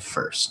Freehold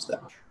first,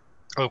 though.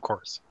 Of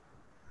course.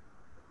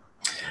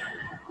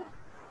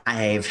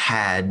 I've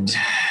had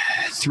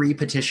 3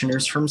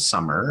 petitioners from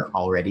Summer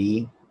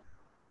already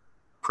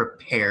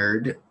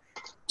prepared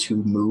to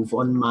move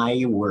on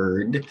my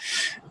word.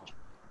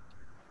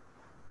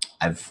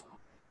 I've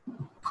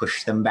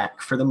pushed them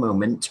back for the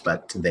moment,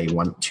 but they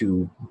want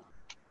to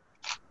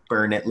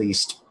burn at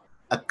least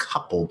a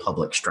couple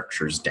public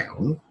structures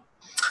down.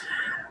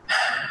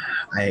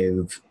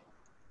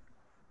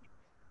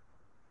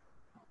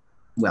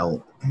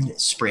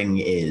 Spring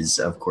is,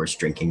 of course,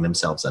 drinking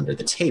themselves under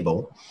the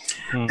table.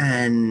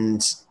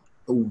 And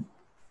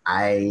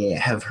I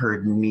have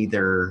heard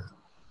neither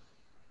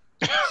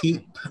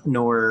peep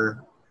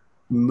nor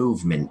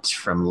movement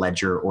from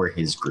Ledger or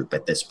his group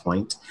at this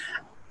point.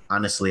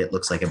 Honestly, it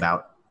looks like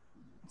about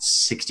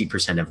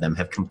 60% of them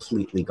have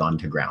completely gone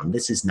to ground.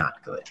 This is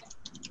not good.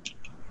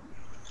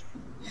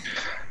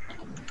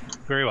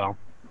 Very well.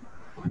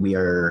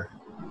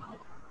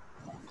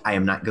 I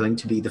am not going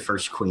to be the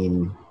first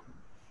queen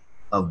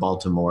of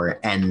Baltimore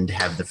and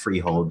have the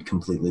Freehold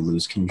completely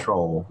lose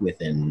control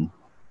within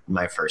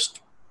my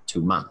first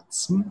 2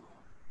 months.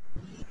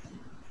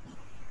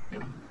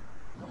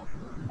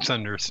 It's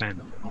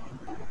understandable.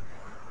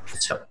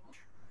 So,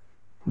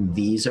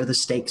 these are the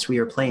stakes we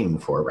are playing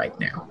for right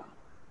now.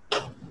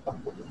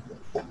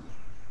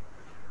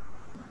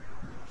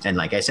 And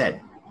like I said,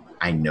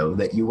 I know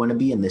that you want to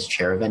be in this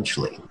chair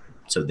eventually.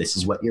 So this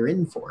is what you're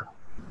in for.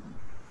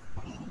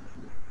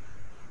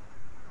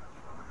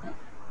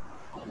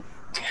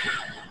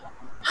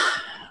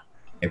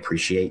 I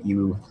appreciate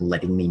you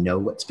letting me know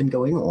what's been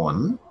going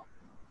on.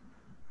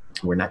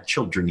 We're not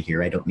children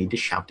here. I don't need to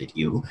shout at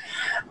you.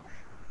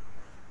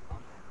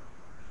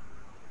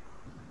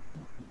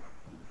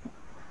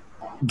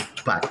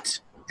 But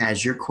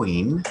as your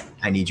queen,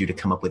 I need you to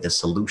come up with a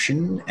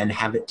solution and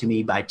have it to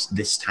me by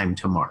this time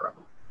tomorrow.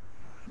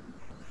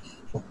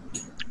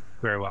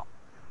 Very well.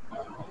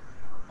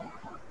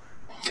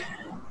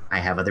 I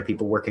have other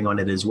people working on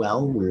it as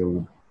well.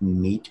 We'll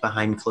meet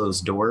behind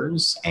closed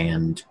doors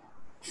and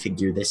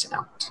figure this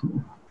out.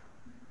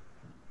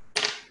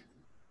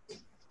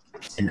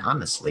 And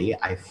honestly,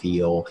 I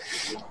feel,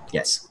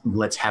 yes,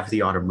 let's have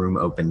the autumn room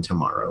open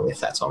tomorrow, if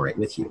that's all right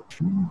with you.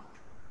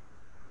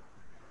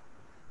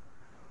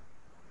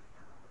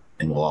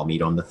 And we'll all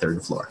meet on the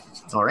 3rd floor.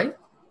 All right?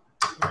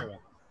 Very well.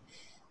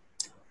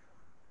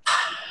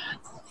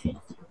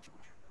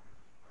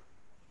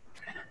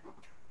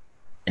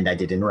 And I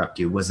did interrupt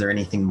you. Was there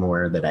anything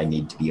more that I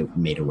need to be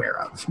made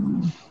aware of?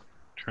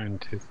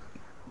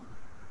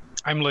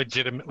 I'm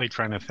legitimately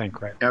trying to think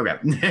right now.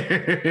 Okay.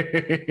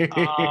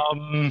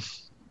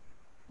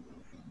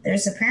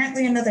 There's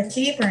apparently another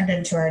key burned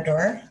into our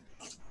door.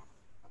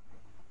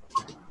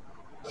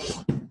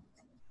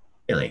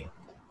 Really?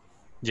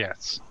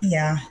 Yes.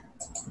 Yeah.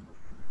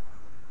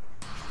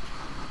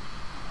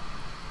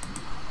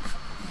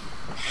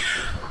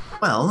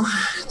 Well,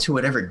 to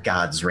whatever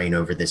gods reign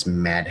over this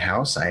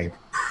madhouse, I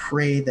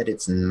pray that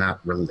it's not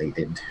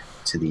related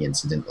to the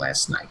incident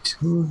last night.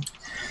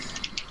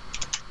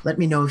 Let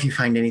me know if you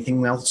find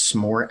anything else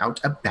more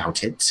out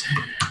about it.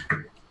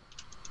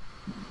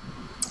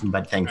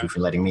 But thank you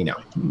for letting me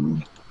know.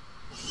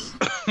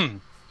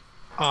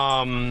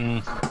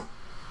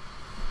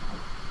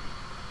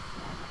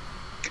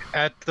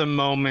 At the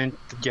moment,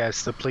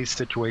 yes, the police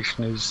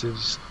situation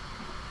is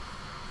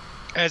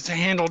as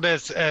handled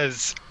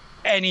as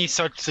any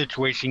such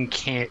situation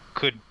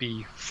could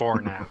be for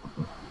now.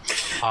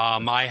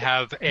 I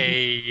have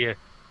a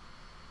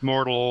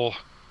mortal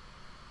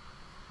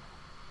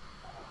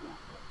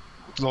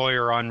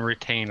lawyer on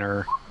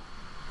retainer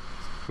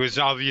who is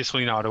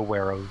obviously not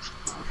aware of.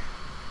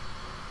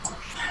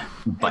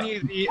 But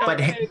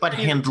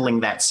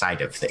handling that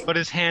side of things. But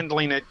is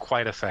handling it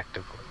quite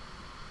effectively.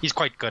 He's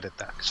quite good at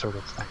that sort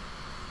of thing.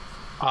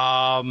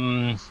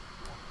 I'm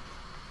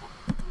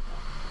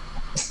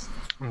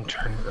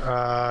trying.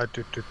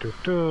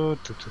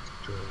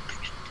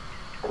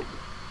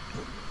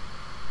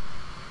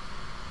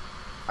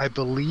 I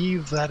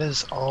believe that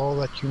is all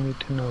that you need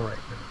to know right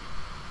now.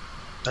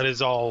 That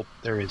is all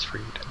there is for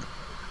you to know.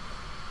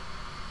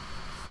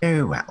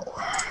 Very well.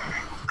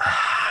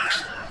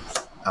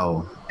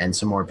 Oh, and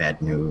some more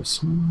bad news.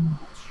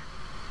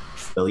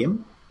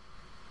 William?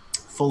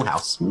 Full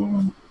house.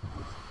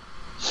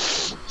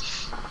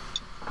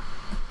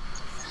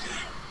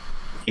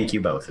 Thank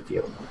you, both of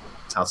you.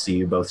 I'll see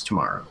you both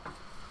tomorrow.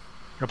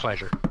 A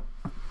pleasure.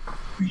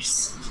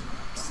 Nice.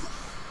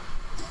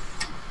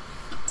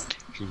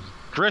 She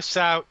drifts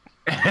out,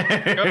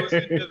 goes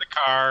into the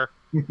car,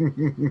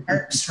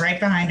 Ert's right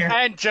behind her,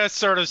 and just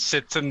sort of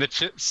sits in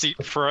the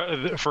seat for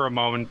a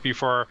moment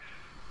before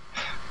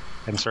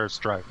and starts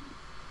driving.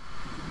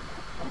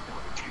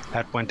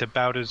 That went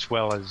about as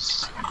well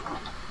as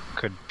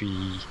could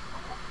be.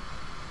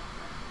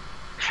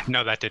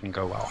 No, that didn't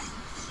go well.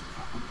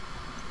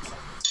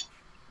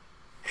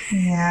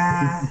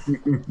 Yeah.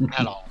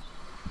 At all.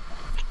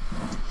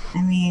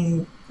 I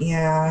mean,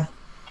 yeah.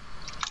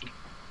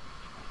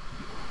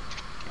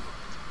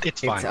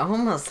 It's fine. It's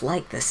almost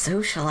like the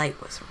socialite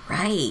was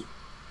right.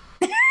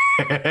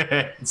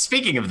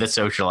 Speaking of the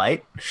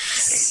socialite.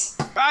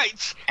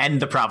 Right. And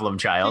the problem I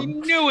child.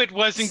 knew it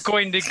wasn't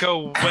going to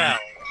go well.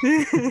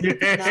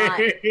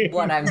 Not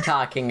what I'm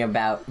talking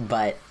about,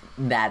 but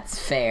that's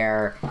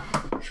fair.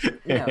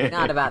 No,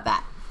 not about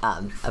that.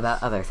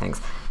 About other things.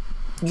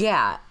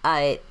 Yeah,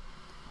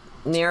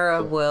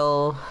 Nero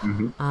will.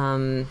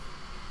 I'm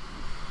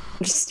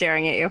just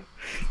staring at you.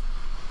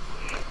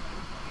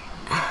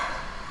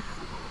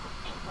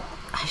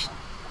 I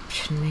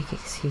shouldn't make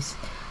excuses.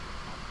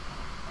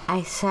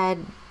 I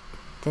said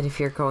that if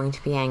you're going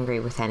to be angry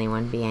with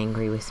anyone, be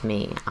angry with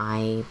me.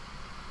 I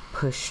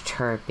pushed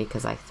her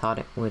because I thought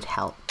it would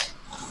help.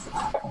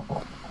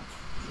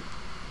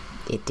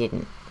 It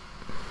didn't.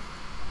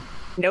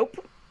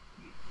 Nope.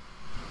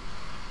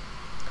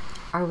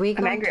 Are we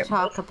going to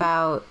talk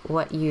about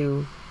what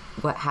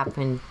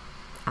happened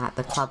at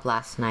the club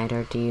last night,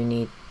 or do you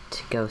need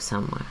to go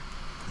somewhere?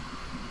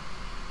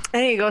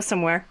 I need to go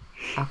somewhere.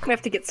 Okay. We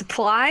have to get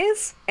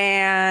supplies,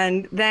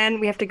 and then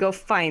we have to go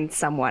find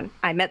someone.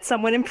 I met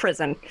someone in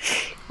prison.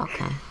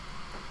 Okay.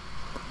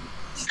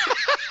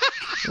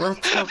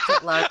 Let's hope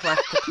that Lark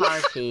left the car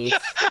keys.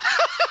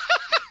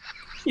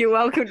 You're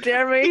welcome,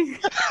 Jeremy.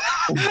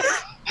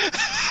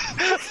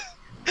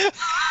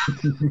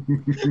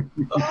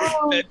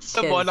 Met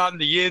someone on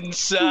the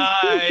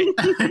inside.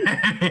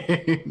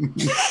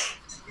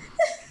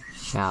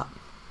 Yeah.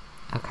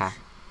 Okay.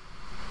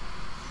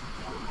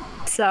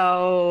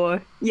 So,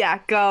 yeah,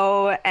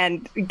 go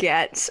and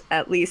get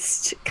at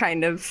least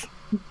kind of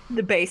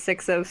the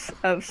basics of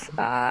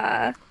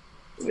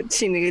what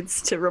she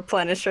needs to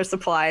replenish her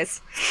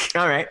supplies.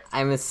 All right.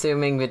 I'm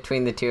assuming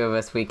between the two of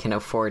us we can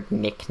afford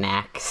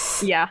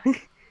knickknacks. Yeah.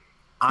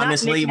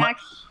 Honestly,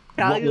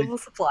 valuable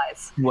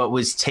supplies. What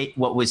was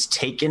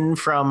taken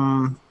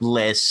from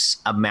Liss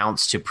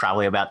amounts to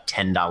probably about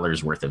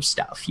 $10 worth of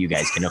stuff. You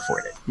guys can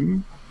afford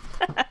it.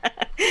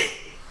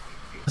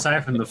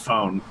 Aside from the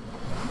phone.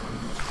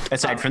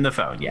 Aside from the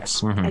phone,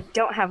 yes. Mm-hmm. I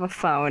don't have a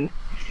phone.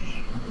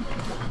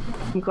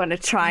 I'm going to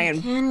try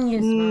and... Can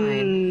use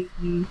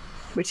mine.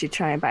 Would you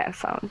try and buy a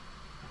phone?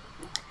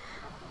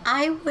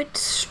 I would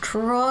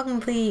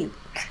strongly...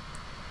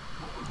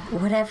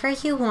 Whatever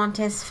you want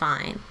is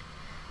fine.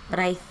 But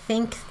I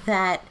think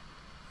that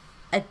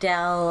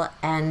Adele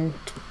and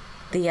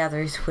the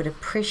others would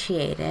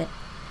appreciate it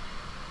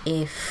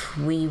if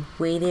we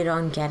waited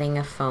on getting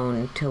a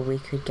phone till we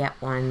could get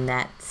one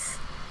that's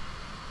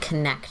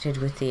connected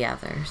with the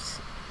others.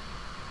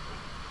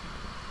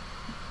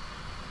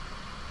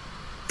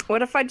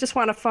 What if I just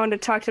want a phone to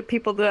talk to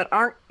people that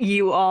aren't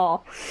you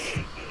all?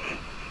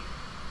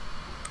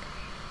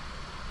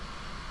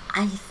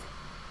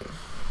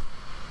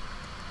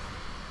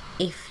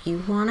 If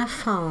you want a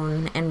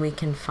phone and we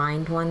can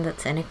find one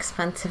that's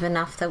inexpensive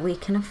enough that we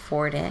can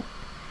afford it,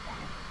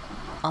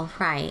 all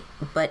right.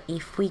 But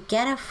if we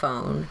get a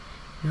phone,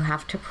 you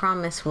have to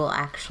promise we'll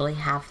actually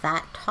have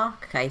that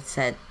talk I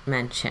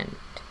mentioned.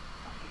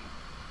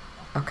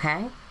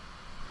 Okay?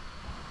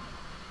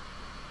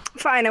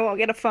 Fine, I won't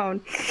get a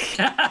phone.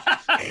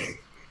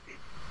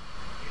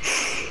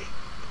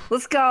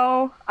 Let's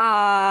go.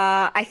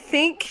 I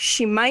think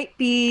she might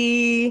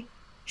be...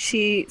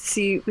 She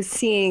was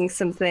seeing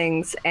some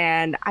things,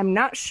 and I'm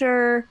not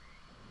sure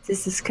if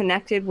this is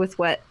connected with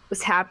what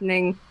was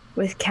happening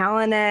with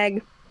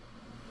Kalaneg.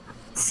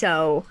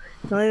 So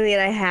the only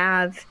that I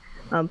have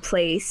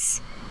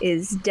place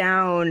is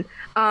down.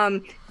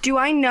 Do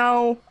I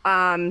know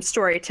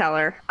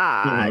Storyteller?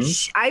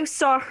 I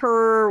saw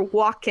her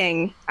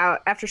walking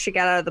out after she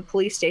got out of the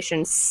police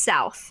station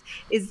south.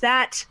 Is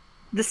that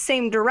the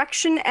same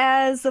direction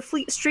as the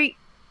Fleet Street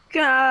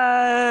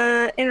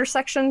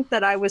intersection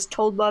that I was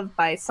told of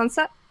by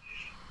Sunset?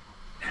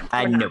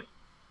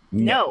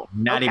 No.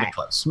 Not okay. even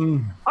close.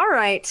 All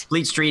right.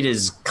 Fleet Street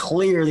is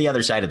clear the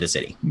other side of the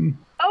city.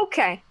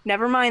 Okay,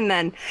 never mind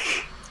then.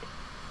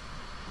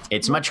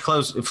 It's much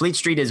closer. Fleet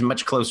Street is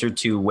much closer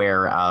to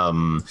where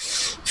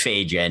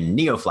Phage and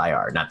Neofly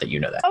are. Not that you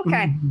know that.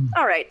 Okay.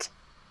 All right.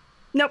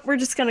 Nope, we're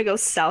just going to go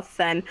south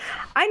then.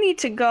 I need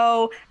to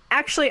go...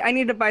 Actually, I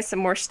need to buy some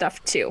more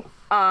stuff too.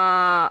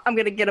 I'm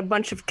going to get a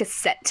bunch of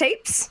cassette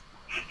tapes.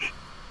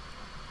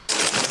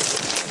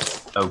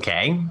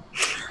 Okay.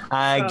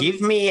 Give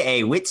me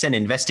a wits and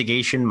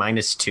investigation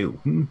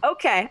 -2.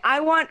 Okay, I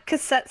want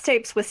cassette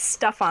tapes with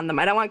stuff on them.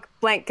 I don't want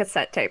blank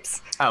cassette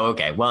tapes. Oh,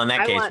 okay. Well, in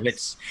that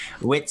case,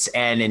 wits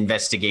and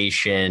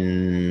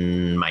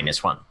investigation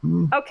 -1.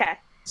 Okay.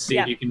 See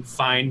if you can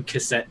find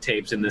cassette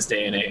tapes in this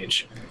day and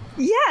age.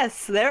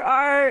 Yes, there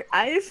are.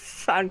 I've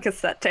found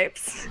cassette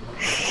tapes.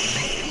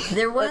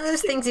 They're one of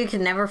those things you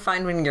can never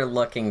find when you're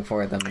looking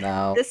for them,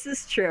 though. This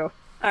is true.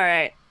 All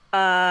right.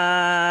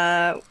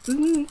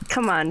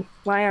 Come on.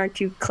 Why aren't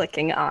you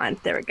clicking on?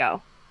 There we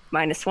go.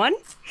 -1.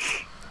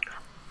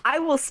 I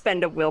will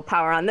spend a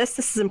willpower on this.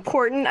 This is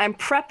important. I'm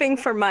prepping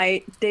for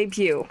my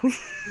debut.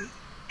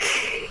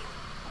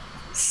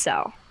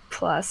 So,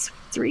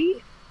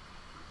 +3.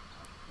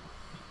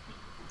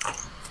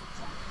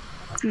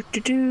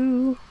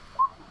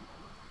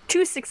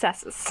 2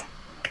 successes.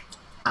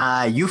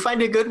 You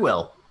find a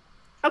Goodwill.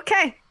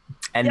 Okay.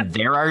 And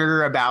there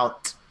are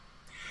about...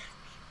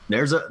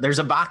 There's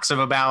a box of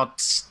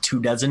about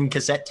 24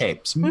 cassette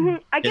tapes. Mm-hmm.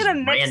 I get a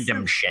mix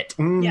random of, shit.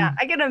 Yeah,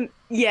 I get a...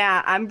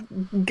 Yeah, I'm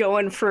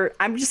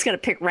just going to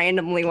pick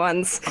randomly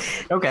ones.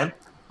 Okay.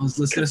 Was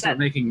Liss going to start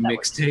making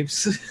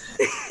mixtapes?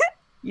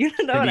 You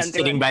don't know what I'm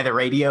sitting doing. by the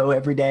radio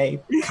every day.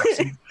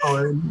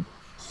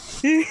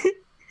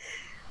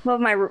 Well,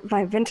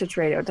 my vintage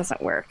radio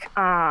doesn't work.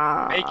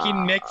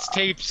 Making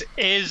mixtapes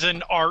is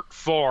an art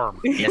form.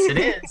 Yes, it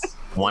is.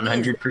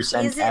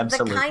 100%. Is it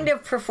absolutely. the kind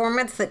of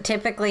performance that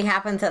typically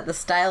happens at the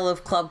style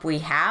of club we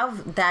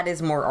have? That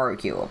is more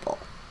arguable.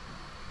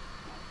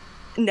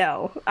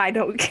 No, I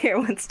don't care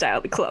what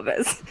style the club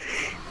is.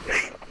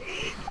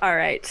 All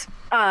right.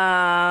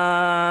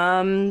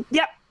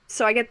 Yep.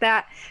 So I get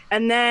that,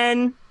 and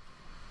then.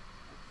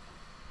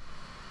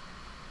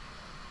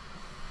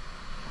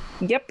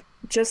 Yep.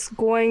 Just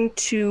going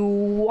to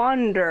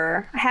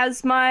wander. For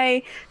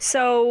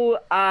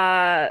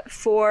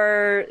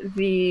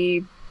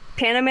the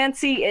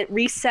Panamancy, it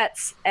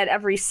resets at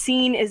every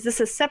scene. Is this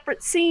a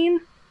separate scene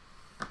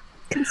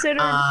considered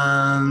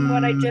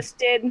what I just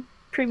did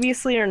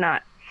previously or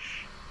not?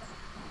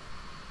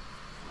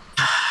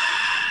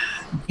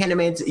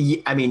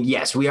 Panamancy, I mean,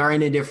 yes, we are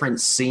in a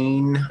different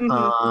scene.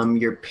 Mm-hmm.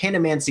 Your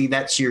Panamancy,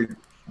 that's your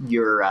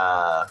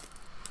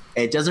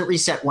it doesn't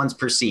reset once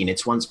per scene.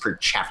 It's once per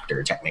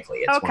chapter, technically.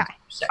 It's okay.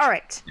 All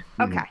right.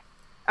 Mm-hmm. Okay.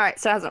 All right.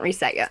 So it hasn't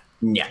reset yet.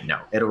 Yeah,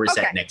 no. It'll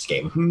reset next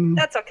game.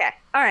 That's okay.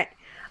 All right.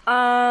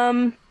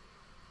 I'm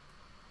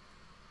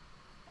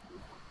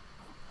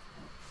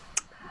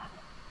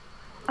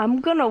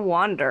going to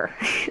wander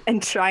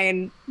and try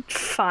and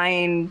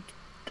find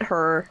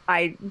her.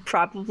 I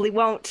probably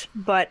won't,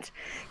 but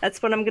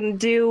that's what I'm gonna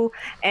do.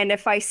 And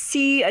if I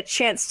see a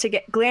chance to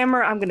get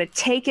glamour, I'm gonna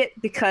take it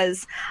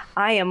because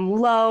I am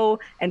low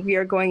and we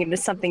are going into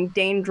something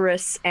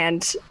dangerous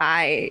and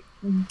I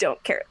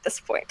don't care at this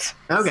point.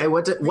 Okay,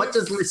 what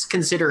does Liss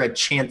consider a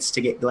chance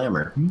to get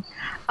glamour?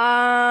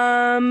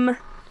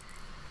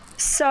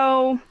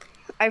 So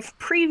I've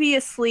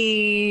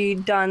previously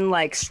done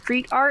like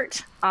street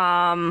art,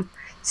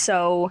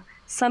 so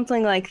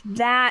something like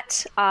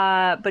that,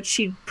 but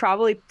she'd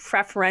probably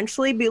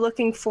preferentially be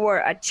looking for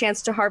a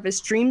chance to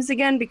harvest dreams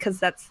again because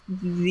that's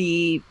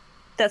the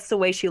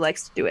way she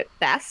likes to do it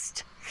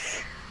best.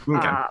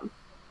 Okay.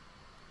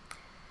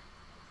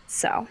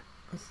 So,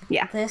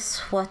 yeah.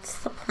 What's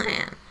the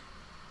plan?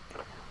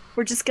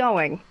 We're just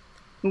going.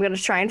 I'm going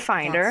to try and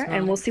find her,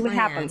 and we'll see what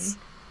happens.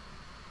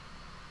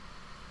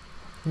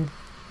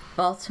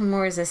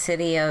 Baltimore is a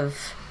city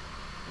of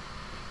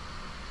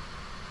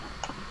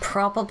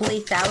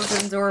probably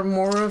thousands or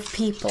more of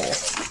people.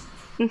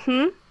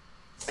 Mm-hmm.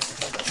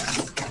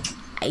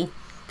 I'm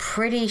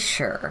pretty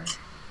sure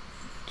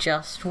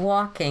just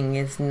walking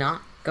is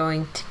not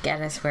going to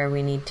get us where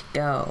we need to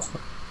go.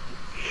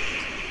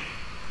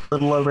 A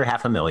little over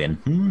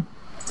 500,000.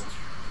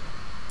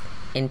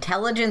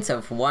 Intelligence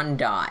of 1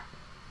 dot.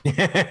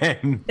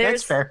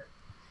 That's fair.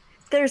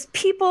 There's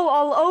people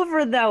all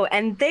over, though,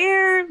 and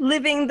they're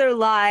living their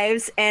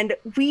lives, and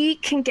we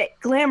can get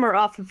glamour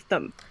off of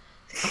them.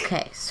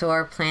 Okay, so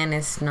our plan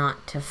is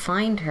not to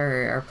find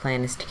her. Our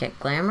plan is to get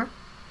glamour?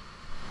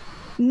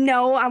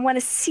 No, I want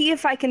to see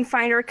if I can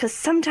find her, because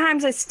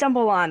sometimes I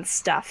stumble on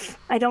stuff.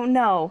 I don't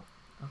know.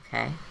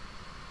 Okay.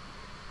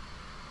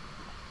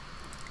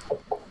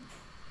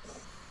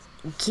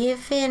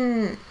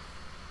 Given...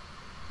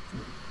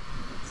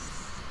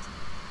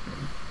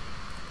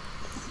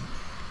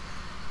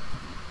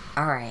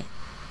 Alright.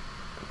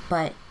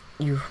 But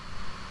you...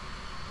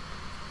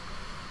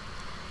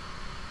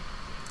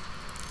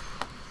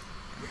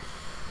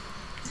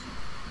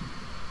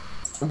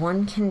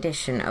 One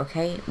condition,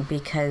 okay?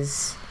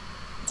 Because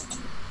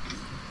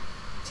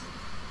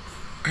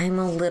I'm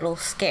a little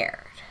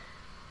scared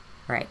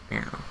right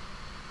now.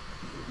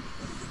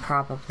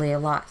 Probably a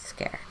lot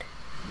scared.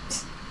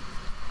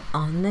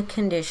 On the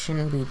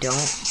condition we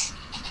don't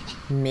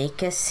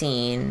make a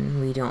scene,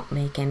 we don't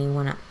make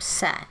anyone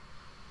upset,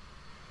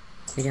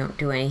 we don't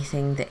do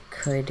anything that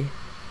could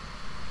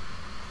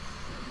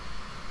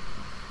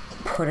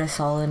put us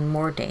all in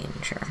more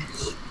danger.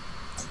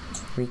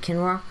 We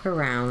can walk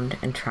around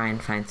and try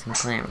and find some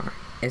glamour.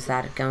 Is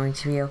that going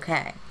to be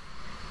okay?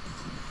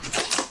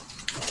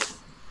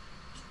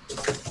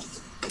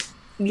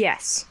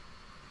 Yes.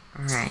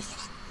 Alright.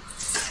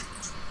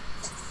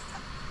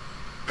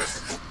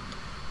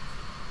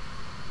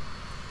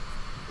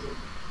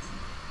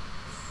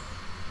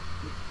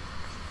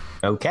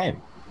 Okay.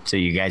 So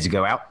you guys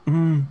go out?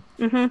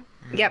 Mm-hmm.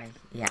 Yep.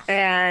 Yeah.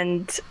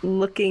 And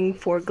looking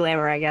for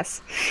glamour, I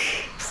guess.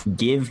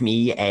 Give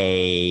me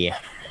a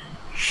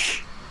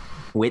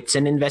wits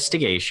and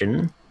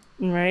investigation.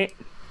 Right.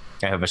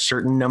 I have a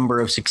certain number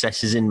of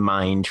successes in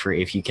mind for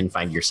if you can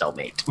find your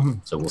cellmate.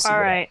 So we'll see. All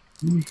right.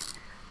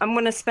 I'm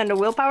going to spend a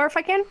willpower if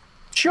I can.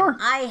 Sure.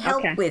 I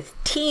help with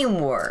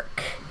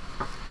teamwork.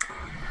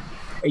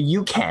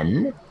 You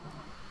can.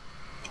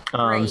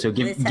 So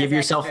give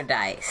yourself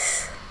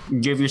dice.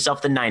 Give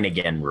yourself the 9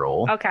 again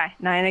rule. Okay,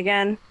 9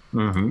 again.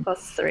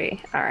 Plus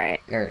 3. All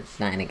right. Or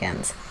 9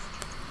 agains.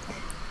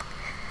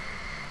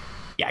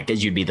 Yeah,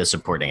 because you'd be the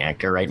supporting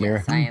actor, right, Mira?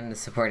 Yes, I am the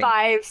supporting.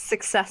 5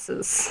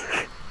 successes.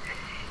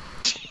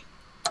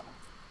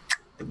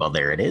 Well,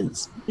 there it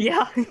is.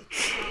 Yeah.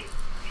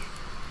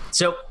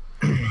 So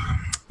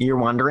you're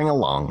wandering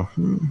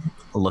along,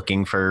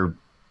 looking for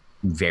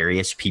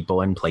various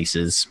people and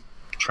places,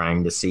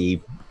 trying to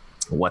see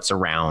what's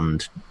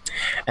around.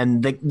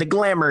 And the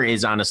glamour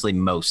is honestly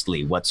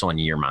mostly what's on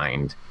your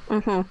mind.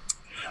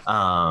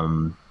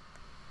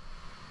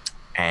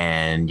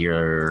 And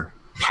you're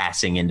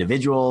passing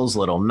individuals,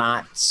 little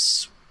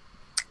knots.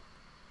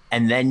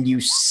 And then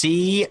you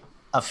see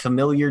a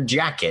familiar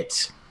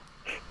jacket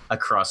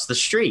across the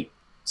street,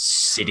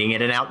 sitting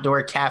at an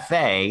outdoor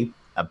cafe,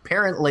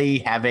 apparently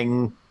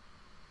having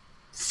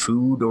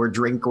food or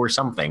drink or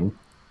something.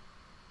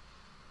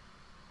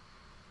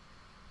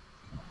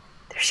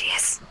 There she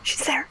is.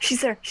 She's there.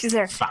 She's there. She's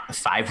there.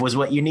 5 was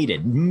what you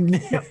needed.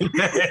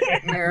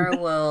 Mira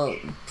will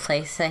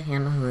place a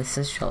hand on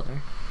Liss's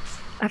shoulder.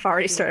 I've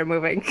already started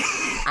moving.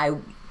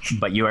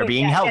 But you are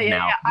being held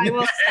now. Yeah. I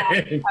will stop.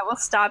 I will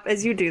stop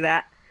as you do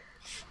that.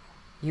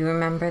 You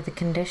remember the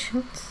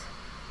conditions?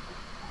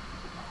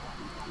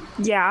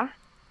 Yeah.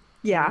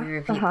 Can you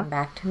repeat them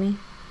back to me?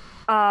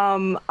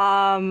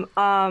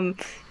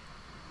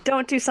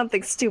 Don't do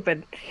something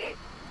stupid.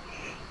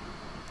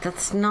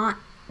 That's not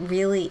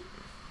really...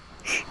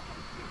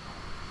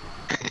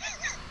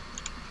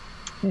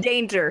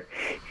 Danger.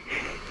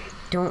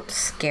 Don't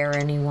scare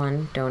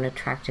anyone. Don't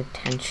attract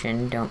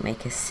attention. Don't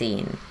make a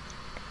scene.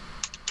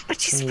 But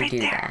she's Can you right do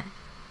there. that?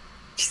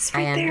 She's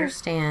right I there.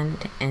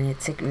 understand, and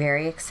it's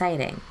very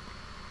exciting.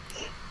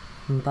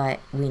 But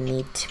we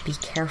need to be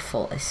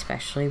careful,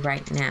 especially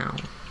right now.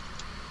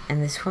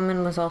 And this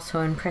woman was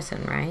also in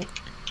prison, right?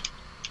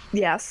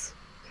 Yes.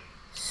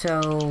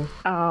 So,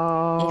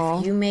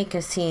 if you make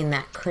a scene,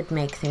 that could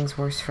make things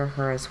worse for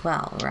her as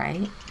well,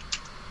 right?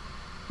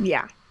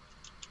 Yeah.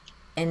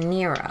 And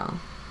Nero.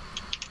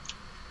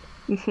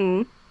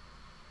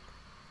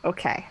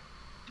 Okay.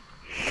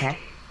 Okay.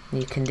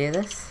 You can do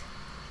this?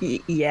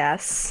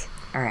 Yes.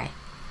 All right.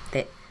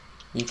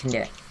 You can do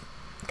it.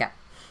 Go.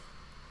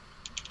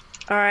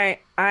 All right.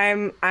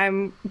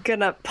 I'm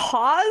gonna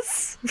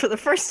pause for the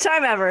first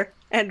time ever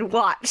and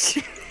watch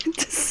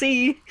to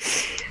see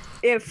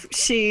if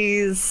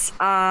she's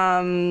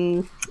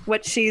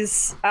what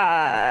she's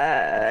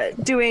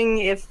doing,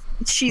 if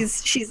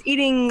she's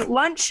eating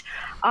lunch,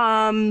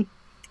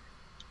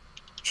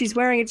 she's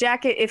wearing a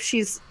jacket, if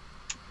she's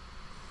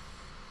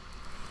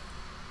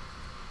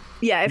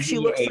if she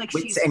looks like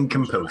wits she's and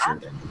composure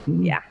then.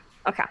 Yeah.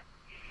 Okay.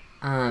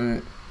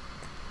 I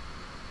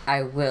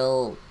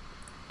will,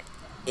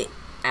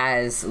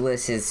 as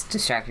Liss is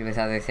distracted with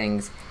other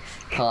things,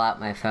 pull out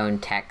my phone,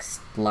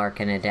 text Lark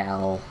and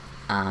Adele.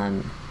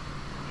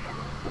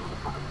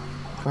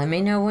 Let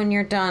me know when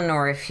you're done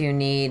or if you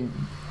need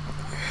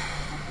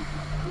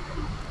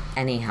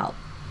any help.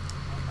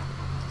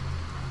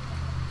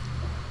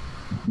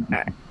 All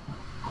right.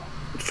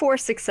 4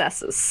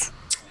 successes.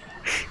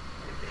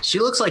 She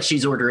looks like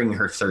she's ordering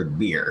her 3rd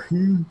beer.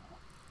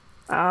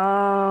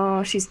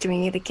 Oh, she's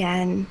doing it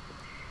again.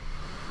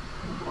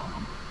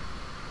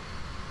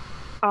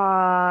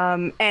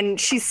 And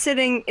she's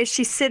sitting. Is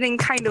she sitting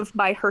kind of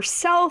by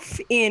herself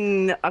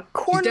in a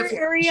corner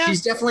area?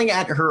 She's definitely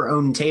at her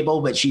own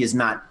table, but she is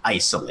not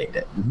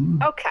isolated.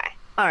 Okay.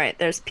 All right.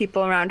 There's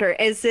people around her.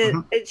 Is it?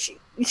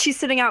 She's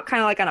sitting out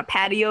kind of like on a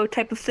patio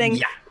type of thing?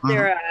 Yeah. Is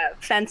there a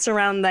fence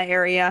around the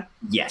area?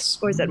 Yes.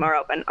 Or is it more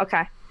open?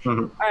 Okay.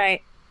 All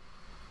right.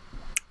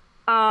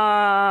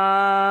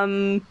 I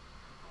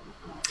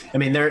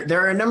mean,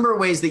 there are a number of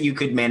ways that you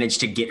could manage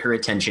to get her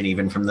attention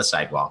even from the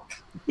sidewalk.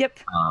 Yep.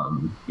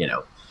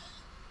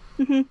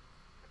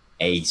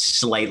 A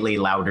slightly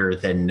louder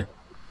than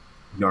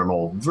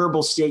normal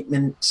verbal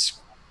statement,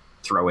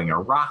 throwing a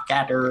rock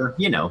at her,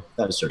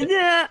 those sort of things.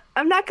 Yeah,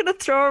 I'm not gonna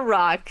throw a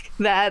rock.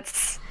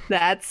 That's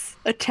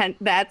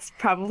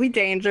probably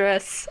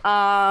dangerous.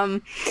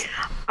 I'm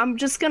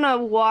just gonna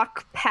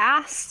walk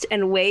past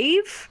and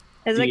wave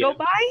as I go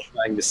by.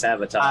 Trying to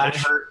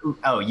sabotage.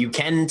 You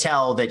can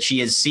tell that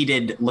she is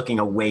seated looking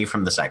away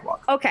from the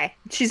sidewalk. Okay,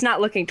 she's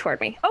not looking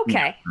toward me.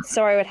 Okay,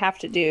 so I would have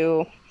to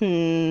do...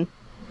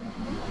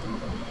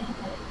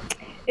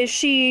 Is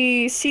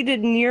she seated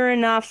near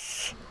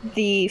enough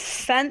the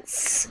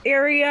fence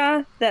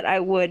area that I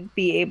would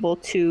be able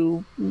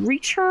to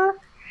reach her?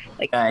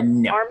 Like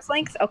no. Arm's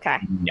length? Okay.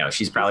 No,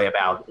 she's probably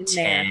about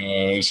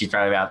 10. She's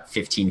probably about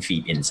 15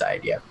 feet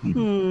inside. Yeah.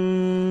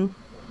 Do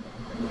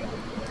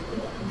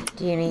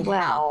you need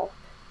help?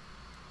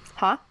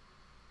 Huh?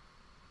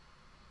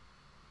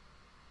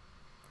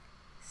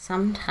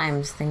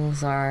 Sometimes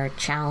things are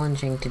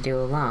challenging to do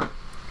alone.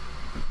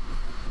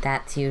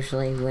 That's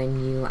usually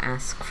when you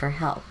ask for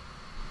help.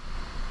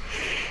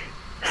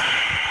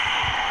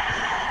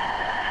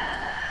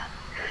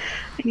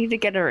 I need to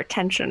get her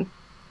attention.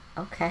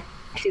 Okay.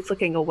 She's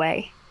looking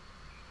away.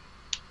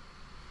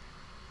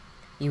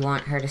 You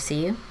want her to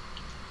see you?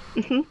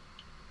 Mm-hmm.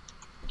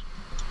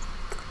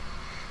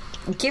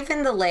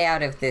 Given the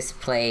layout of this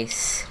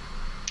place,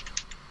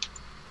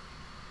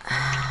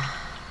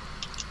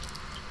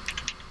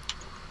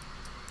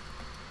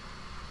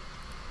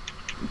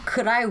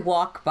 could I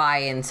walk by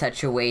in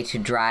such a way to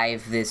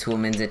drive this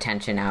woman's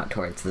attention out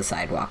towards the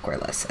sidewalk where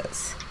Liss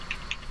is?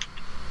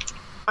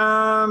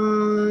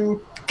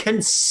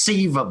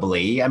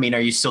 Conceivably. I mean, are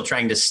you still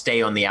trying to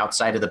stay on the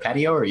outside of the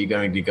patio, or are you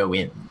going to go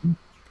in?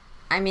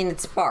 I mean,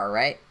 it's a bar,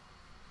 right?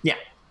 Yeah.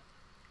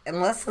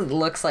 Unless it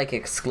looks like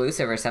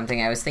exclusive or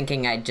something, I was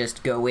thinking I'd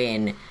just go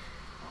in,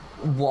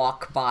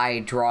 walk by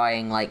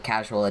drawing, like,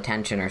 casual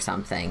attention or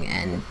something,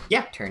 and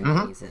turn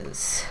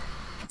gazes.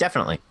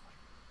 Definitely.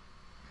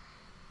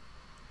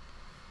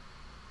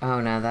 Oh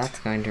no, that's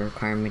going to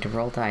require me to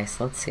roll dice.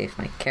 Let's see if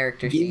my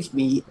character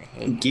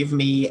Give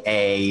me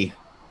a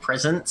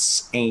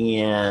presence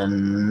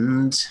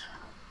and...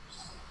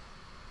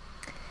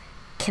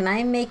 Can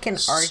I make an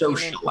argument?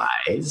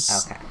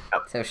 Socialize. Okay.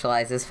 Oh.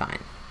 Socialize is fine.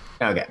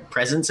 Okay.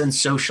 Presence and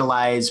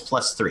socialize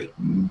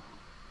 +3.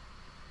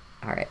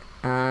 All right.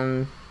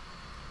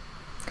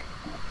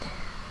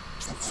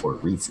 For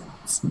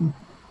reasons.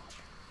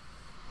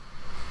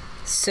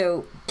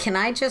 So, can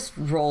I just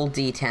roll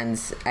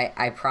d10s?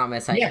 I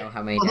promise I know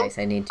how many dice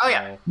I need to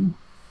roll.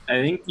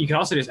 I think you can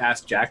also just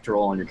ask Jack to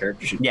roll on your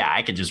character sheet. Yeah,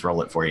 I could just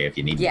roll it for you if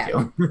you need me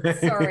to.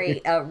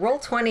 Sorry,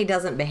 Roll20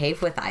 doesn't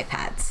behave with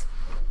iPads.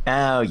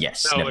 Oh,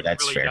 yes. No,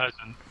 that's really fair.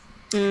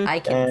 Doesn't. I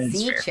can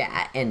see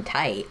chat and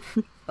type,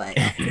 but...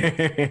 yeah.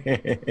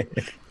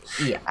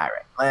 All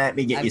right, let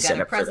me get you set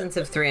up. I've got a presence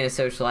of 3 and a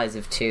socialize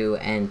of 2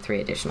 and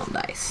 3 additional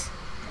dice.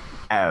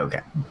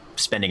 Okay.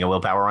 Spending a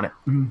willpower on it?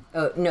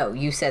 Oh, no,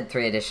 you said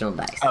 3 additional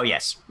dice. Oh,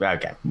 yes.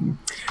 Okay.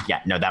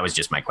 Yeah, no, that was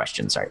just my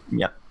question. Sorry.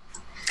 Yep.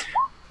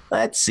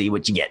 Let's see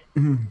what you get.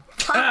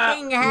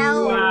 Fucking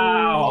hell!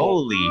 Wow!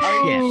 Holy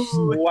shit!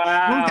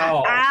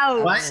 Wow!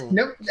 Ouch! What?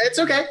 Nope, it's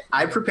okay.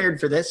 I prepared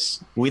for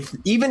this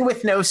even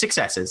with no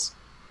successes.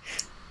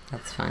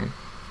 That's fine.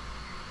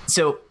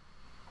 So,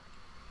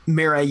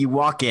 Mira, you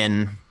walk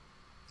in.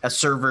 A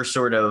server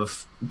sort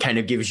of kind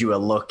of gives you a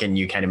look, and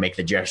you kind of make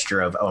the gesture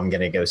of, "Oh, I'm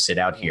going to go sit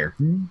out here."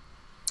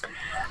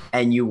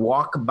 And you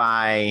walk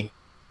by,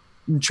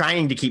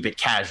 trying to keep it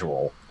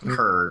casual,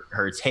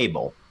 her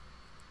table.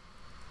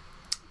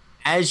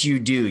 As you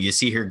do, you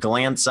see her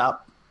glance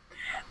up,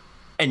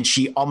 and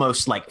she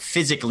almost like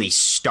physically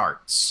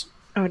starts.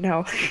 Oh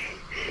no.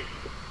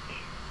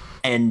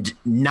 And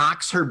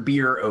knocks her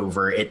beer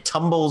over. It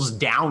tumbles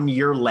down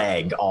your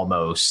leg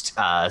almost,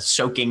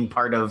 soaking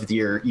part of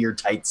your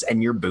tights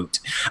and your boot.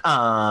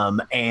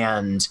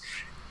 And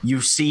you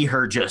see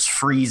her just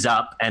freeze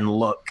up and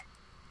look.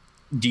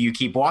 Do you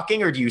keep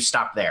walking or do you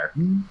stop there?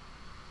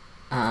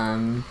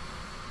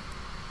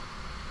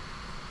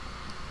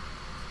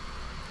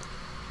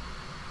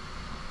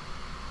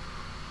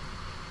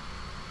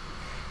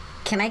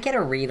 Can I get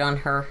a read on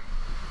her?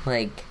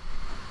 Like...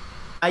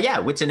 yeah,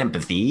 wits and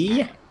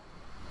empathy.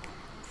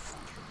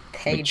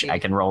 Which I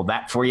can roll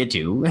that for you,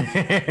 too.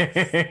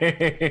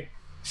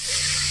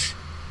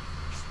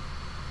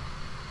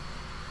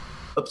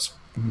 Oops.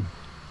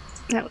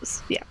 That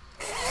was, yeah.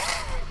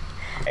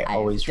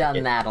 I've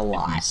done that a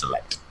lot.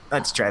 Select.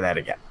 Let's try that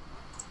again.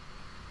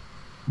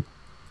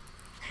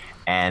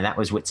 And that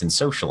was wits and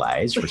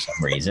socialize for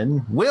some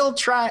reason. We'll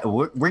try.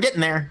 We're getting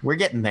there. We're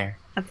getting there.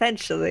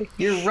 Eventually.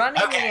 You're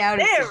running me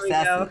out of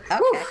successes.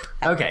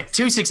 Okay,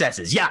 2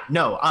 successes. Yeah,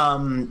 no.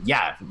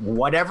 Yeah,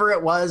 whatever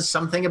it was,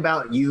 something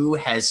about you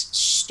has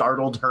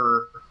startled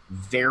her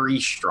very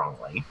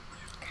strongly.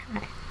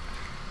 Okay.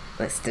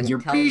 You're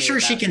pretty sure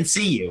she can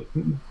see you.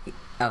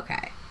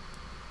 Okay.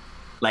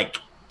 Like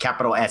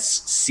capital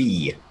SC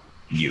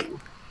you.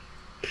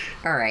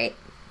 All right.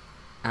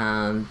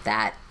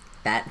 That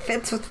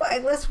fits with my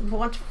list. We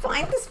want to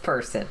find this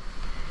person.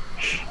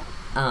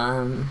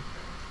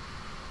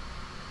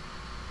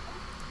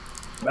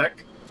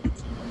 Back.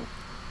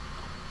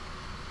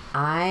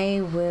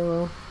 I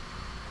will.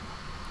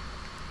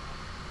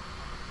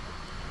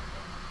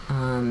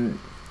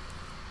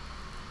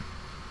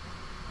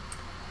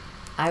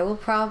 I will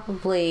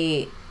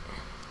probably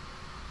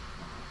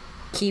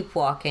keep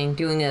walking,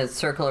 doing a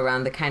circle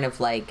around the kind of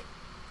like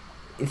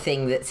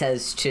thing that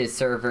says to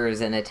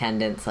servers and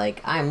attendants,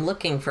 like, I'm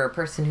looking for a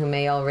person who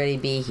may already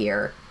be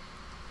here.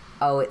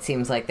 Oh, it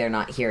seems like they're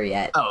not here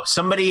yet. Oh,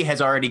 somebody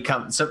has already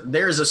come. So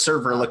there's a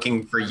server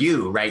looking for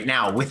you right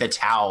now with a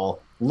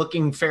towel,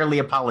 looking fairly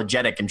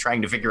apologetic and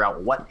trying to figure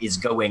out what is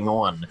going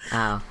on.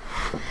 Oh.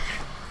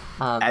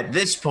 At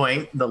this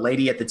point, the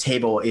lady at the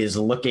table is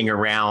looking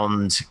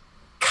around,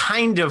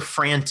 kind of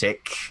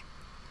frantic,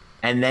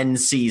 and then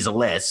sees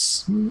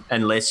Liss.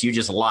 And Liss, you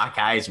just lock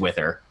eyes with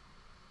her.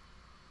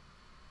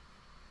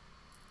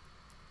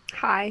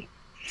 Hi.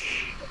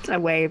 I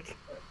wave.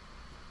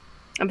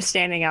 I'm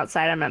standing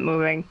outside. I'm not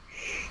moving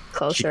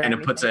closer. She kind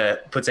of puts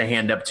a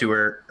hand up to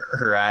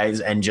her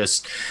eyes and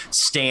just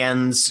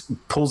stands,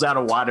 pulls out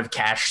a wad of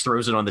cash,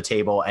 throws it on the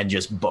table, and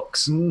just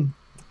books.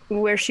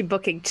 Where's she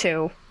booking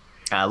to?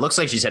 Looks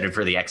like she's headed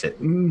for the exit.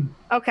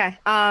 Okay.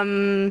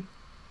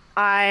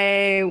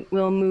 I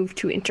will move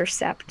to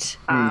intercept.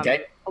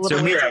 Okay.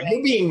 So Mira,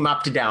 you're being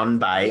mopped down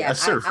by a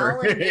surfer.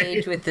 I'll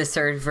engage with the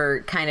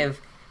surfer, kind of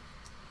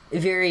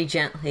very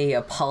gently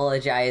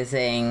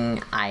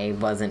apologizing. I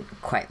wasn't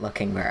quite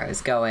looking where I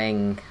was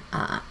going.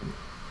 Are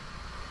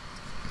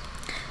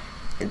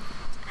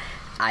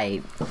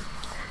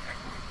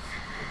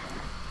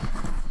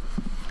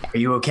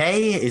you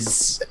okay?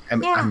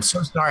 I'm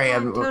so sorry. Yeah,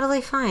 I'm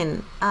totally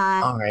fine.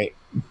 All right.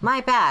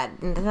 My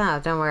bad.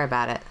 No, don't worry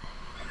about it.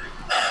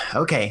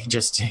 Okay,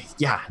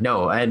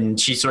 and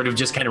she sort of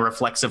just kind of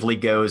reflexively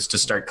goes to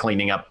start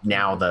cleaning up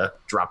now the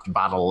dropped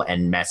bottle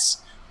and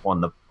mess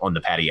on the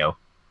patio.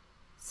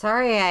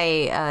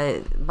 Sorry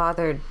I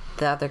bothered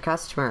the other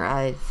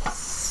customer.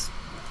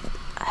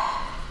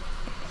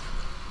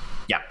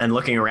 Yeah, and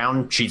looking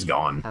around, she's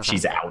gone. Okay.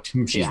 She's out.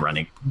 She's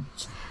running.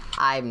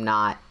 I'm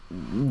not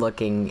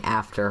looking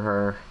after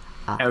her.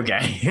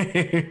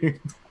 Okay.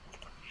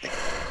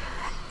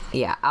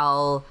 Yeah,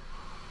 I'll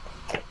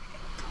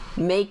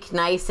make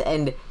nice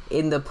and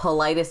in the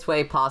politest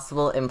way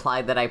possible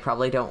imply that I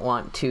probably don't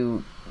want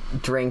to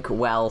drink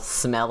while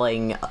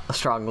smelling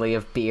strongly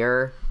of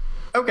beer.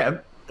 Okay.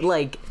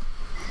 Like,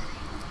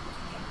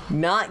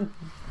 not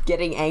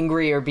getting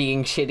angry or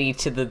being shitty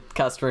to the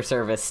customer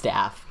service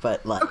staff,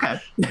 but like...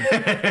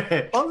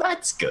 Okay. Well,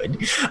 that's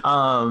good.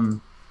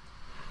 And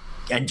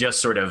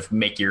just sort of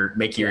make your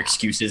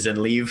excuses and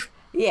leave.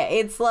 Yeah,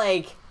 it's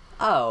like,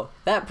 oh,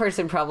 that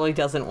person probably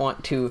doesn't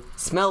want to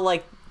smell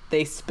like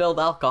they spilled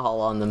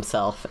alcohol on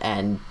themselves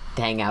and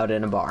hang out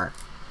in a bar.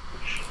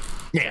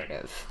 Yeah.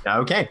 Sort of.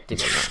 Okay.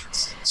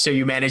 So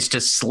you managed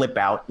to slip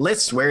out.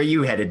 Liss, where are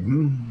you headed?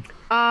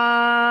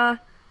 Hi.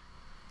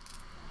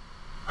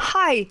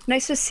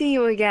 Nice to see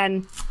you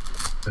again.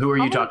 Who are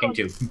you talking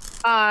to?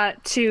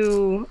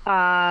 To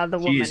the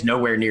woman. She is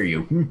nowhere near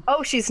you.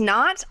 Oh, she's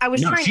not? I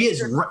was trying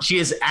to... She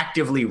is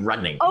actively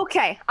running.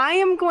 Okay. I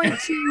am going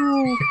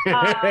to...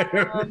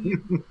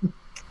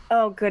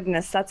 Oh,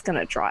 goodness. That's going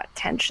to draw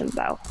attention,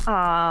 though.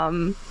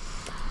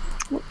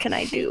 What can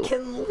I do? She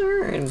can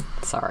learn.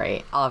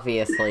 Sorry.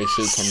 Obviously,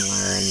 she can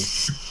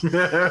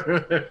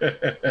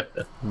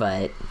learn.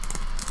 But...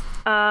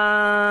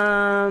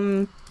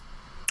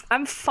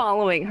 I'm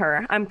following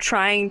her. I'm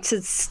trying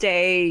to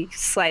stay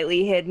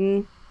slightly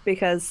hidden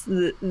because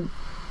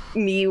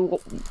me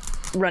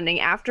running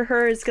after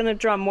her is going to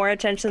draw more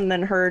attention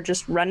than her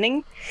just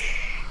running.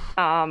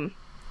 Okay.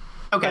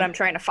 But I'm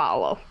trying to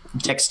follow.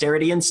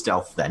 Dexterity and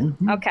stealth, then.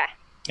 Okay.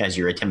 As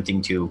you're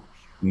attempting to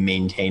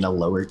maintain a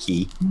lower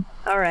key.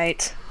 All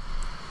right.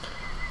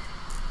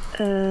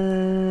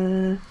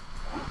 Dang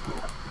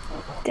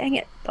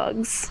it,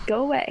 bugs.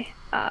 Go away.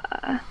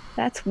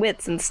 That's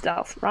wits and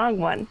stealth. Wrong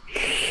one.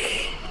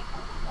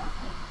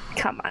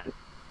 Come on.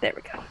 There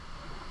we go.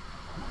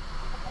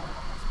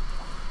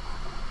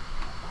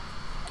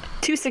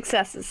 2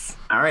 successes.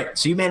 All right.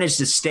 So you managed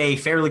to stay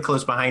fairly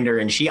close behind her,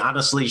 and she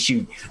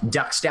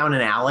ducks down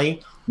an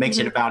alley, makes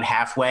it about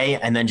halfway,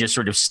 and then just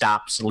sort of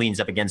stops, leans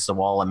up against the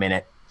wall a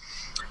minute,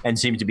 and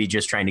seems to be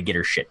just trying to get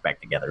her shit back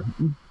together.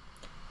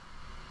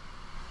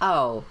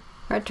 Oh,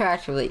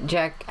 retroactively,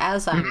 Jack,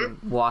 as I'm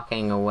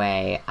walking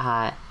away,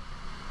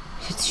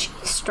 should she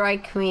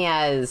strike me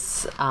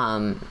as,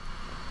 I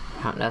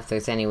don't know if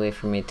there's any way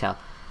for me to tell,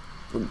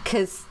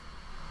 because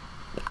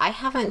I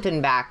haven't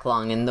been back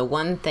long, and the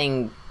one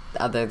thing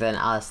other than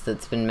us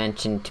that's been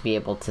mentioned to be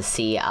able to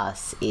see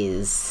us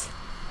is,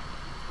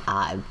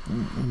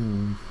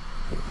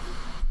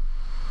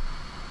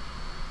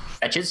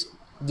 Fetches?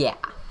 Yeah,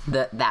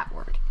 that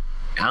word.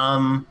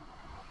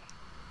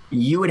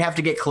 You would have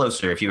to get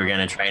closer if you were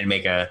going to try and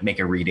make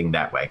a reading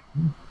that way.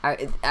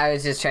 I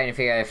was just trying to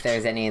figure out if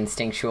there's any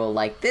instinctual,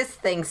 like, this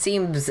thing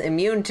seems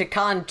immune to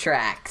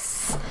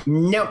contracts.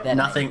 Nope,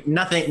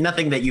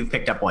 nothing that you've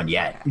picked up on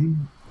yet.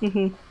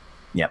 Mm-hmm.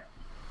 Yep.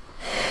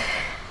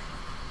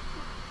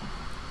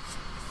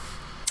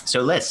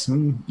 So Liss,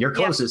 you're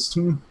closest.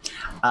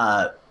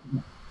 Yep.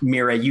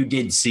 Mira, you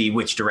did see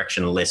which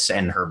direction Liss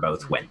and her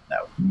both went,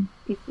 though.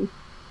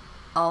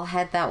 I'll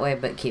head that way,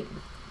 but keep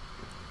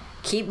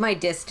my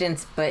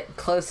distance, but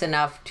close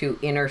enough to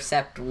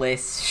intercept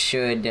Liss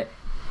should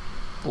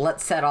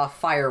let's set off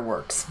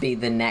fireworks be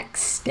the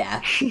next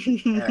step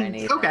or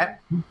anything. Okay.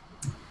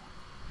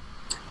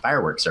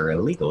 Fireworks are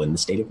illegal in the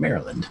state of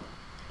Maryland.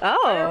 Oh,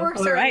 fireworks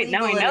all are right.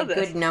 Now we know in a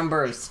this. good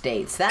number of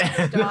states.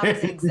 That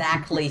stops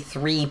exactly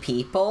 3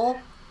 people.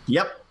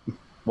 Yep.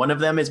 One of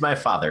them is my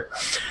father.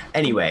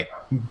 Anyway.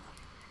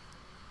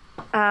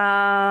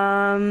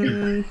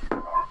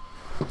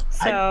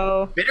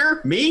 So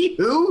bitter? Me?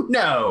 Who?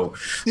 No.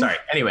 Sorry.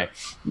 Anyway.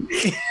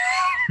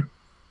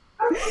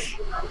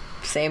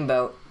 Same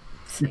boat.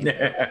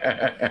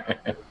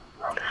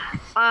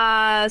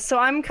 So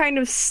I'm kind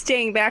of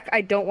staying back.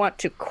 I don't want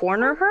to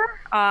corner her.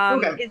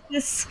 Okay. Is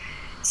this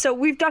So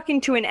we've ducked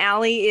into an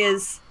alley.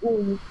 Is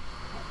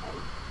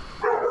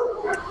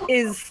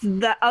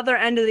the other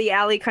end of the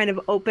alley kind of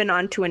open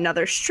onto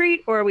another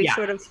street, or are we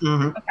sort of...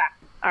 Okay.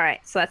 All right,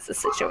 so that's the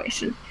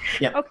situation.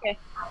 Yep. Okay.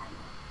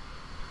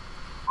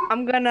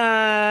 I'm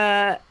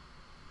gonna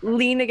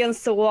lean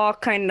against the wall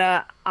kind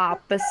of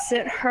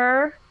opposite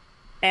her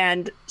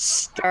and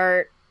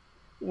start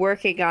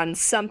working on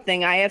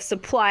something. I have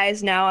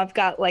supplies now. I've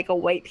got like a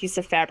white piece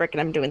of fabric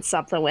and I'm doing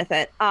something with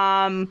it.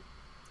 And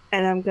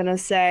I'm gonna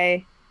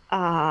say,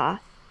 yeah,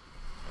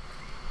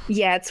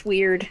 it's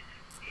weird.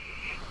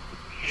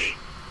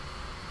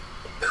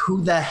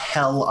 Who the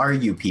hell are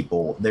you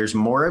people? There's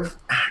more of...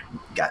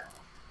 God.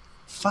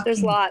 Fucking...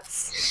 There's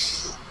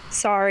lots.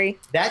 Sorry.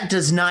 That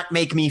does not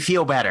make me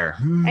feel better.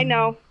 I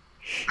know.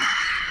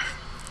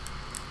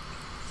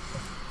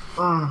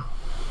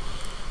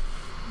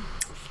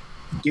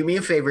 Do me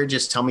a favor,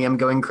 just tell me I'm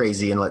going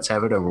crazy and let's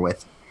have it over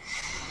with.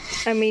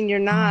 I mean, you're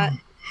not.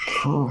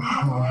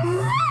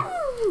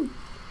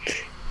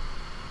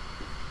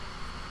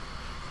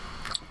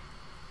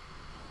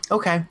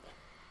 Okay.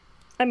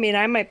 I mean,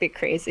 I might be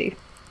crazy,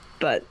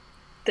 but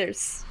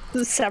there's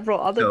several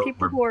other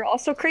people who are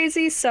also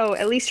crazy, so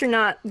at least you're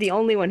not the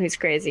only one who's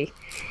crazy.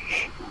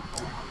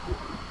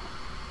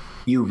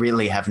 You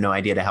really have no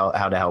idea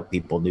how to help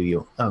people, do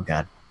you? Oh,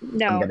 God.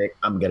 No.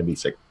 I'm gonna be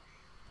sick.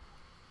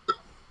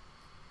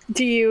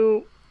 Do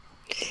you...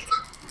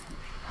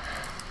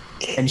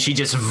 And she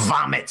just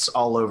vomits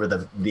all over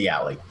the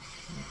alley.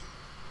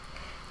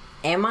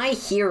 Am I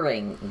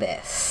hearing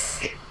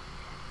this?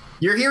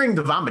 You're hearing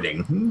the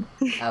vomiting.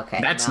 Okay.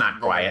 That's not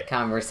quiet.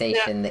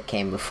 Conversation that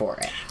came before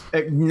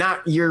it.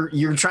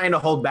 You're trying to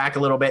hold back a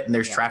little bit, and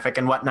there's traffic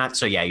and whatnot.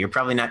 So yeah, you're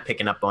probably not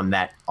picking up on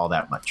that all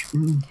that much.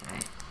 Okay.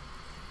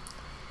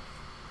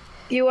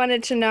 You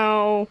wanted to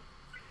know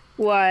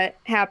what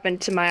happened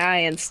to my eye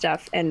and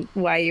stuff, and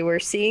why you were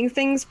seeing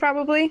things,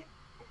 probably,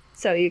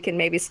 so you can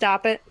maybe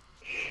stop it.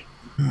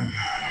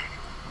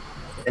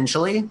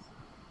 Eventually,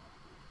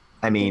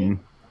 I mean.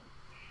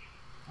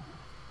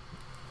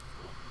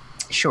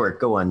 Sure,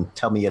 go on.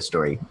 Tell me a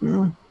story.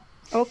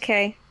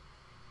 Okay.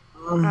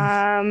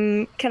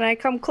 Can I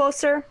come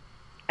closer?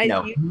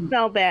 No. You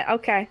smell bad.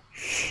 Okay.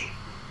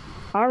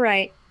 All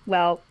right.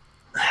 Well,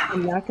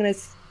 I'm not going to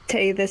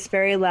tell you this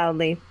very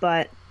loudly,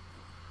 but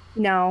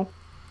no,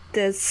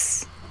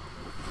 things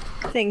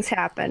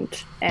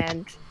happened,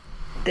 and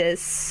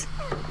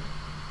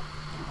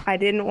I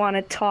didn't want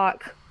to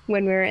talk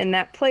when we were in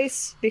that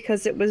place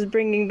because it was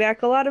bringing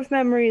back a lot of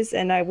memories,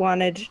 and I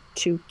wanted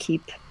to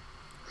keep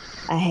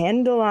a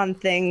handle on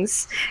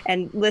things.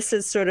 And Liss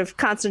is sort of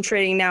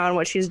concentrating now on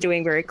what she's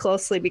doing very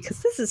closely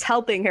because this is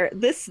helping her.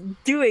 This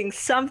doing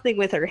something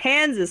with her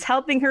hands is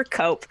helping her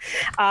cope.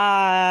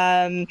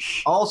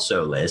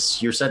 Also,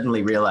 Liss, you're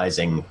suddenly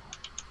realizing,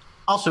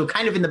 also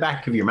kind of in the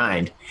back of your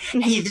mind,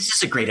 hey, this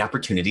is a great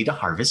opportunity to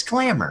harvest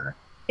glamour.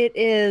 It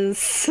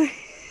is.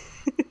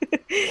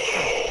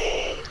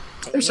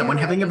 There's someone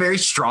having a very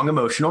strong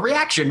emotional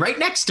reaction right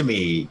next to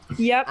me.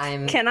 Yep.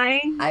 Can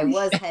I? I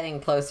was heading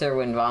closer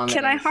when vomiting.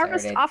 Can I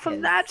harvest off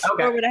of that,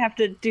 or would I have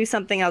to do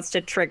something else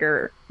to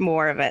trigger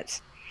more of it?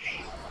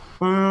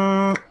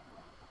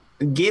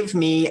 Give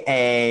me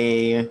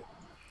a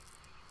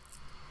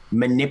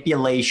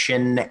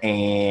manipulation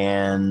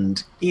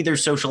and either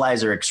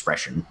socialize or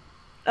expression.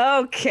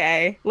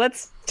 Okay,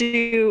 let's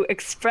do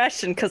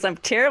expression because I'm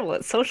terrible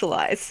at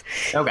socialize.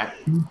 Okay.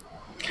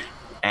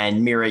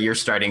 And Mira, you're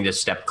starting to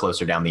step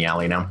closer down the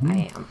alley now.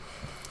 I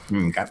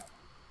am. Okay.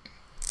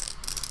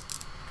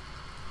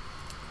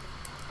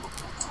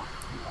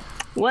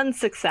 One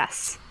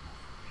success.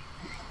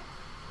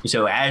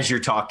 So as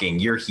you're talking,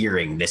 you're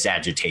hearing this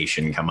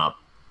agitation come up,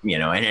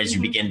 and as you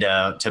begin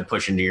to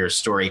push into your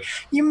story,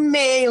 you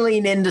may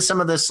lean into some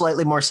of the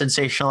slightly more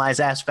sensationalized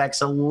aspects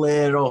a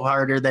little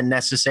harder than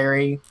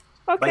necessary.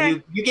 Okay.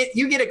 But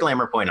you get a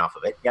glamour point off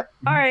of it. Yep.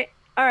 All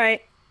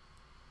right.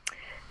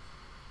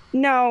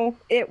 No,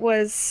 it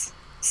was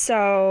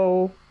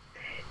a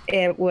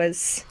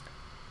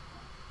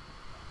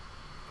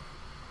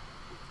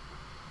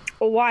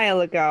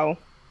while ago.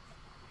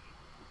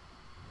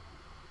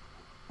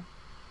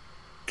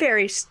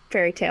 Fairy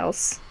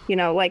tales,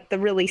 like the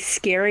really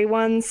scary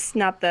ones,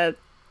 not the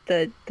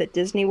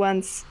Disney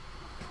ones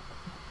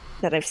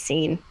that I've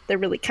seen. They're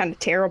really kind of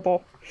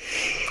terrible.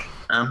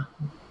 Can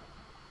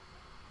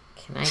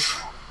I?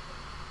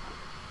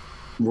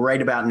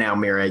 Right about now,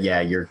 Mira,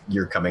 yeah,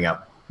 you're coming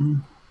up.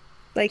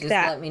 Like Just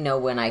that. Let me know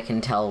when I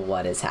can tell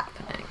what is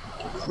happening.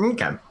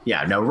 Okay.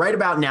 Yeah, no, right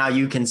about now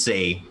you can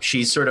see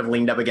she's sort of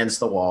leaned up against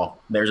the wall.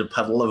 There's a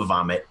puddle of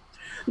vomit.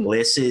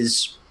 Liss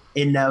is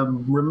in a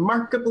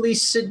remarkably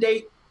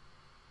sedate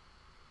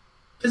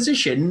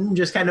position,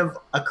 just kind of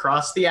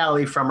across the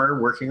alley from her,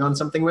 working on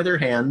something with her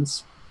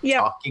hands,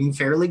 talking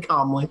fairly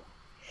calmly.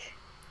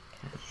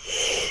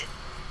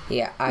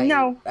 Yeah,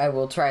 I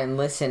will try and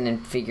listen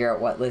and figure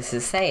out what Liss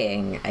is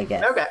saying, I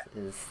guess. Okay.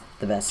 Is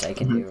the best I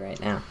can do right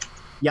now.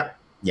 Yep.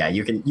 Yeah,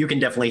 you can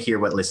definitely hear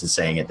what Liss is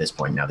saying at this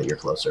point now that you're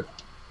closer.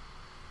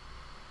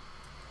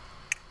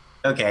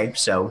 Okay,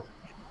 so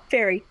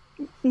Fairy.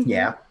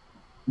 Yeah,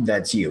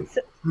 that's you.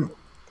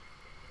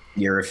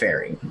 You're a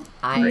fairy.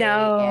 I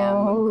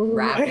am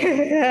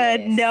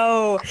grabbing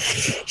No.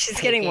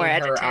 She's getting more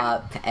agitated. her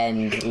up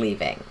and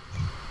leaving.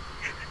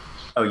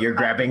 Oh, you're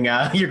grabbing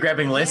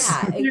Liss?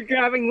 Yeah. You're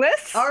grabbing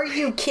Liss? Are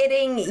you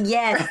kidding?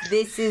 Yes,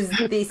 this is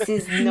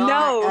not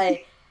No.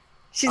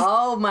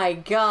 Oh my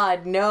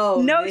god,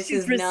 no. No, this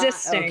she's is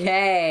resisting. Not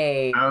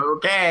okay.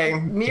 Okay,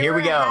 Mira here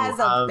we go. has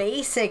a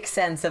basic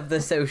sense of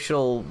the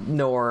social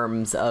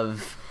norms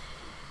of...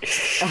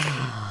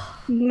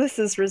 Liss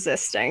is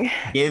resisting.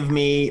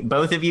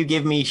 Both of you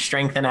give me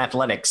strength and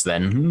athletics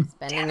then.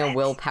 Spending a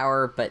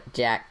willpower, but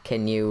Jack,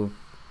 can you...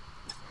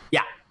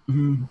 Yeah.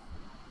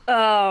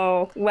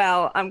 Oh,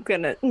 well, I'm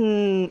gonna...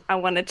 I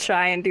want to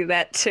try and do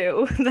that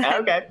too.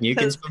 Okay, you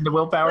can spend a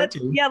willpower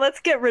too. Yeah, let's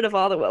get rid of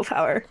all the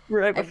willpower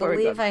right I before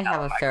believe I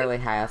have a fairly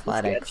high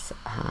athletics.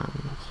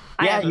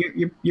 Yeah,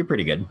 you're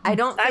pretty good. I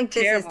don't think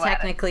this is terrible at it.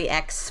 technically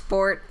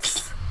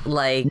X-Sports.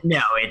 Like...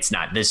 No, it's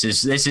not. This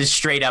is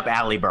straight up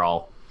alley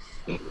brawl.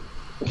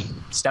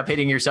 Stop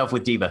hitting yourself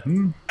with Diva.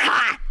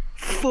 Ha!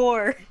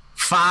 4.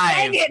 5.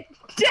 Dang it!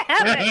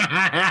 Damn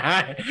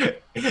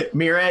it!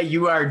 Mira,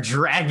 you are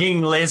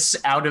dragging Liss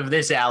out of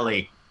this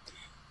alley.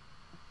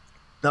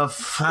 No,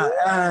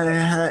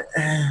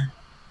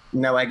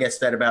 I guess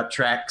that about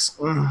tracks.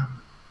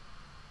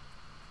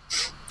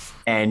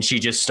 And she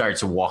just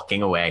starts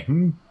walking away.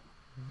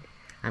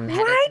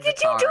 Why did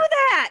you do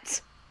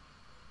that?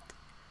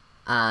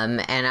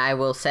 And I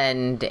will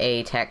send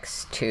a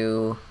text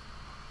to...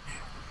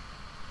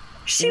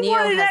 She Neo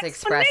wanted has an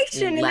expressed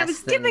explanation, and I less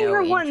was than giving no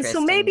her one, interest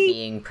so in maybe...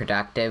 being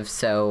productive,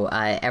 so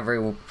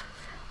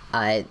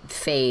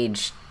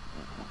Phage...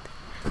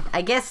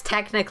 I guess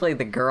technically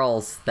the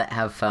girls that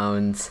have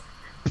phones.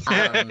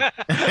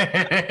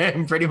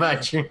 Pretty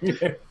much.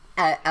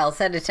 I'll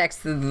send a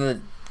text to the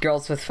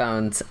girls with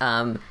phones.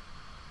 I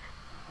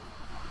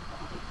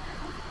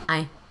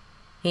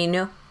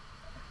know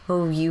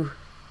who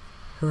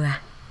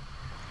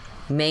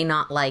may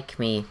not like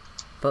me,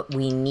 but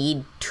we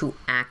need to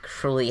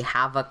actually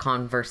have a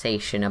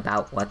conversation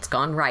about what's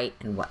gone right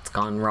and what's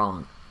gone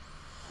wrong.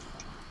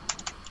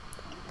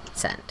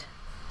 Send.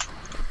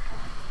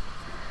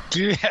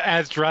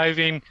 As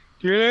driving,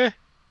 throw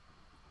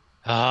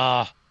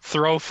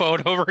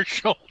phone over her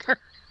shoulder.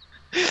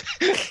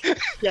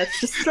 Yes,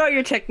 just throw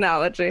your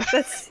technology.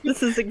 This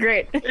is a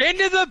great...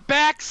 Into the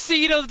back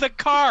seat of the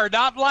car,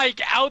 not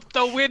like out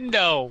the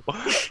window.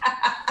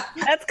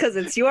 That's because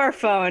it's your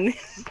phone.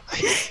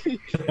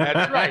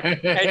 That's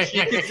right. And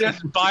she can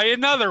just buy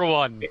another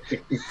one.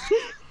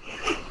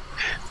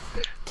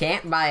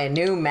 Can't buy a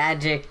new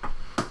magic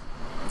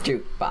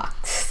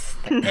jukebox.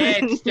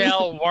 It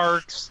still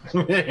works.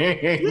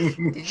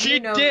 She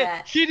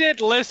did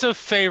Liss a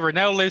favor.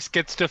 Now Liss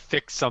gets to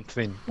fix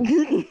something.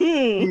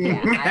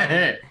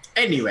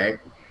 Anyway.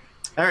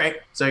 All right.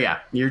 So yeah,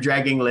 you're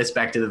dragging Liss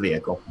back to the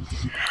vehicle.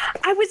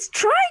 I was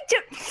trying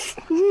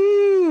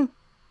to...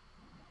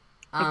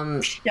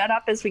 Shut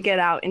up as we get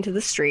out into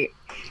the street.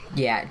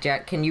 Yeah,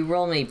 Jack, can you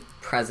roll me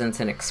presence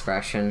and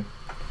expression?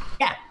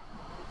 Yeah.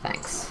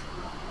 Thanks.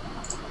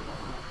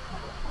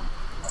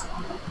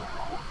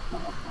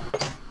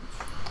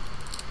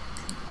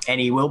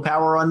 Any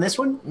willpower on this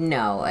one?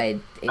 No, okay.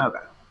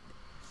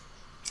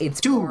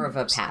 It's more of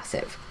a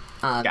passive.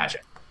 Gotcha.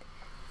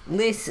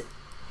 Liss,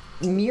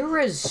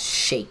 Mira's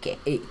shaking,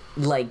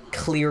 like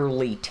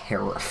clearly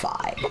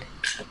terrified,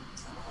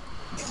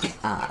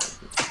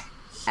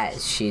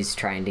 as she's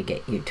trying to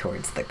get you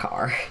towards the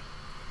car.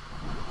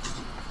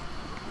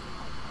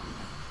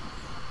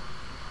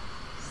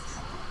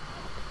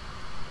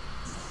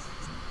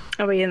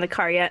 Are we in the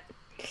car yet?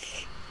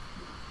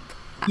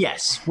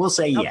 Yes, we'll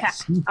say okay.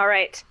 yes. All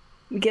right.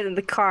 We get in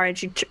the car and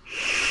she...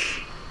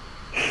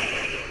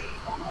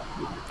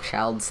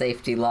 Child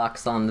safety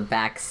locks on the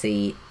back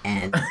seat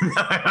and...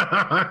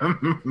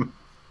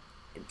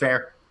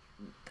 Fair.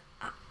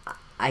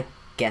 I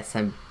guess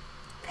I'm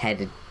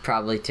headed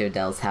probably to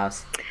Adele's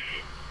house.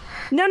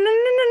 No.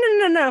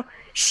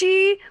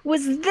 She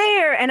was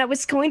there and I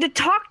was going to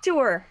talk to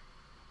her.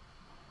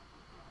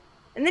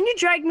 And then you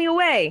dragged me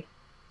away.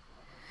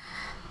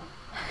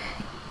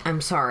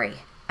 I'm sorry.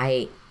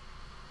 I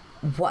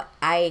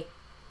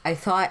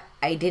thought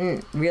I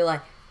didn't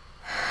realize...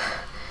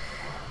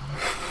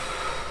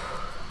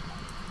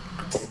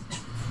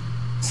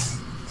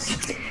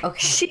 Okay.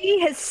 She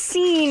has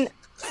seen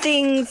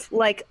things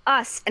like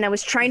us, and I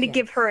was trying to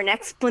give her an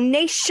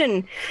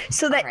explanation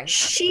so that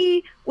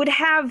she would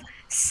have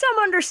some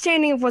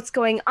understanding of what's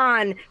going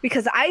on,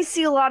 because I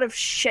see a lot of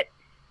shit,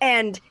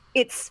 and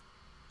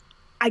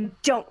I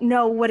don't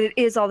know what it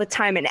is all the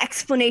time, and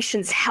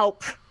explanations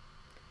help.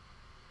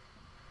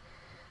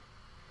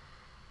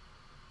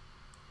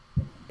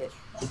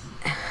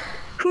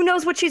 Who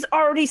knows what she's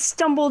already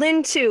stumbled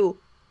into?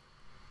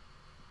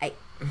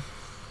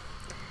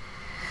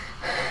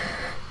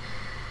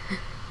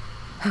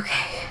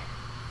 Okay.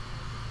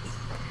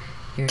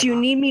 Do you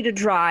need me to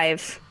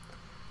drive?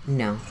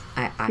 No,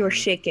 You're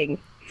shaking.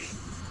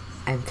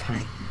 I'm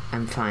fine.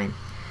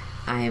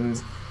 I'm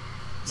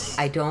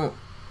I don't...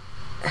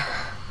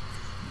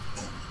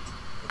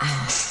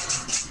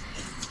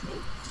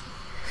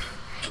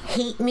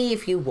 Hate me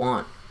if you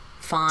want.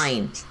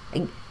 Fine.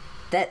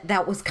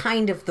 That was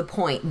kind of the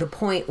point. The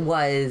point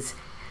was,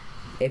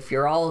 if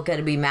you're all going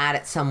to be mad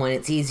at someone,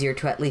 it's easier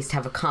to at least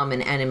have a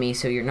common enemy,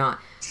 so you're not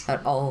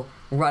at all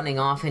running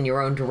off in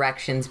your own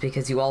directions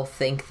because you all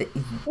think that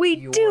we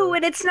do,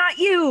 and it's not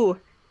you.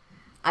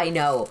 I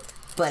know,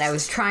 but I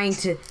was trying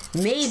to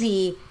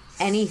maybe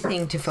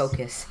anything to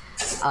focus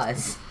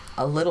us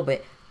a little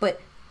bit,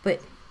 but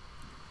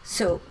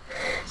so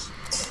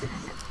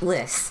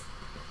Liss,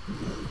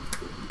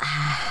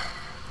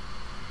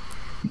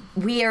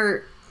 we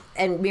are,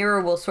 and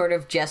Mira will sort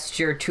of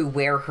gesture to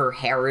where her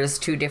hair is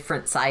 2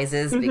 different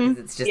sizes because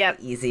it's just the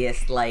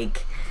easiest,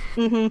 like,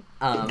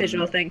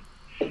 visual thing.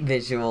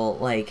 Visual,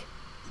 like,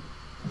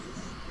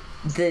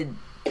 the,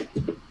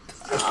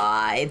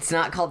 it's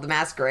not called the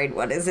masquerade.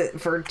 What is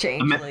it for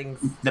changelings?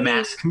 The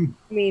mask.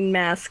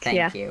 Mask,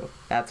 Thank you.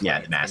 That's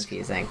why the mask.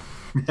 Confusing.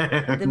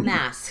 The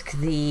mask,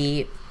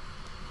 did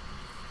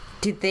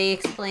they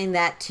explain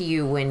that to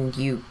you when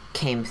you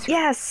came through?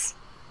 Yes.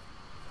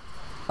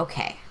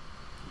 Okay.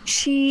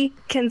 She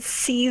can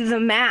see the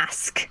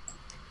mask.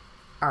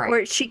 All right.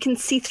 Or she can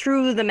see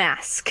through the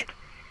mask.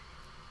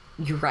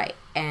 You're right.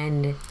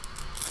 And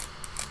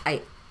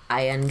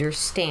I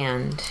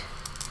understand.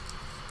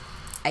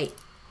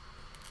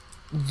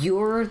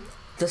 You're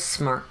the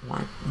smart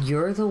one.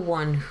 You're the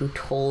one who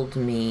told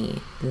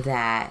me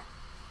that...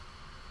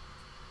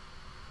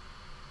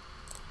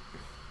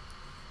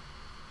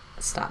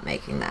 Stop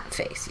making that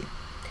face.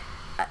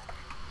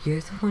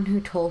 You're the one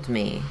who told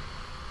me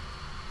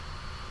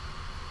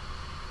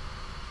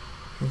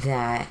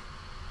that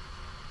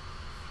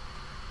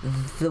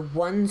the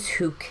ones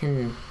who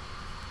can...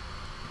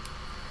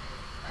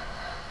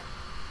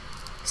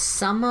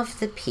 Some of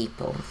the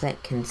people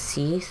that can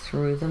see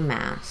through the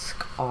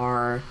mask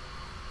are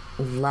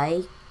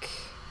like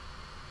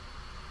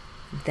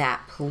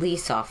that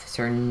police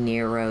officer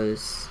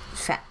Nero's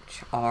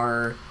Phage,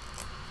 are...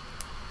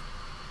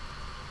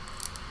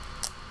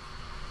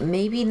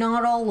 Maybe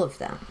not all of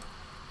them,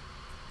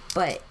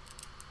 but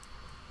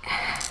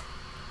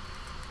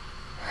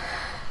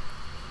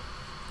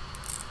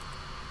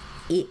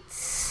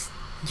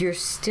you're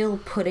still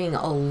putting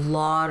a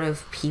lot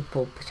of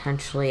people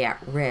potentially at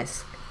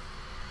risk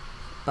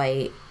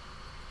by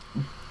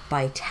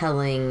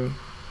telling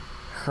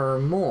her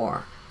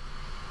more.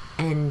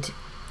 And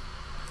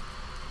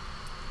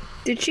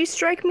did she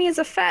strike me as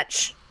a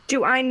fetch?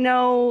 Do I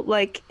know,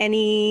 like,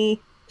 any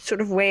sort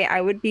of way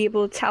I would be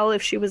able to tell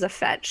if she was a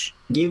fetch?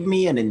 Give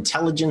me an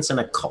intelligence and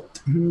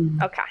occult.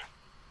 Okay.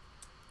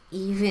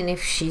 Even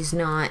if she's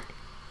not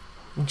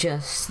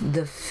just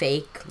the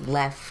fake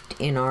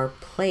left in our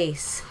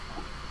place,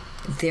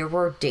 there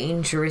were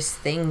dangerous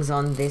things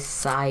on this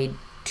side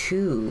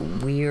too.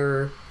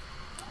 We're...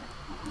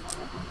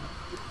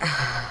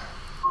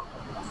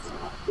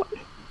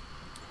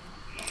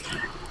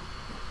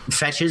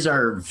 Fetches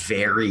are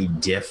very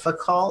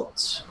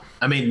difficult.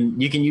 I mean,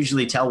 you can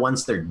usually tell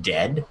once they're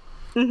dead.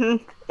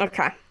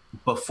 Okay.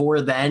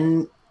 Before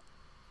then,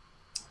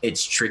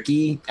 it's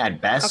tricky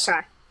at best. Okay.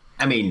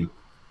 I mean,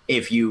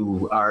 if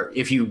you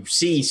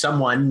see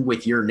someone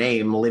with your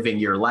name living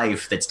your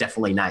life that's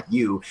definitely not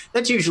you,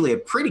 that's usually a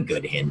pretty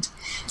good hint.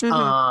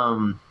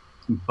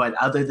 But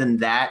other than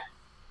that,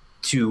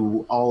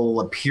 to all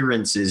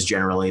appearances,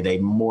 generally, they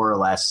more or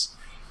less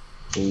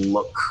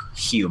look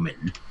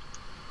human,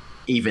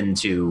 even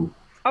to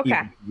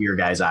your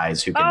guys'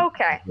 eyes, who can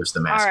pierce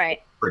the mask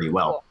pretty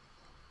well.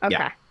 Cool.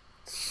 Okay. Yeah.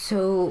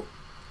 So,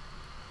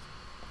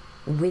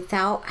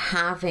 without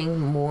having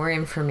more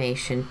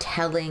information,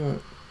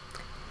 telling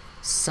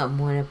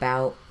someone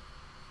about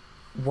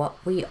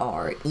what we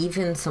are,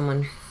 even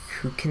someone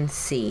who can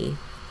see,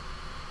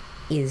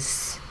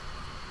 is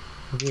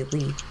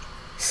really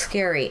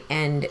scary.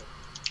 And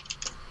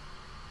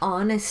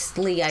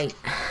honestly, I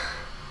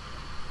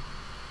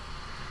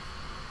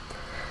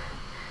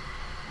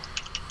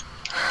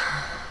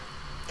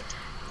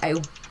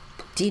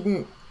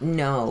didn't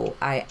know.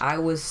 I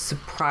was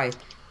surprised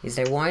because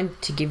I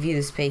wanted to give you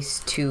the space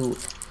to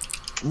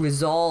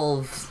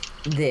resolve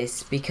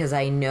this, because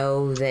I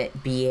know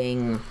that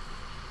being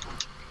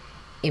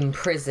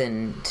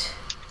imprisoned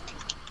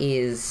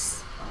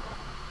is...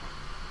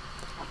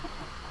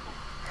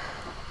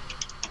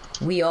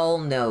 We all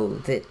know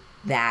that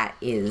that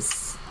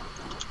is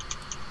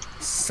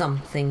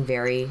something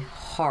very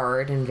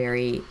hard and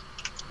very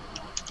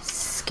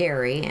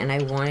scary, and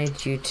I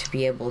wanted you to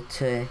be able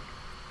to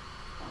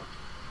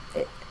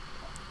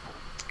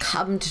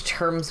come to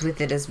terms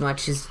with it as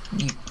much as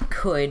you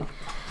could,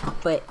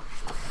 but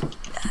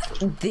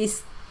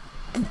this...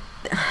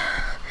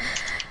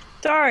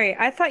 Sorry,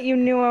 I thought you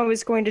knew I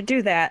was going to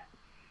do that.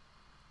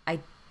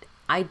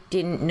 I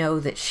didn't know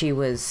that she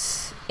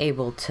was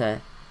able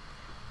to,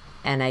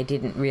 and I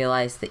didn't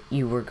realize that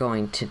you were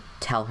going to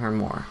tell her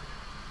more.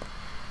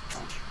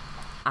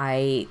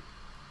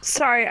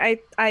 Sorry,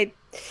 I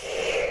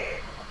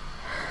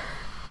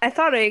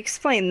thought I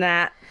explained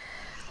that.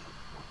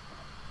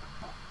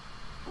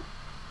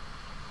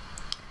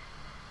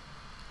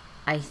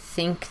 I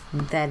think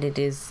that it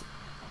is...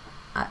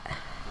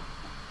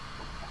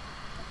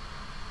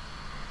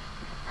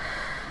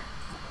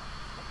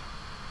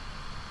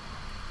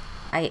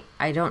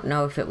 I don't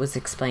know if it was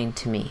explained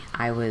to me.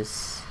 I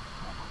was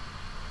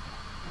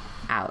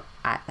out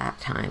at that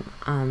time.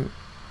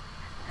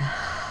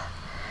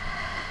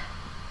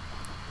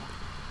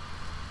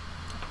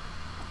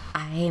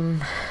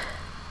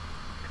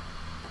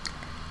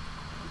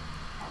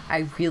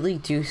 I really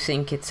do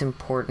think it's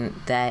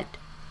important that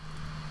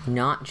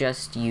not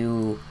just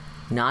you,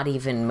 not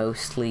even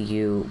mostly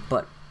you,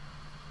 but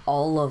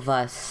all of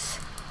us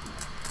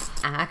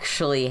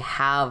actually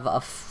have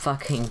a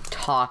fucking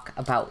talk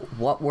about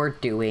what we're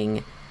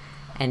doing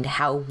and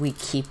how we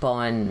keep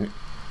on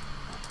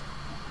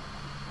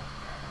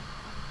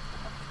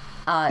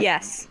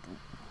yes,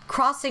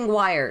 crossing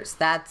wires.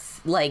 That's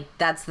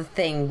the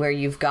thing where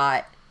you've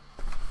got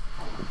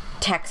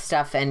tech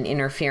stuff and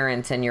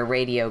interference and your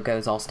radio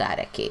goes all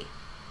staticky.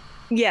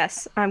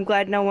 Yes, I'm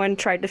glad no one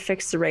tried to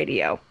fix the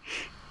radio.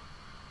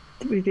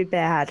 It would be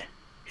bad.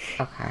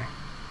 Okay.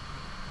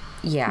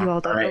 Yeah. You all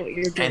don't know what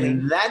you're doing.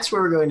 And that's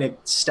where we're going to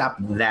stop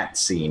that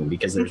scene,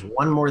 because there's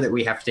one more that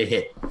we have to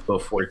hit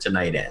before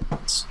tonight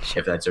ends,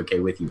 if that's okay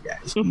with you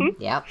guys.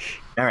 Mm-hmm. Yep.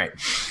 All right.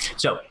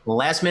 So,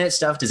 last minute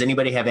stuff. Does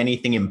anybody have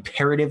anything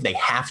imperative they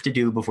have to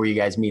do before you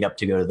guys meet up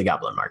to go to the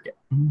Goblin Market?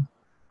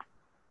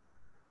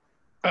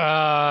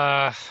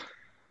 I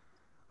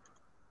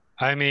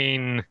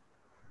mean,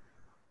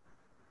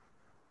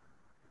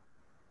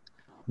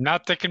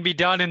 not that can be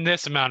done in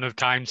this amount of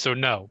time, so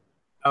no.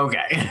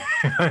 Okay.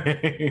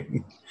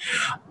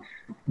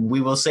 We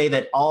will say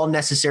that all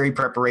necessary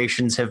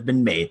preparations have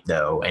been made,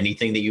 though.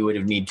 Anything that you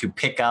would need to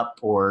pick up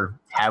or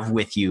have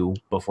with you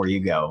before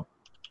you go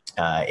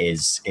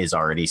is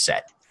already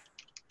set.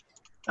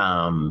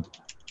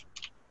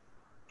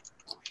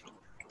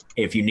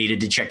 If you needed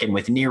to check in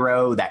with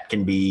Nero, that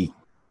can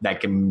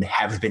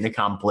have been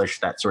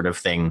accomplished, that sort of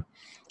thing.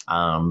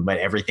 But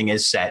everything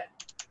is set,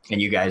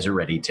 and you guys are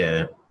ready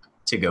to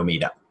go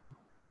meet up.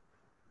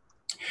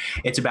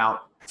 It's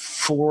about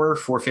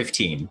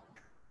 4:15.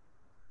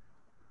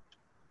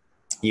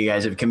 You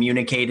guys have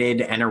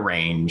communicated and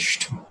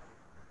arranged,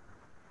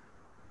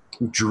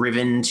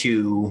 driven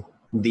to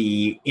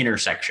the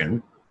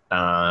intersection,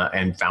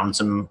 and found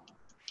some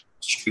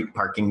street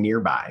parking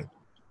nearby.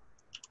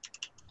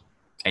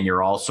 And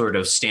you're all sort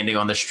of standing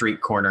on the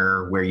street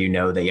corner where you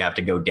know that you have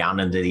to go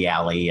down into the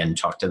alley and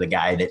talk to the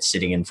guy that's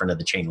sitting in front of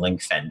the chain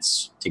link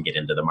fence to get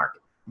into the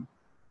market.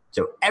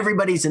 So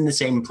everybody's in the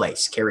same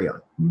place. Carry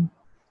on.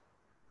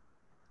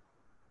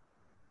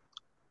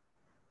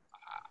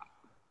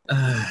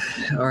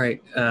 All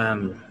right.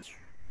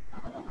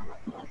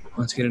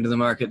 Let's get into the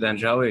market then,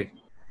 shall we?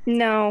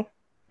 No,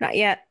 not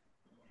yet.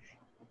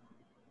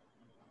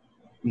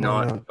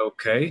 Not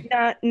okay.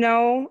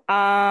 No.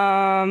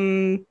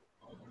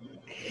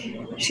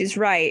 She's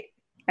right.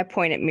 I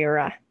point at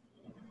Mira.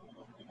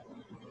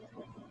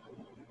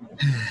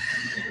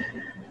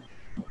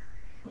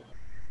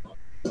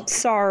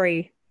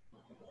 Sorry.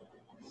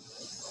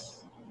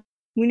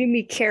 We need to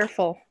be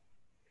careful.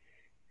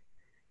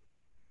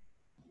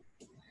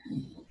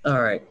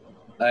 All right.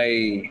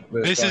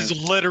 This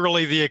is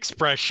literally the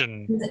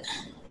expression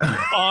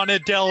on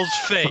Adele's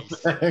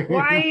face.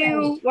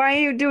 Why are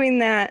you doing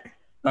that?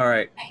 All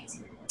right.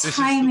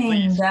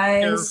 Timing,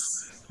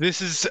 guys. This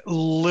is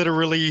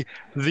literally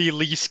the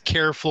least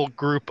careful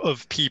group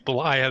of people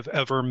I have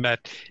ever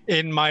met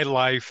in my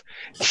life,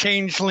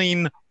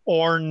 changeling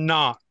or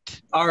not.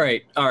 All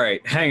right.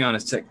 Hang on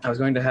a sec. I was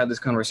going to have this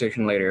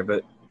conversation later,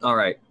 but all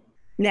right.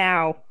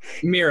 Now.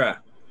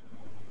 Mira,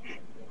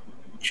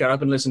 shut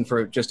up and listen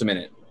for just a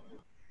minute.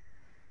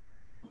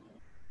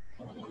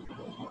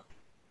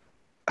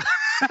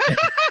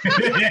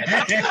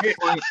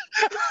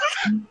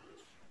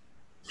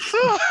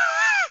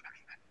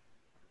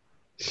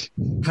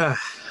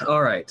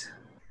 All right.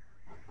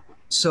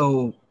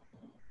 So,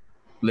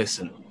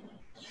 listen.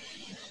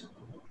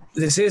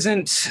 This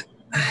isn't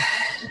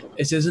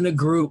a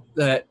group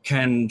that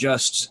can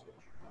just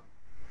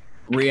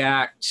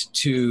react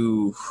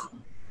to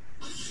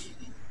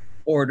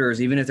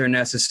orders, even if they're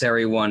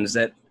necessary ones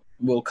that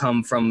will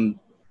come from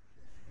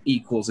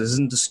equals. This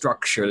isn't a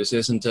structure. This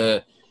isn't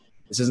a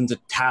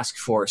task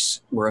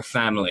force. We're a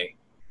family.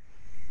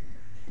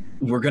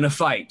 We're gonna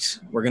fight.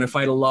 We're gonna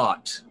fight a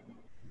lot.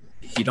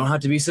 You don't have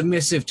to be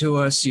submissive to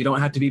us. You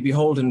don't have to be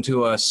beholden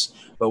to us,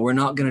 but we're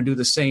not going to do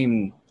the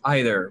same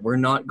either. We're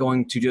not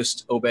going to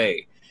just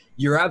obey.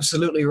 You're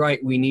absolutely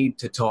right. We need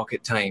to talk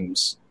at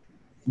times,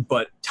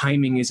 but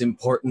timing is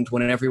important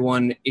when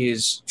everyone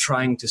is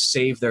trying to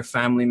save their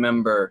family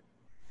member.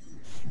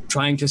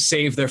 Trying to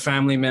save their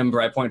family member,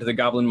 I point to the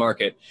Goblin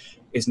Market,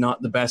 is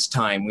not the best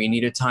time. We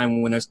need a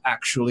time when there's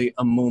actually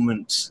a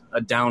moment, a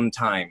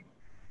downtime.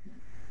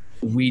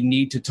 We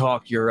need to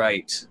talk, you're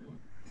right.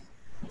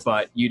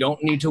 But you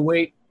don't need to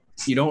wait.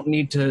 You don't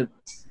need to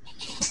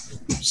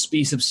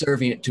be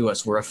subservient to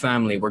us. We're a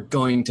family. We're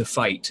going to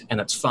fight, and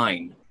that's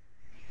fine.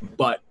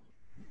 But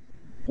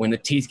when the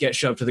teeth get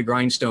shoved to the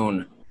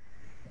grindstone,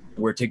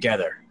 we're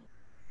together.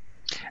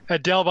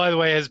 Adele, by the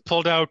way, has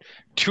pulled out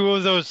 2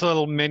 of those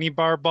little mini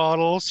bar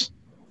bottles.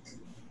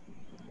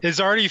 Has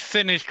already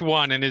finished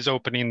one and is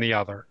opening the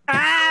other.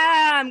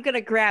 I'm gonna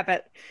grab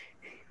it.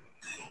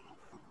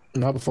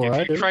 Not before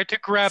I If you do. try to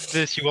grab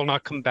this, you will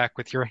not come back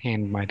with your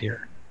hand, my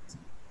dear.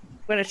 I'm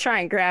gonna try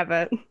and grab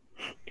it.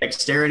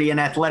 Dexterity and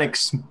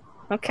athletics.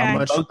 Okay. I'm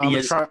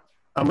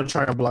gonna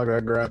try and block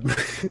that grab.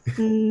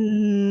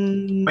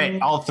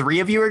 Wait, all 3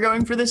 of you are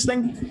going for this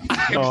thing?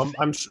 No,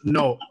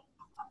 no.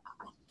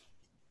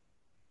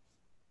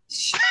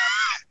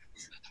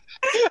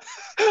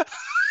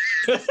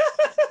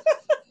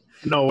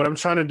 No, what I'm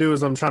trying to do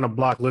is I'm trying to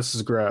block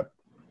Liss's grab.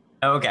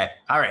 Okay.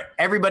 All right.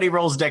 Everybody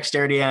rolls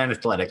dexterity and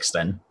athletics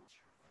then.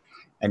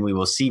 And we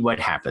will see what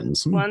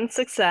happens. 1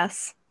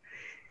 success.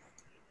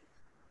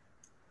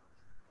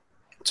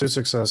 2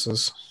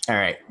 successes. All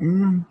right.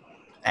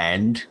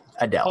 And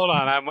Adele. Hold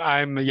on,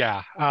 I'm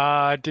yeah.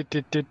 God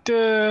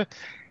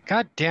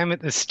damn it,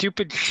 the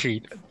stupid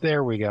sheet.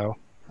 There we go.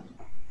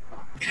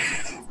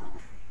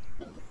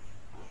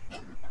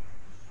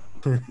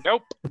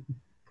 Nope.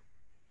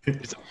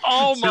 It's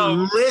almost.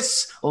 So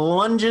Liss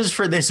lunges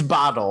for this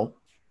bottle.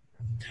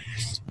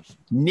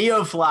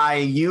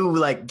 Neofly,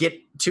 you get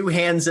 2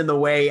 hands in the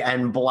way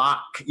and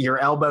block. Your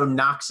elbow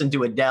knocks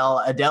into Adele.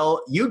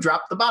 Adele, you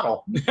drop the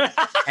bottle.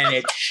 And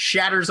it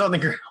shatters on the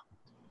ground.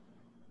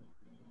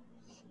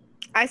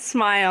 I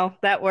smile.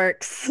 That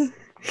works.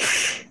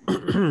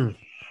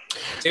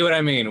 See what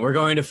I mean? We're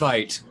going to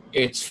fight.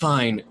 It's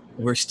fine.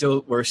 We're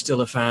still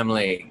a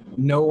family.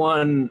 No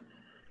one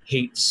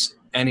hates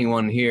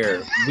anyone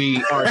here.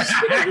 We are.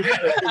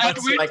 At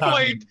which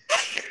point,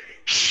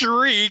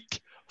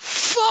 shriek,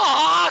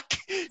 "Fuck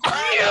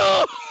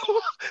you!"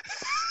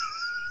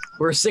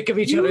 We're sick of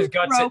each other's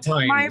guts at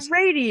times. My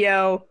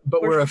radio.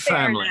 But we're a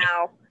family.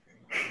 Now.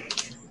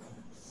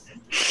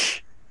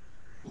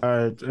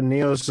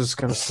 Neo's just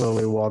gonna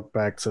slowly walk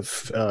back to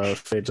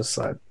Phage's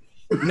side.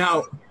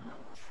 Now,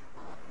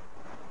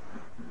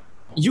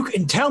 you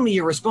can tell me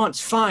your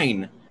response,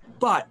 fine,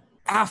 but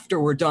after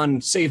we're done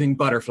saving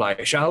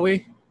Butterfly, shall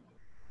we?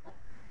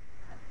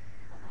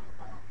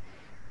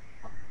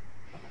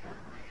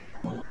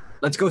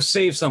 Let's go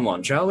save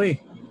someone, shall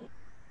we?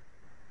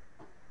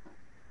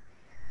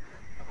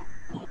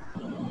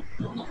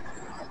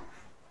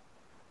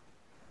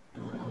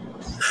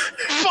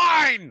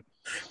 Fine.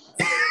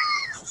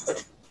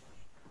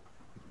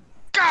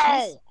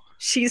 Go.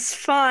 She's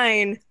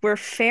fine. We're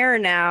fair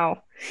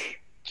now.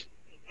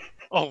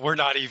 Oh, we're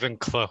not even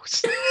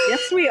close.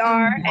 Yes, we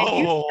are. And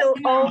you still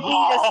owe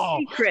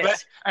me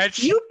a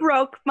secret. You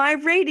broke my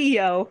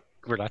radio.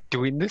 We're not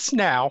doing this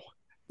now.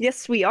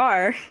 Yes, we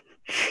are.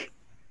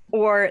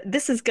 Or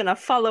this is gonna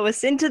follow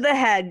us into the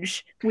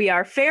hedge. We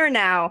are fair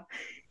now.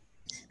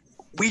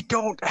 We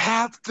don't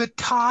have the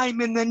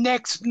time in the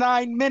next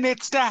 9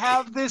 minutes to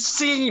have this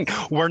scene.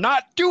 We're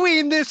not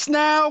doing this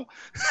now.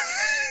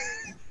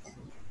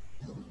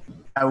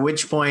 At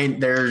which point,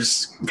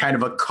 there's kind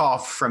of a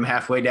cough from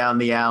halfway down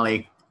the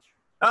alley.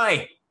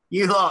 Oi,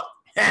 you lot.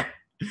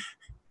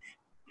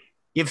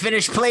 You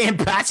finished playing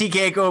patty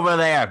cake over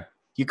there.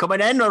 You coming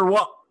in or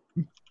what?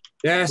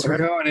 Yes, we're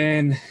going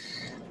in.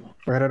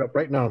 We're headed up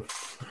right now.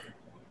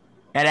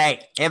 All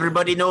right,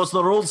 everybody knows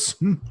the rules.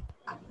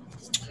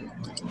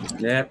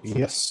 Yep.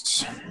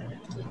 Yes.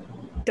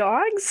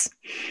 Dogs?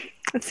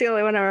 That's the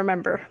only one I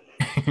remember.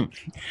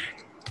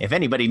 If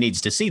anybody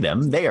needs to see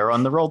them, they are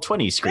on the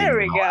Roll20 screen. There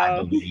we now, go.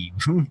 I believe.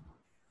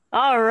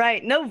 All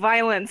right, no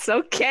violence.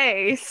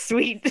 Okay,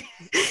 sweet.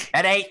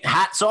 All right,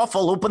 hats off.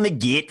 I'll open the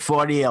gate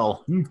for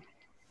you.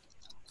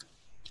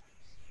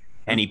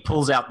 And he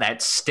pulls out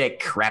that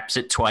stick, wraps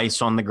it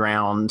twice on the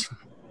ground,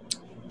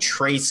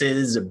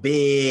 traces a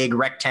big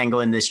rectangle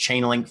in this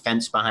chain link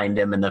fence behind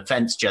him, and the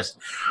fence just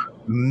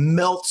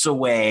melts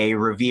away,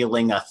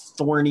 revealing a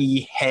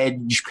thorny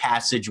hedge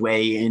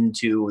passageway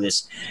into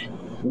this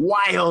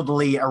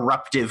wildly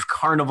eruptive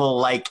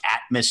carnival-like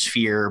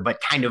atmosphere,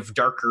 but kind of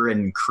darker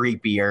and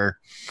creepier.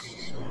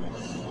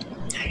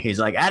 He's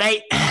like, all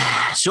right,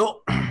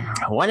 so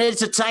one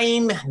at a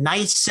time,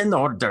 nice and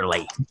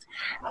orderly.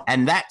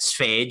 And that's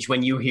Phage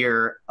when you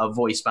hear a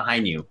voice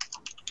behind you.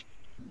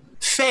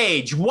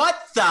 Phage, what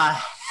the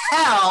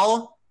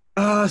hell?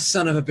 Oh,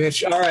 son of a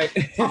bitch. All right.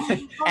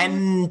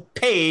 And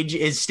Paige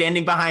is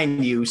standing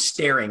behind you,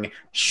 staring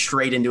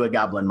straight into a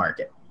goblin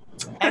market.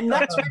 And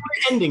that's where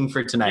we're ending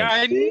for tonight. Yeah,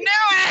 I knew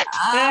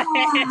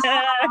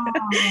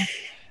it!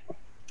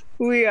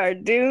 We are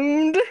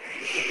doomed.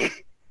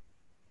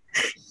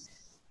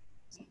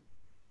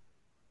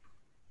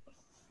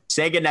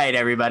 Say goodnight,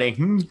 everybody.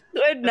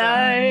 Good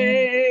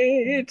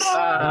night.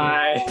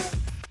 Bye.